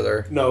even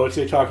further. No, it's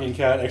a talking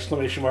cat!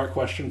 Exclamation mark!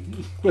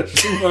 Question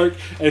mark!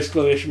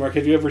 Exclamation mark!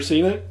 Have you ever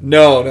seen it?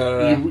 No.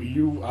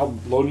 I'll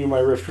loan you my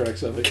riff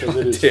tracks of it because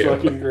it is Goddamn.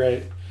 fucking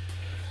great.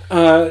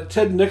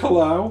 Ted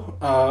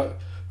Nicolau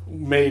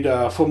made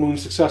Full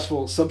Moon's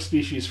successful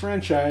Subspecies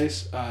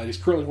franchise. He's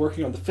currently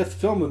working on the 5th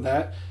film of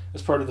that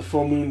as part of the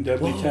Full Moon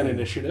Deadly 10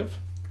 initiative.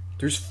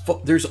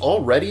 There's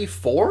already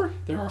 4?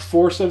 There are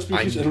 4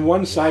 subspecies and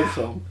 1 side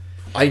film.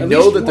 I At know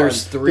least that one.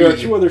 there's 3. There are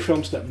 2 other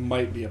films that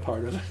might be a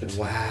part of it.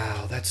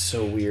 Wow, that's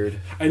so weird.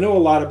 I know a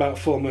lot about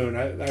Full Moon.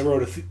 I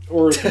wrote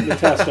the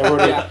test. I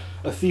wrote Yeah.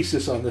 a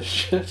thesis on this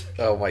shit.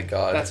 Oh my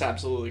god. That's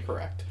absolutely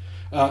correct.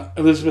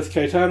 Elizabeth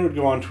Caitan would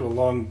go on to a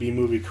long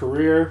B-movie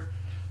career,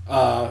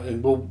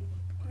 and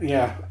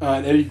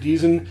Eddie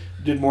Deason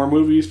did more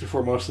movies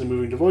before mostly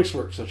moving to voice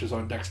work, such as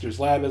on Dexter's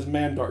Lab as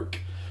Mandark.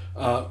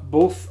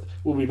 Both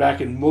will be back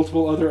in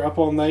multiple other Up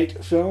All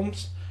Night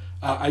films.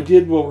 I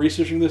did, while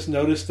researching this,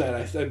 notice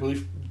that I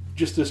believe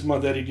just this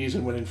month Eddie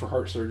Deason went in for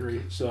heart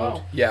surgery,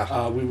 so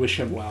Yeah. we wish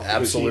him well. because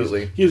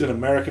Absolutely. He's an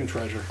American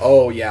treasure.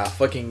 Oh yeah,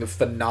 fucking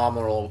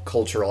phenomenal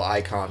cultural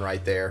icon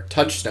right there.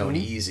 Touchstone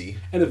easy.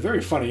 And a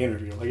very funny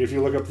interview. Like, if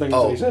you look up things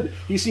Oh. that he said,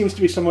 he seems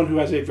to be someone who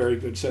has a very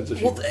good sense of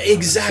humor. Well,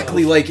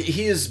 exactly. Like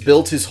he has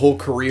built his whole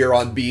career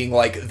on being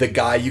like the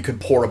guy you can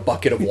pour a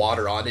bucket of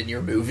water on in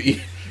your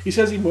movie. He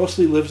says he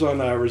mostly lives on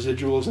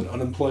residuals and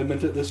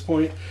unemployment at this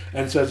point,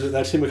 and says that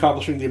that's him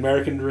accomplishing the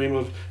American dream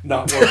of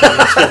not working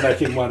and still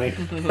making money.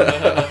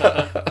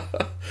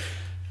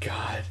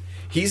 God,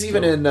 he's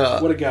even in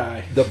What a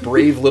guy. the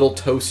Brave Little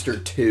Toaster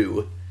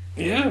 2.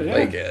 Yeah.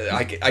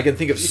 Like I can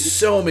think of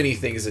so many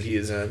things that he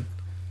is in.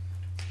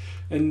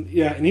 And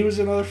he was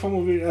in other film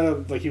movie,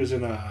 like he was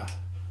in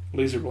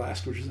Laser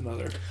Blast, which is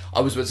another. I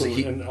was about to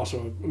say And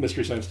also a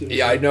Mystery Science Theater.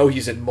 yeah, I know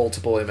he's in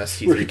multiple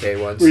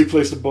MST3K ones. Where he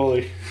plays the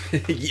bully.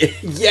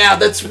 yeah,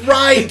 that's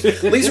right.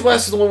 Laser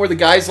Blast is the one where the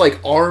guy's like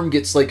arm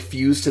gets like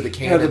fused to the Yeah,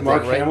 cannon. the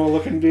Mark thing, right? Hamill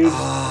looking dude.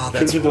 Ah, Turns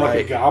that's into like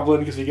right. a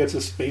goblin because he gets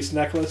a space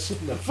necklace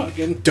and the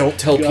fucking Don't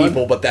tell gun.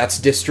 people, but that's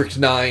District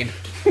 9.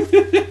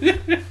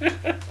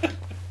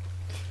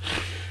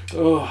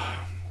 Oh.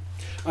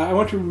 I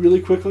want to really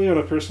quickly, on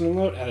a personal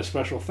note, add a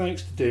special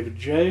thanks to David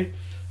J.,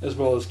 as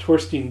well as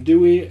Torstein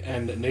Dewey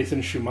and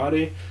Nathan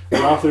Shumate,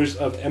 the authors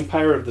of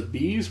Empire of the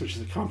Bees, which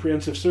is a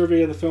comprehensive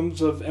survey of the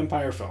films of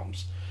Empire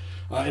films.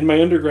 In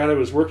my undergrad, I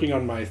was working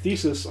on my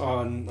thesis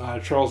on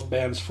Charles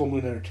Band's Full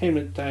Moon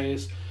Entertainment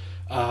days,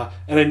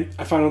 and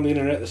I found on the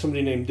internet that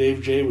somebody named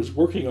Dave J. was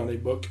working on a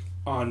book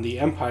on the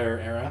Empire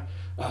era.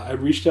 I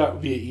reached out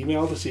via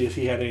email to see if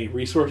he had any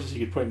resources he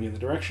could point me in the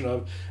direction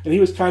of, and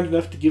he was kind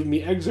enough to give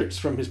me excerpts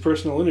from his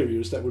personal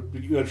interviews that would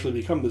eventually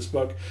become this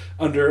book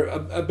under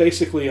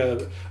basically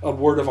a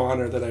word of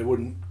honor that I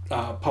wouldn't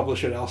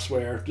publish it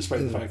elsewhere,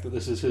 despite the fact that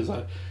this is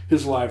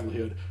his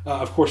livelihood.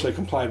 Of course, I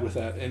complied with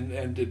that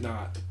and did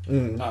not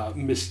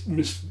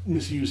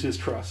misuse his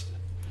trust.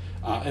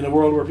 In a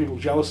world where people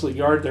jealously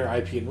guard their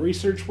IP and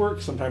research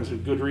work, sometimes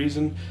with good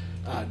reason,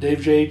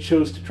 Dave J.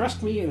 chose to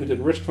trust me, and it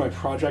enriched my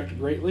project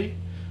greatly.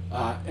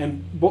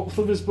 And both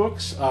of his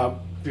books,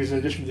 because in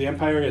addition to The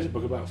Empire, he has a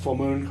book about Full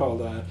Moon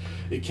called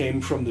It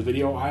Came from the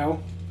Video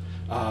Aisle.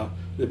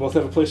 They both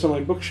have a place on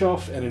my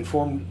bookshelf and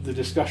informed the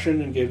discussion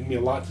and gave me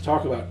a lot to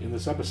talk about in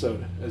this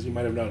episode, as you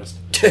might have noticed.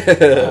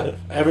 I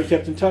haven't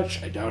kept in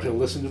touch. I doubt he'll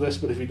listen to this,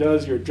 but if he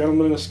does, you're a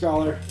gentleman and a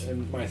scholar,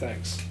 and my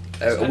thanks.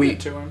 Send it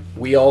to him.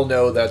 We all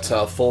know that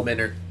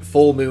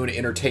Full Moon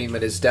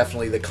Entertainment is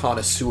definitely the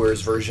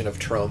connoisseur's version of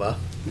Troma.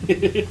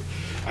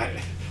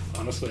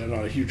 Honestly, I'm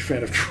not a huge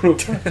fan of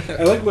Troma.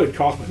 I like Lloyd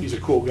Kaufman. He's a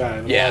cool guy.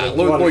 And Yeah, a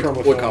lot of Troma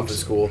Lloyd films,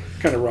 Kaufman's cool.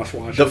 Kind of rough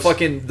watches.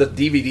 The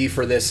DVD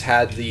for this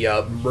had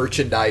the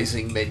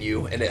merchandising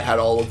menu, and it had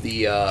all of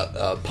the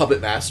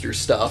Puppet Master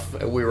stuff,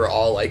 and we were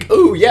all like,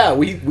 "Oh yeah,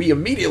 we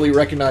immediately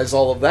recognize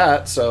all of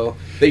that." So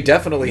they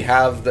definitely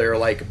have their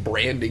like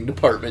branding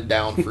department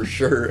down for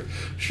sure.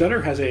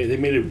 Shudder they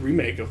made a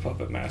remake of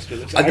Puppet Master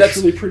that's that's-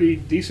 actually pretty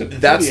decent.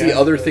 That's Pretty the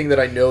other accurate. thing that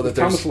I know that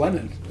Thomas there's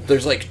Lennon.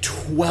 there's like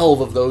 12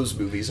 of those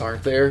movies,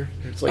 aren't there?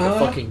 It's like a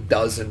fucking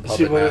dozen See,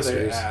 Puppet what are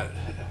they Masters. at?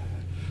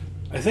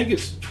 I think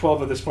it's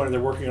 12 at this point, and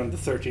they're working on the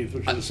 13th,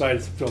 which is a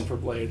side film for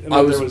Blade. And I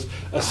then was- there was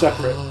a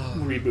separate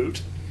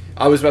reboot.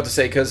 I was about to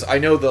say, because I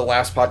know the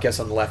last podcast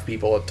on the Left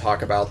People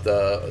talk about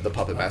the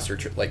Puppet Master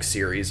like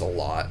series a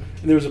lot.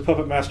 And there was a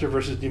Puppet Master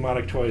versus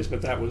Demonic Toys,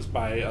 but that was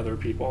by other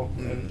people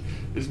and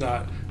is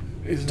not.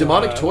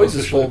 Demonic Toys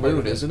is officially Full part of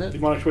Moon, isn't it?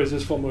 Demonic Toys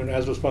is Full Moon,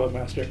 as was Puppet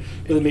Master.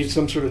 But they made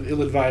some sort of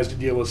ill-advised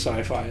deal with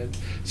Sci-Fi, and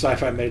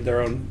Sci-Fi made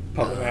their own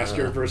Puppet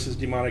Master versus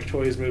Demonic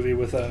Toys movie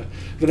with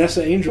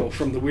Vanessa Angel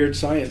from the Weird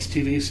Science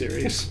TV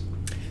series.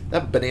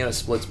 That Banana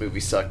Splits movie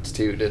sucked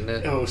too, didn't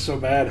it? Oh, so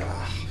bad.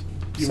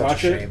 You Such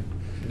watch a it? shame.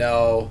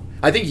 No,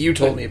 I think you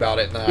told me about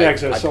it, and Yeah, I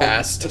because I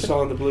passed. saw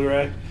it on the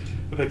Blu-ray.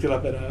 I picked it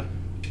up at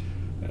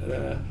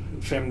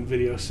family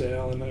video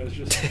sale, and I was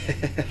just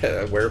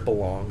Where it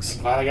belongs.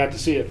 glad I got to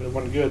see it, but it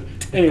wasn't good.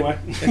 Anyway,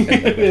 we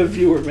have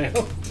viewer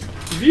mail.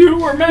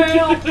 Viewer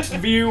mail,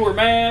 viewer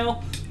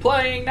mail,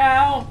 playing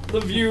now.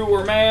 The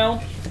viewer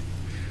mail.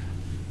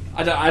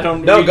 I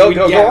don't. No, go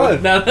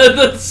on. No,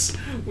 that's,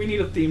 we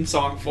need a theme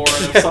song for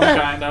it of some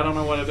kind. I don't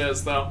know what it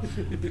is though.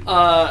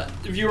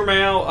 Viewer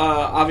mail.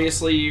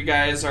 Obviously, you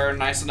guys are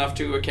nice enough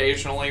to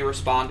occasionally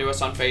respond to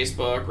us on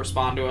Facebook,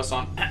 respond to us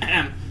on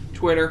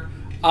Twitter.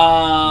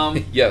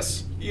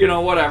 Yes. You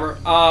know, whatever.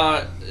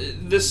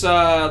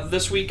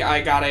 This week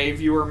I got a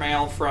viewer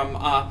mail from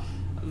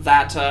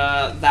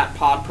that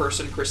pod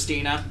person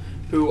Christina,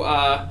 who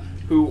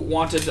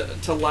wanted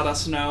to let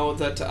us know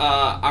that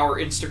our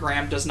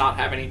Instagram does not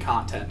have any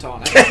content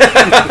on it.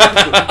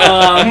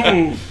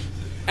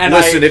 And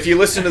Listen, if you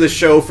listen to the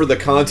show for the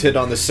content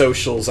on the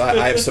socials,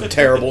 I have some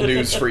terrible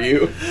news for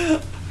you.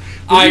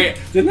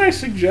 Didn't I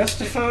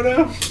suggest a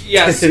photo?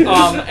 Yes, and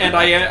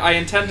I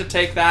intend to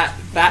take that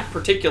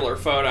particular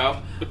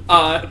photo.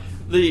 That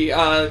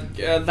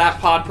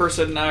pod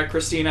person,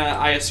 Christina,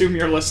 I assume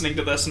you're listening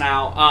to this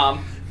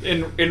now.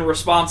 In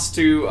response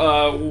to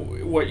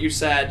what you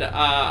said,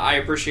 I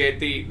appreciate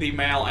the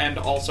mail, and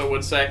also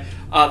would say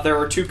there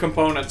are two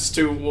components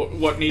to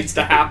what needs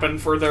to happen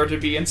for there to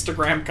be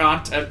Instagram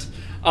content.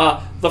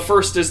 The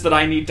first is that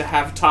I need to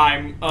have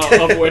time,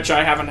 of which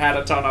I haven't had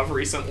a ton of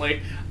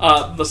recently.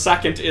 The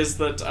second is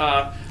that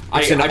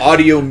It's an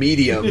audio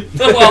medium.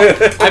 well,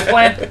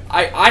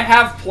 I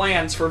have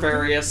plans for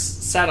various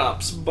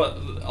setups, but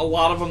a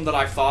lot of them that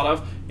I've thought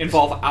of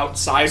involve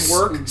outside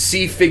work.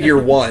 See Figure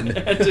 1.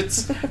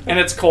 and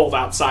it's cold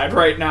outside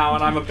right now,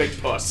 and I'm a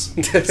big puss.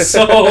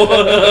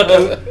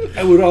 So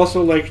I would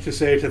also like to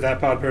say to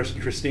that pod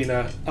person,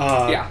 Christina,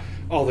 yeah.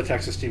 all the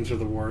Texas teams are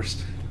the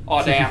worst.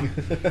 Oh damn!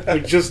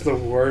 Like, just the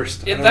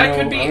worst. If that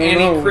could be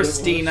any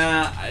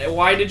Christina,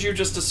 why did you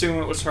just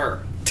assume it was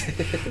her?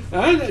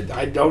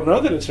 I don't know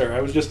that it's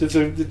her. It's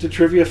a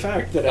trivia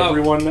fact that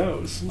everyone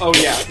knows. Oh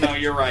yeah, no,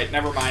 you're right.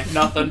 Never mind,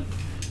 nothing.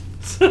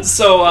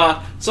 So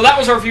that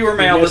was our viewer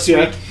mail this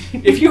week.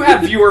 If you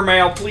have viewer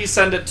mail, please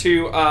send it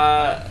to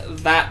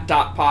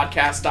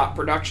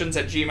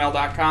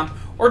that.podcast.productions@gmail.com,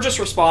 or just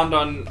respond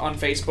on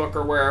Facebook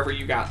or wherever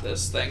you got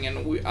this thing,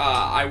 and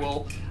I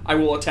will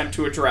attempt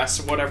to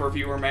address whatever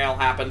viewer mail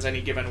happens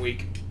any given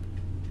week.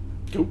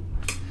 Cool.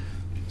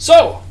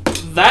 So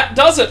that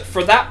does it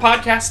for That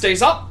Podcast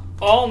Stays Up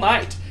All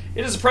Night.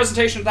 It is a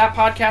presentation of That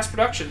Podcast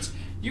Productions.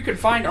 You can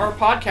find our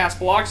podcast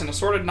blogs and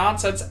assorted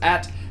nonsense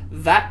at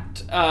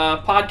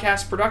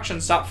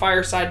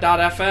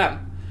podcastproductions.fireside.fm.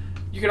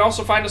 You can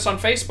also find us on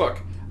Facebook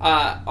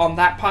on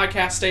That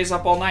Podcast Stays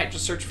Up All Night.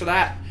 Just search for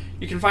that.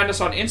 You can find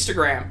us on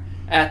Instagram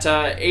at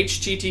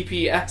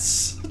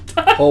https.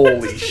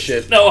 Holy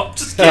shit! No, I'm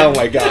just kidding. Oh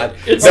my god!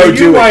 No,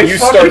 do my it. You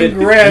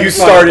fucking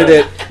started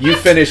it. You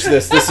finished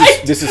this.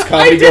 This is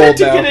comedy I did gold it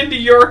to now. get into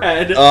your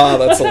head. Oh,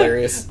 that's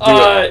hilarious. Do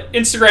it.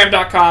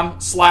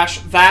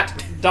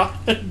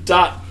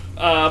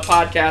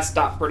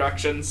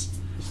 Instagram.com/that.podcast.productions.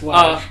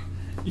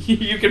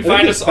 You can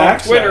find us on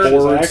backslash Twitter.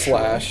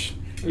 //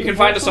 You can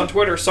find us on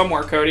Twitter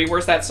somewhere, Cody.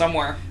 Where's that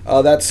somewhere?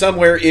 That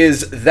somewhere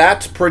is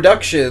That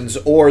Productions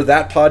or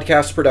That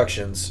Podcast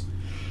Productions.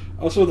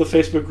 Also, the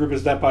Facebook group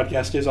is That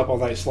Podcast Stays Up All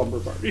Night Slumber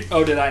Party.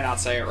 Oh, did I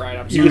not say it right?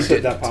 I'm You sorry. just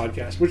said That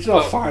Podcast, which is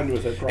all fine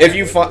with it. Probably.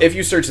 If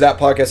you search That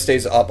Podcast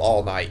Stays Up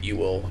All Night, you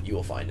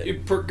will find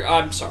it.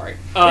 I'm sorry.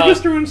 I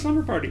just threw in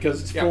Slumber Party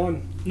because it's yeah.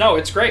 fun. No,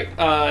 it's great.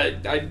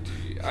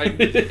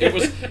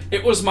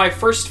 It was my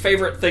first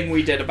favorite thing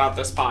we did about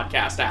this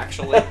podcast,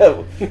 actually.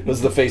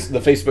 Was the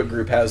Facebook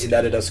group has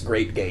netted us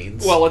great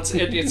gains. Well,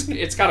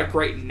 it's got a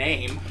great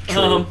name.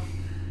 True.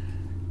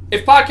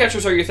 If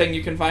podcatchers are your thing,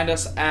 you can find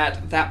us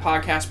at That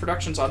Podcast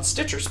Productions on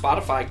Stitcher,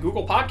 Spotify,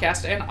 Google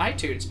Podcast, and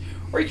iTunes.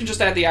 Or you can just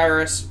add the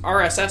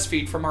RSS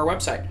feed from our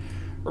website.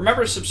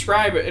 Remember to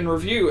subscribe and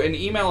review, and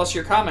email us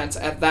your comments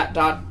at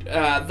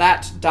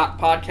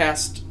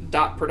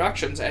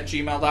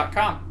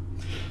that.podcast.productions@gmail.com.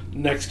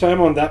 Next time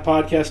on That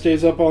Podcast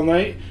Stays Up All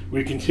Night,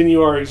 we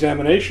continue our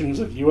examinations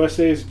of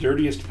USA's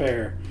Dirtiest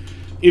Pair.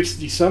 It's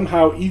the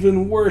somehow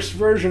even worse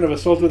version of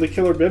Assault with the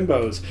Killer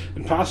Bimbos,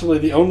 and possibly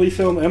the only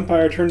film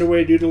Empire turned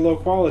away due to low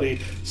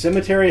quality,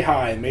 Cemetery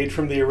High, made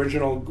from the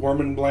original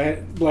Gorman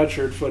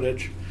Blanchard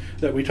footage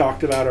that we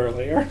talked about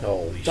earlier.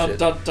 Holy Dun shit.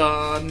 dun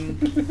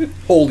dun.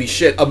 Holy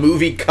shit. A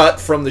movie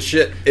cut from the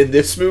shit in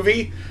this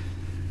movie?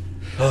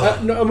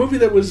 No, a movie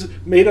that was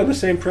made on the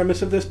same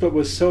premise of this, but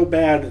was so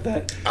bad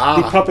that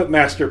the Puppet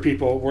Master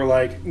people were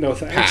like, no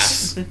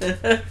thanks.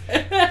 Pass.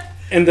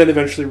 And then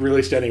eventually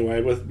released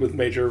anyway with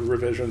major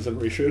revisions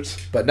and reshoots.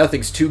 But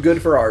nothing's too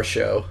good for our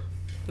show.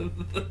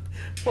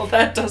 Well,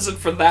 that does it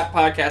for That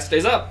Podcast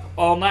Stays Up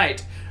All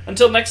Night.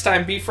 Until next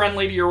time, be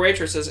friendly to your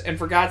waitresses, and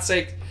for God's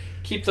sake,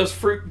 keep those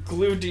fruit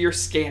glued to your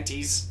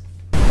scanties.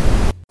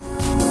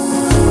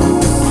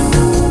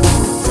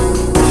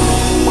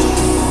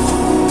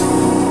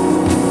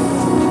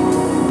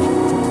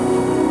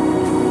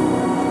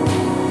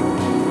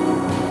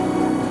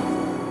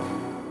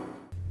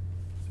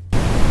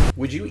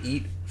 Would you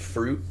eat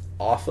fruit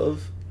off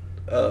of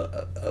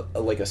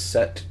like a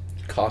set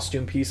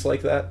costume piece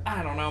like that?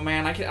 I don't know,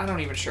 man. I don't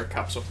even share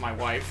cups with my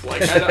wife.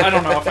 Like, I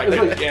don't know if I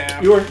could.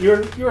 Yeah.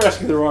 You're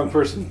asking the wrong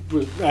person.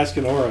 With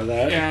asking Aura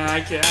that. Yeah, I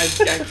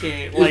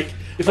can't. Like,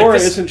 if like Aura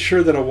this, isn't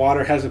sure that a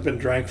water hasn't been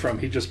drank from,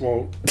 he just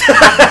won't.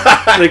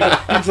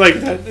 It's like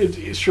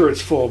that. Sure,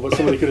 it's full, but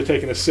somebody could have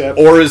taken a sip.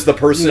 Or is the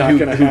person Not who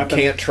gonna happen.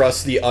 can't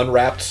trust the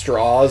unwrapped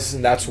straws,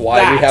 and that's why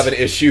we That. have an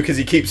issue because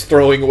he keeps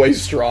throwing away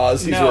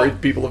straws. He's No.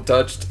 worried people have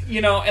touched.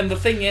 and the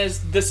thing is,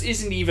 this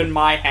isn't even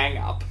my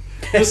hang-up.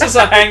 This is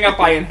a hang-up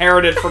I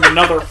inherited from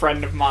another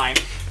friend of mine.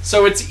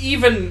 So it's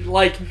even,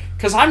 like,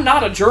 because I'm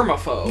not a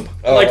germaphobe.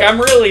 Oh. Like, I'm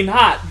really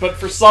not, but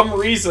for some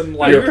reason,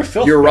 like... You're a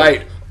filth You're bag.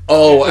 right.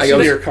 Oh, It's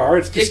in your car.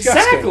 It's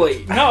disgusting.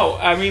 Exactly. No,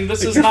 I mean,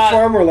 this is You're not...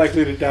 far more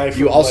likely to die from.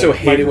 You also like,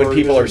 hate it when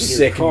people are microorganisms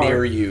in your sick car.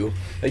 near you.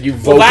 Like you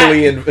Well,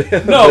 vocally that-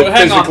 and No,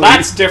 hang on. physically-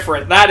 That's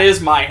different. That is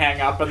my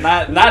hang-up, and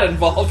that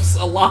involves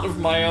a lot of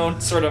my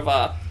own sort of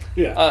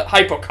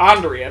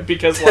hypochondria,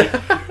 because, like,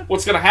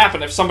 what's going to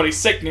happen if somebody's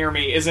sick near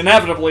me is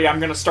inevitably I'm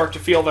going to start to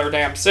feel their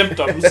damn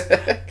symptoms,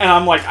 and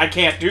I'm like, I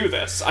can't do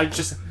this. I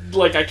just,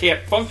 like, I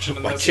can't function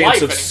in My this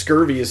chance life of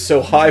scurvy is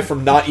so high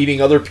from not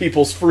eating other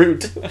people's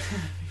fruit.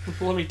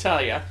 Let me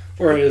tell you.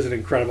 Or it is an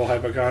incredible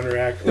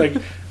hypochondriac, like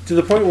to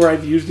the point where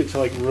I've used it to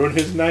like ruin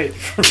his night.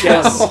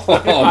 Yes.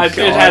 Oh, It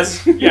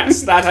has,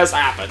 yes, that has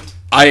happened.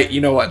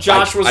 You know what?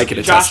 Josh I could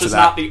attest Josh to is that.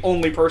 not the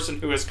only person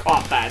who has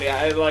caught that.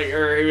 Yeah, like,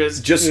 or he was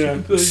Just Yeah.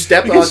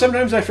 step Because on.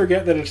 sometimes I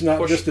forget that it's not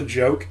Push. just a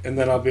joke, and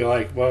then I'll be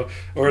like, well,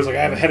 or it's like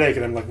I have a headache,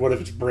 and I'm like, what if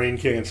it's brain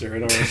cancer?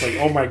 And it's like,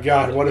 oh my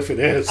god, what if it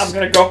is? I'm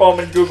gonna go home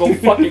and Google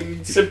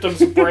fucking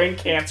symptoms of brain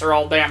cancer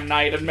all damn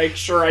night and make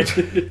sure I.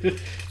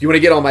 You want to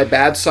get on my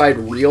bad side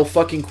real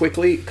fucking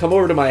quickly? Come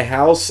over to my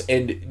house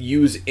and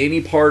use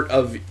any part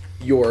of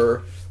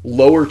your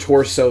lower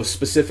torso,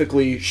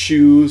 specifically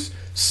shoes,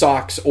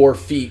 socks, or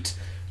feet,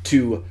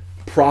 to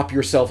prop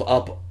yourself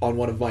up on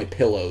one of my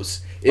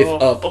pillows. If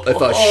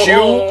a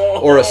shoe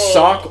or a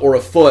sock or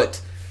a foot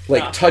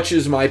Nah.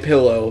 touches my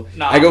pillow,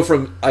 Nah. I go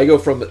from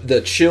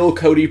the chill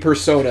Cody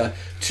persona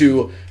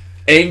to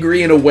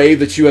angry in a way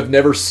that you have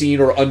never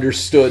seen or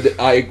understood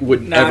I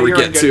would Nah, ever you're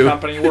in get good to.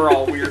 company. We're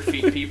all weird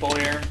feet people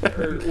here,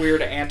 or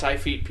weird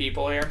anti-feet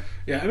people here.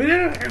 Yeah, I mean,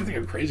 I don't think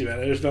I'm crazy about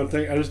it.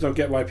 I just don't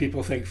get why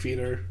people think feet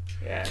are.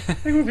 Yeah, I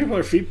think when people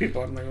are feet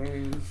people, I'm like,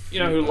 you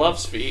know who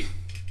loves feet?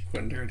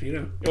 Quentin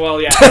Tarantino.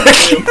 Well, yeah.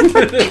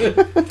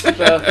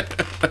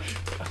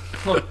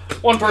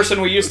 One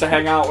person we used to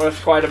hang out with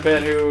quite a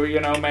bit who,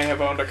 may have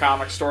owned a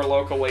comic store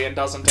locally and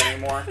doesn't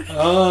anymore.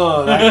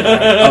 Oh, that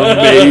guy.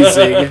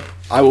 Amazing.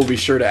 I will be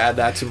sure to add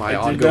that to my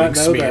I did ongoing not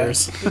know that.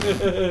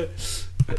 smears.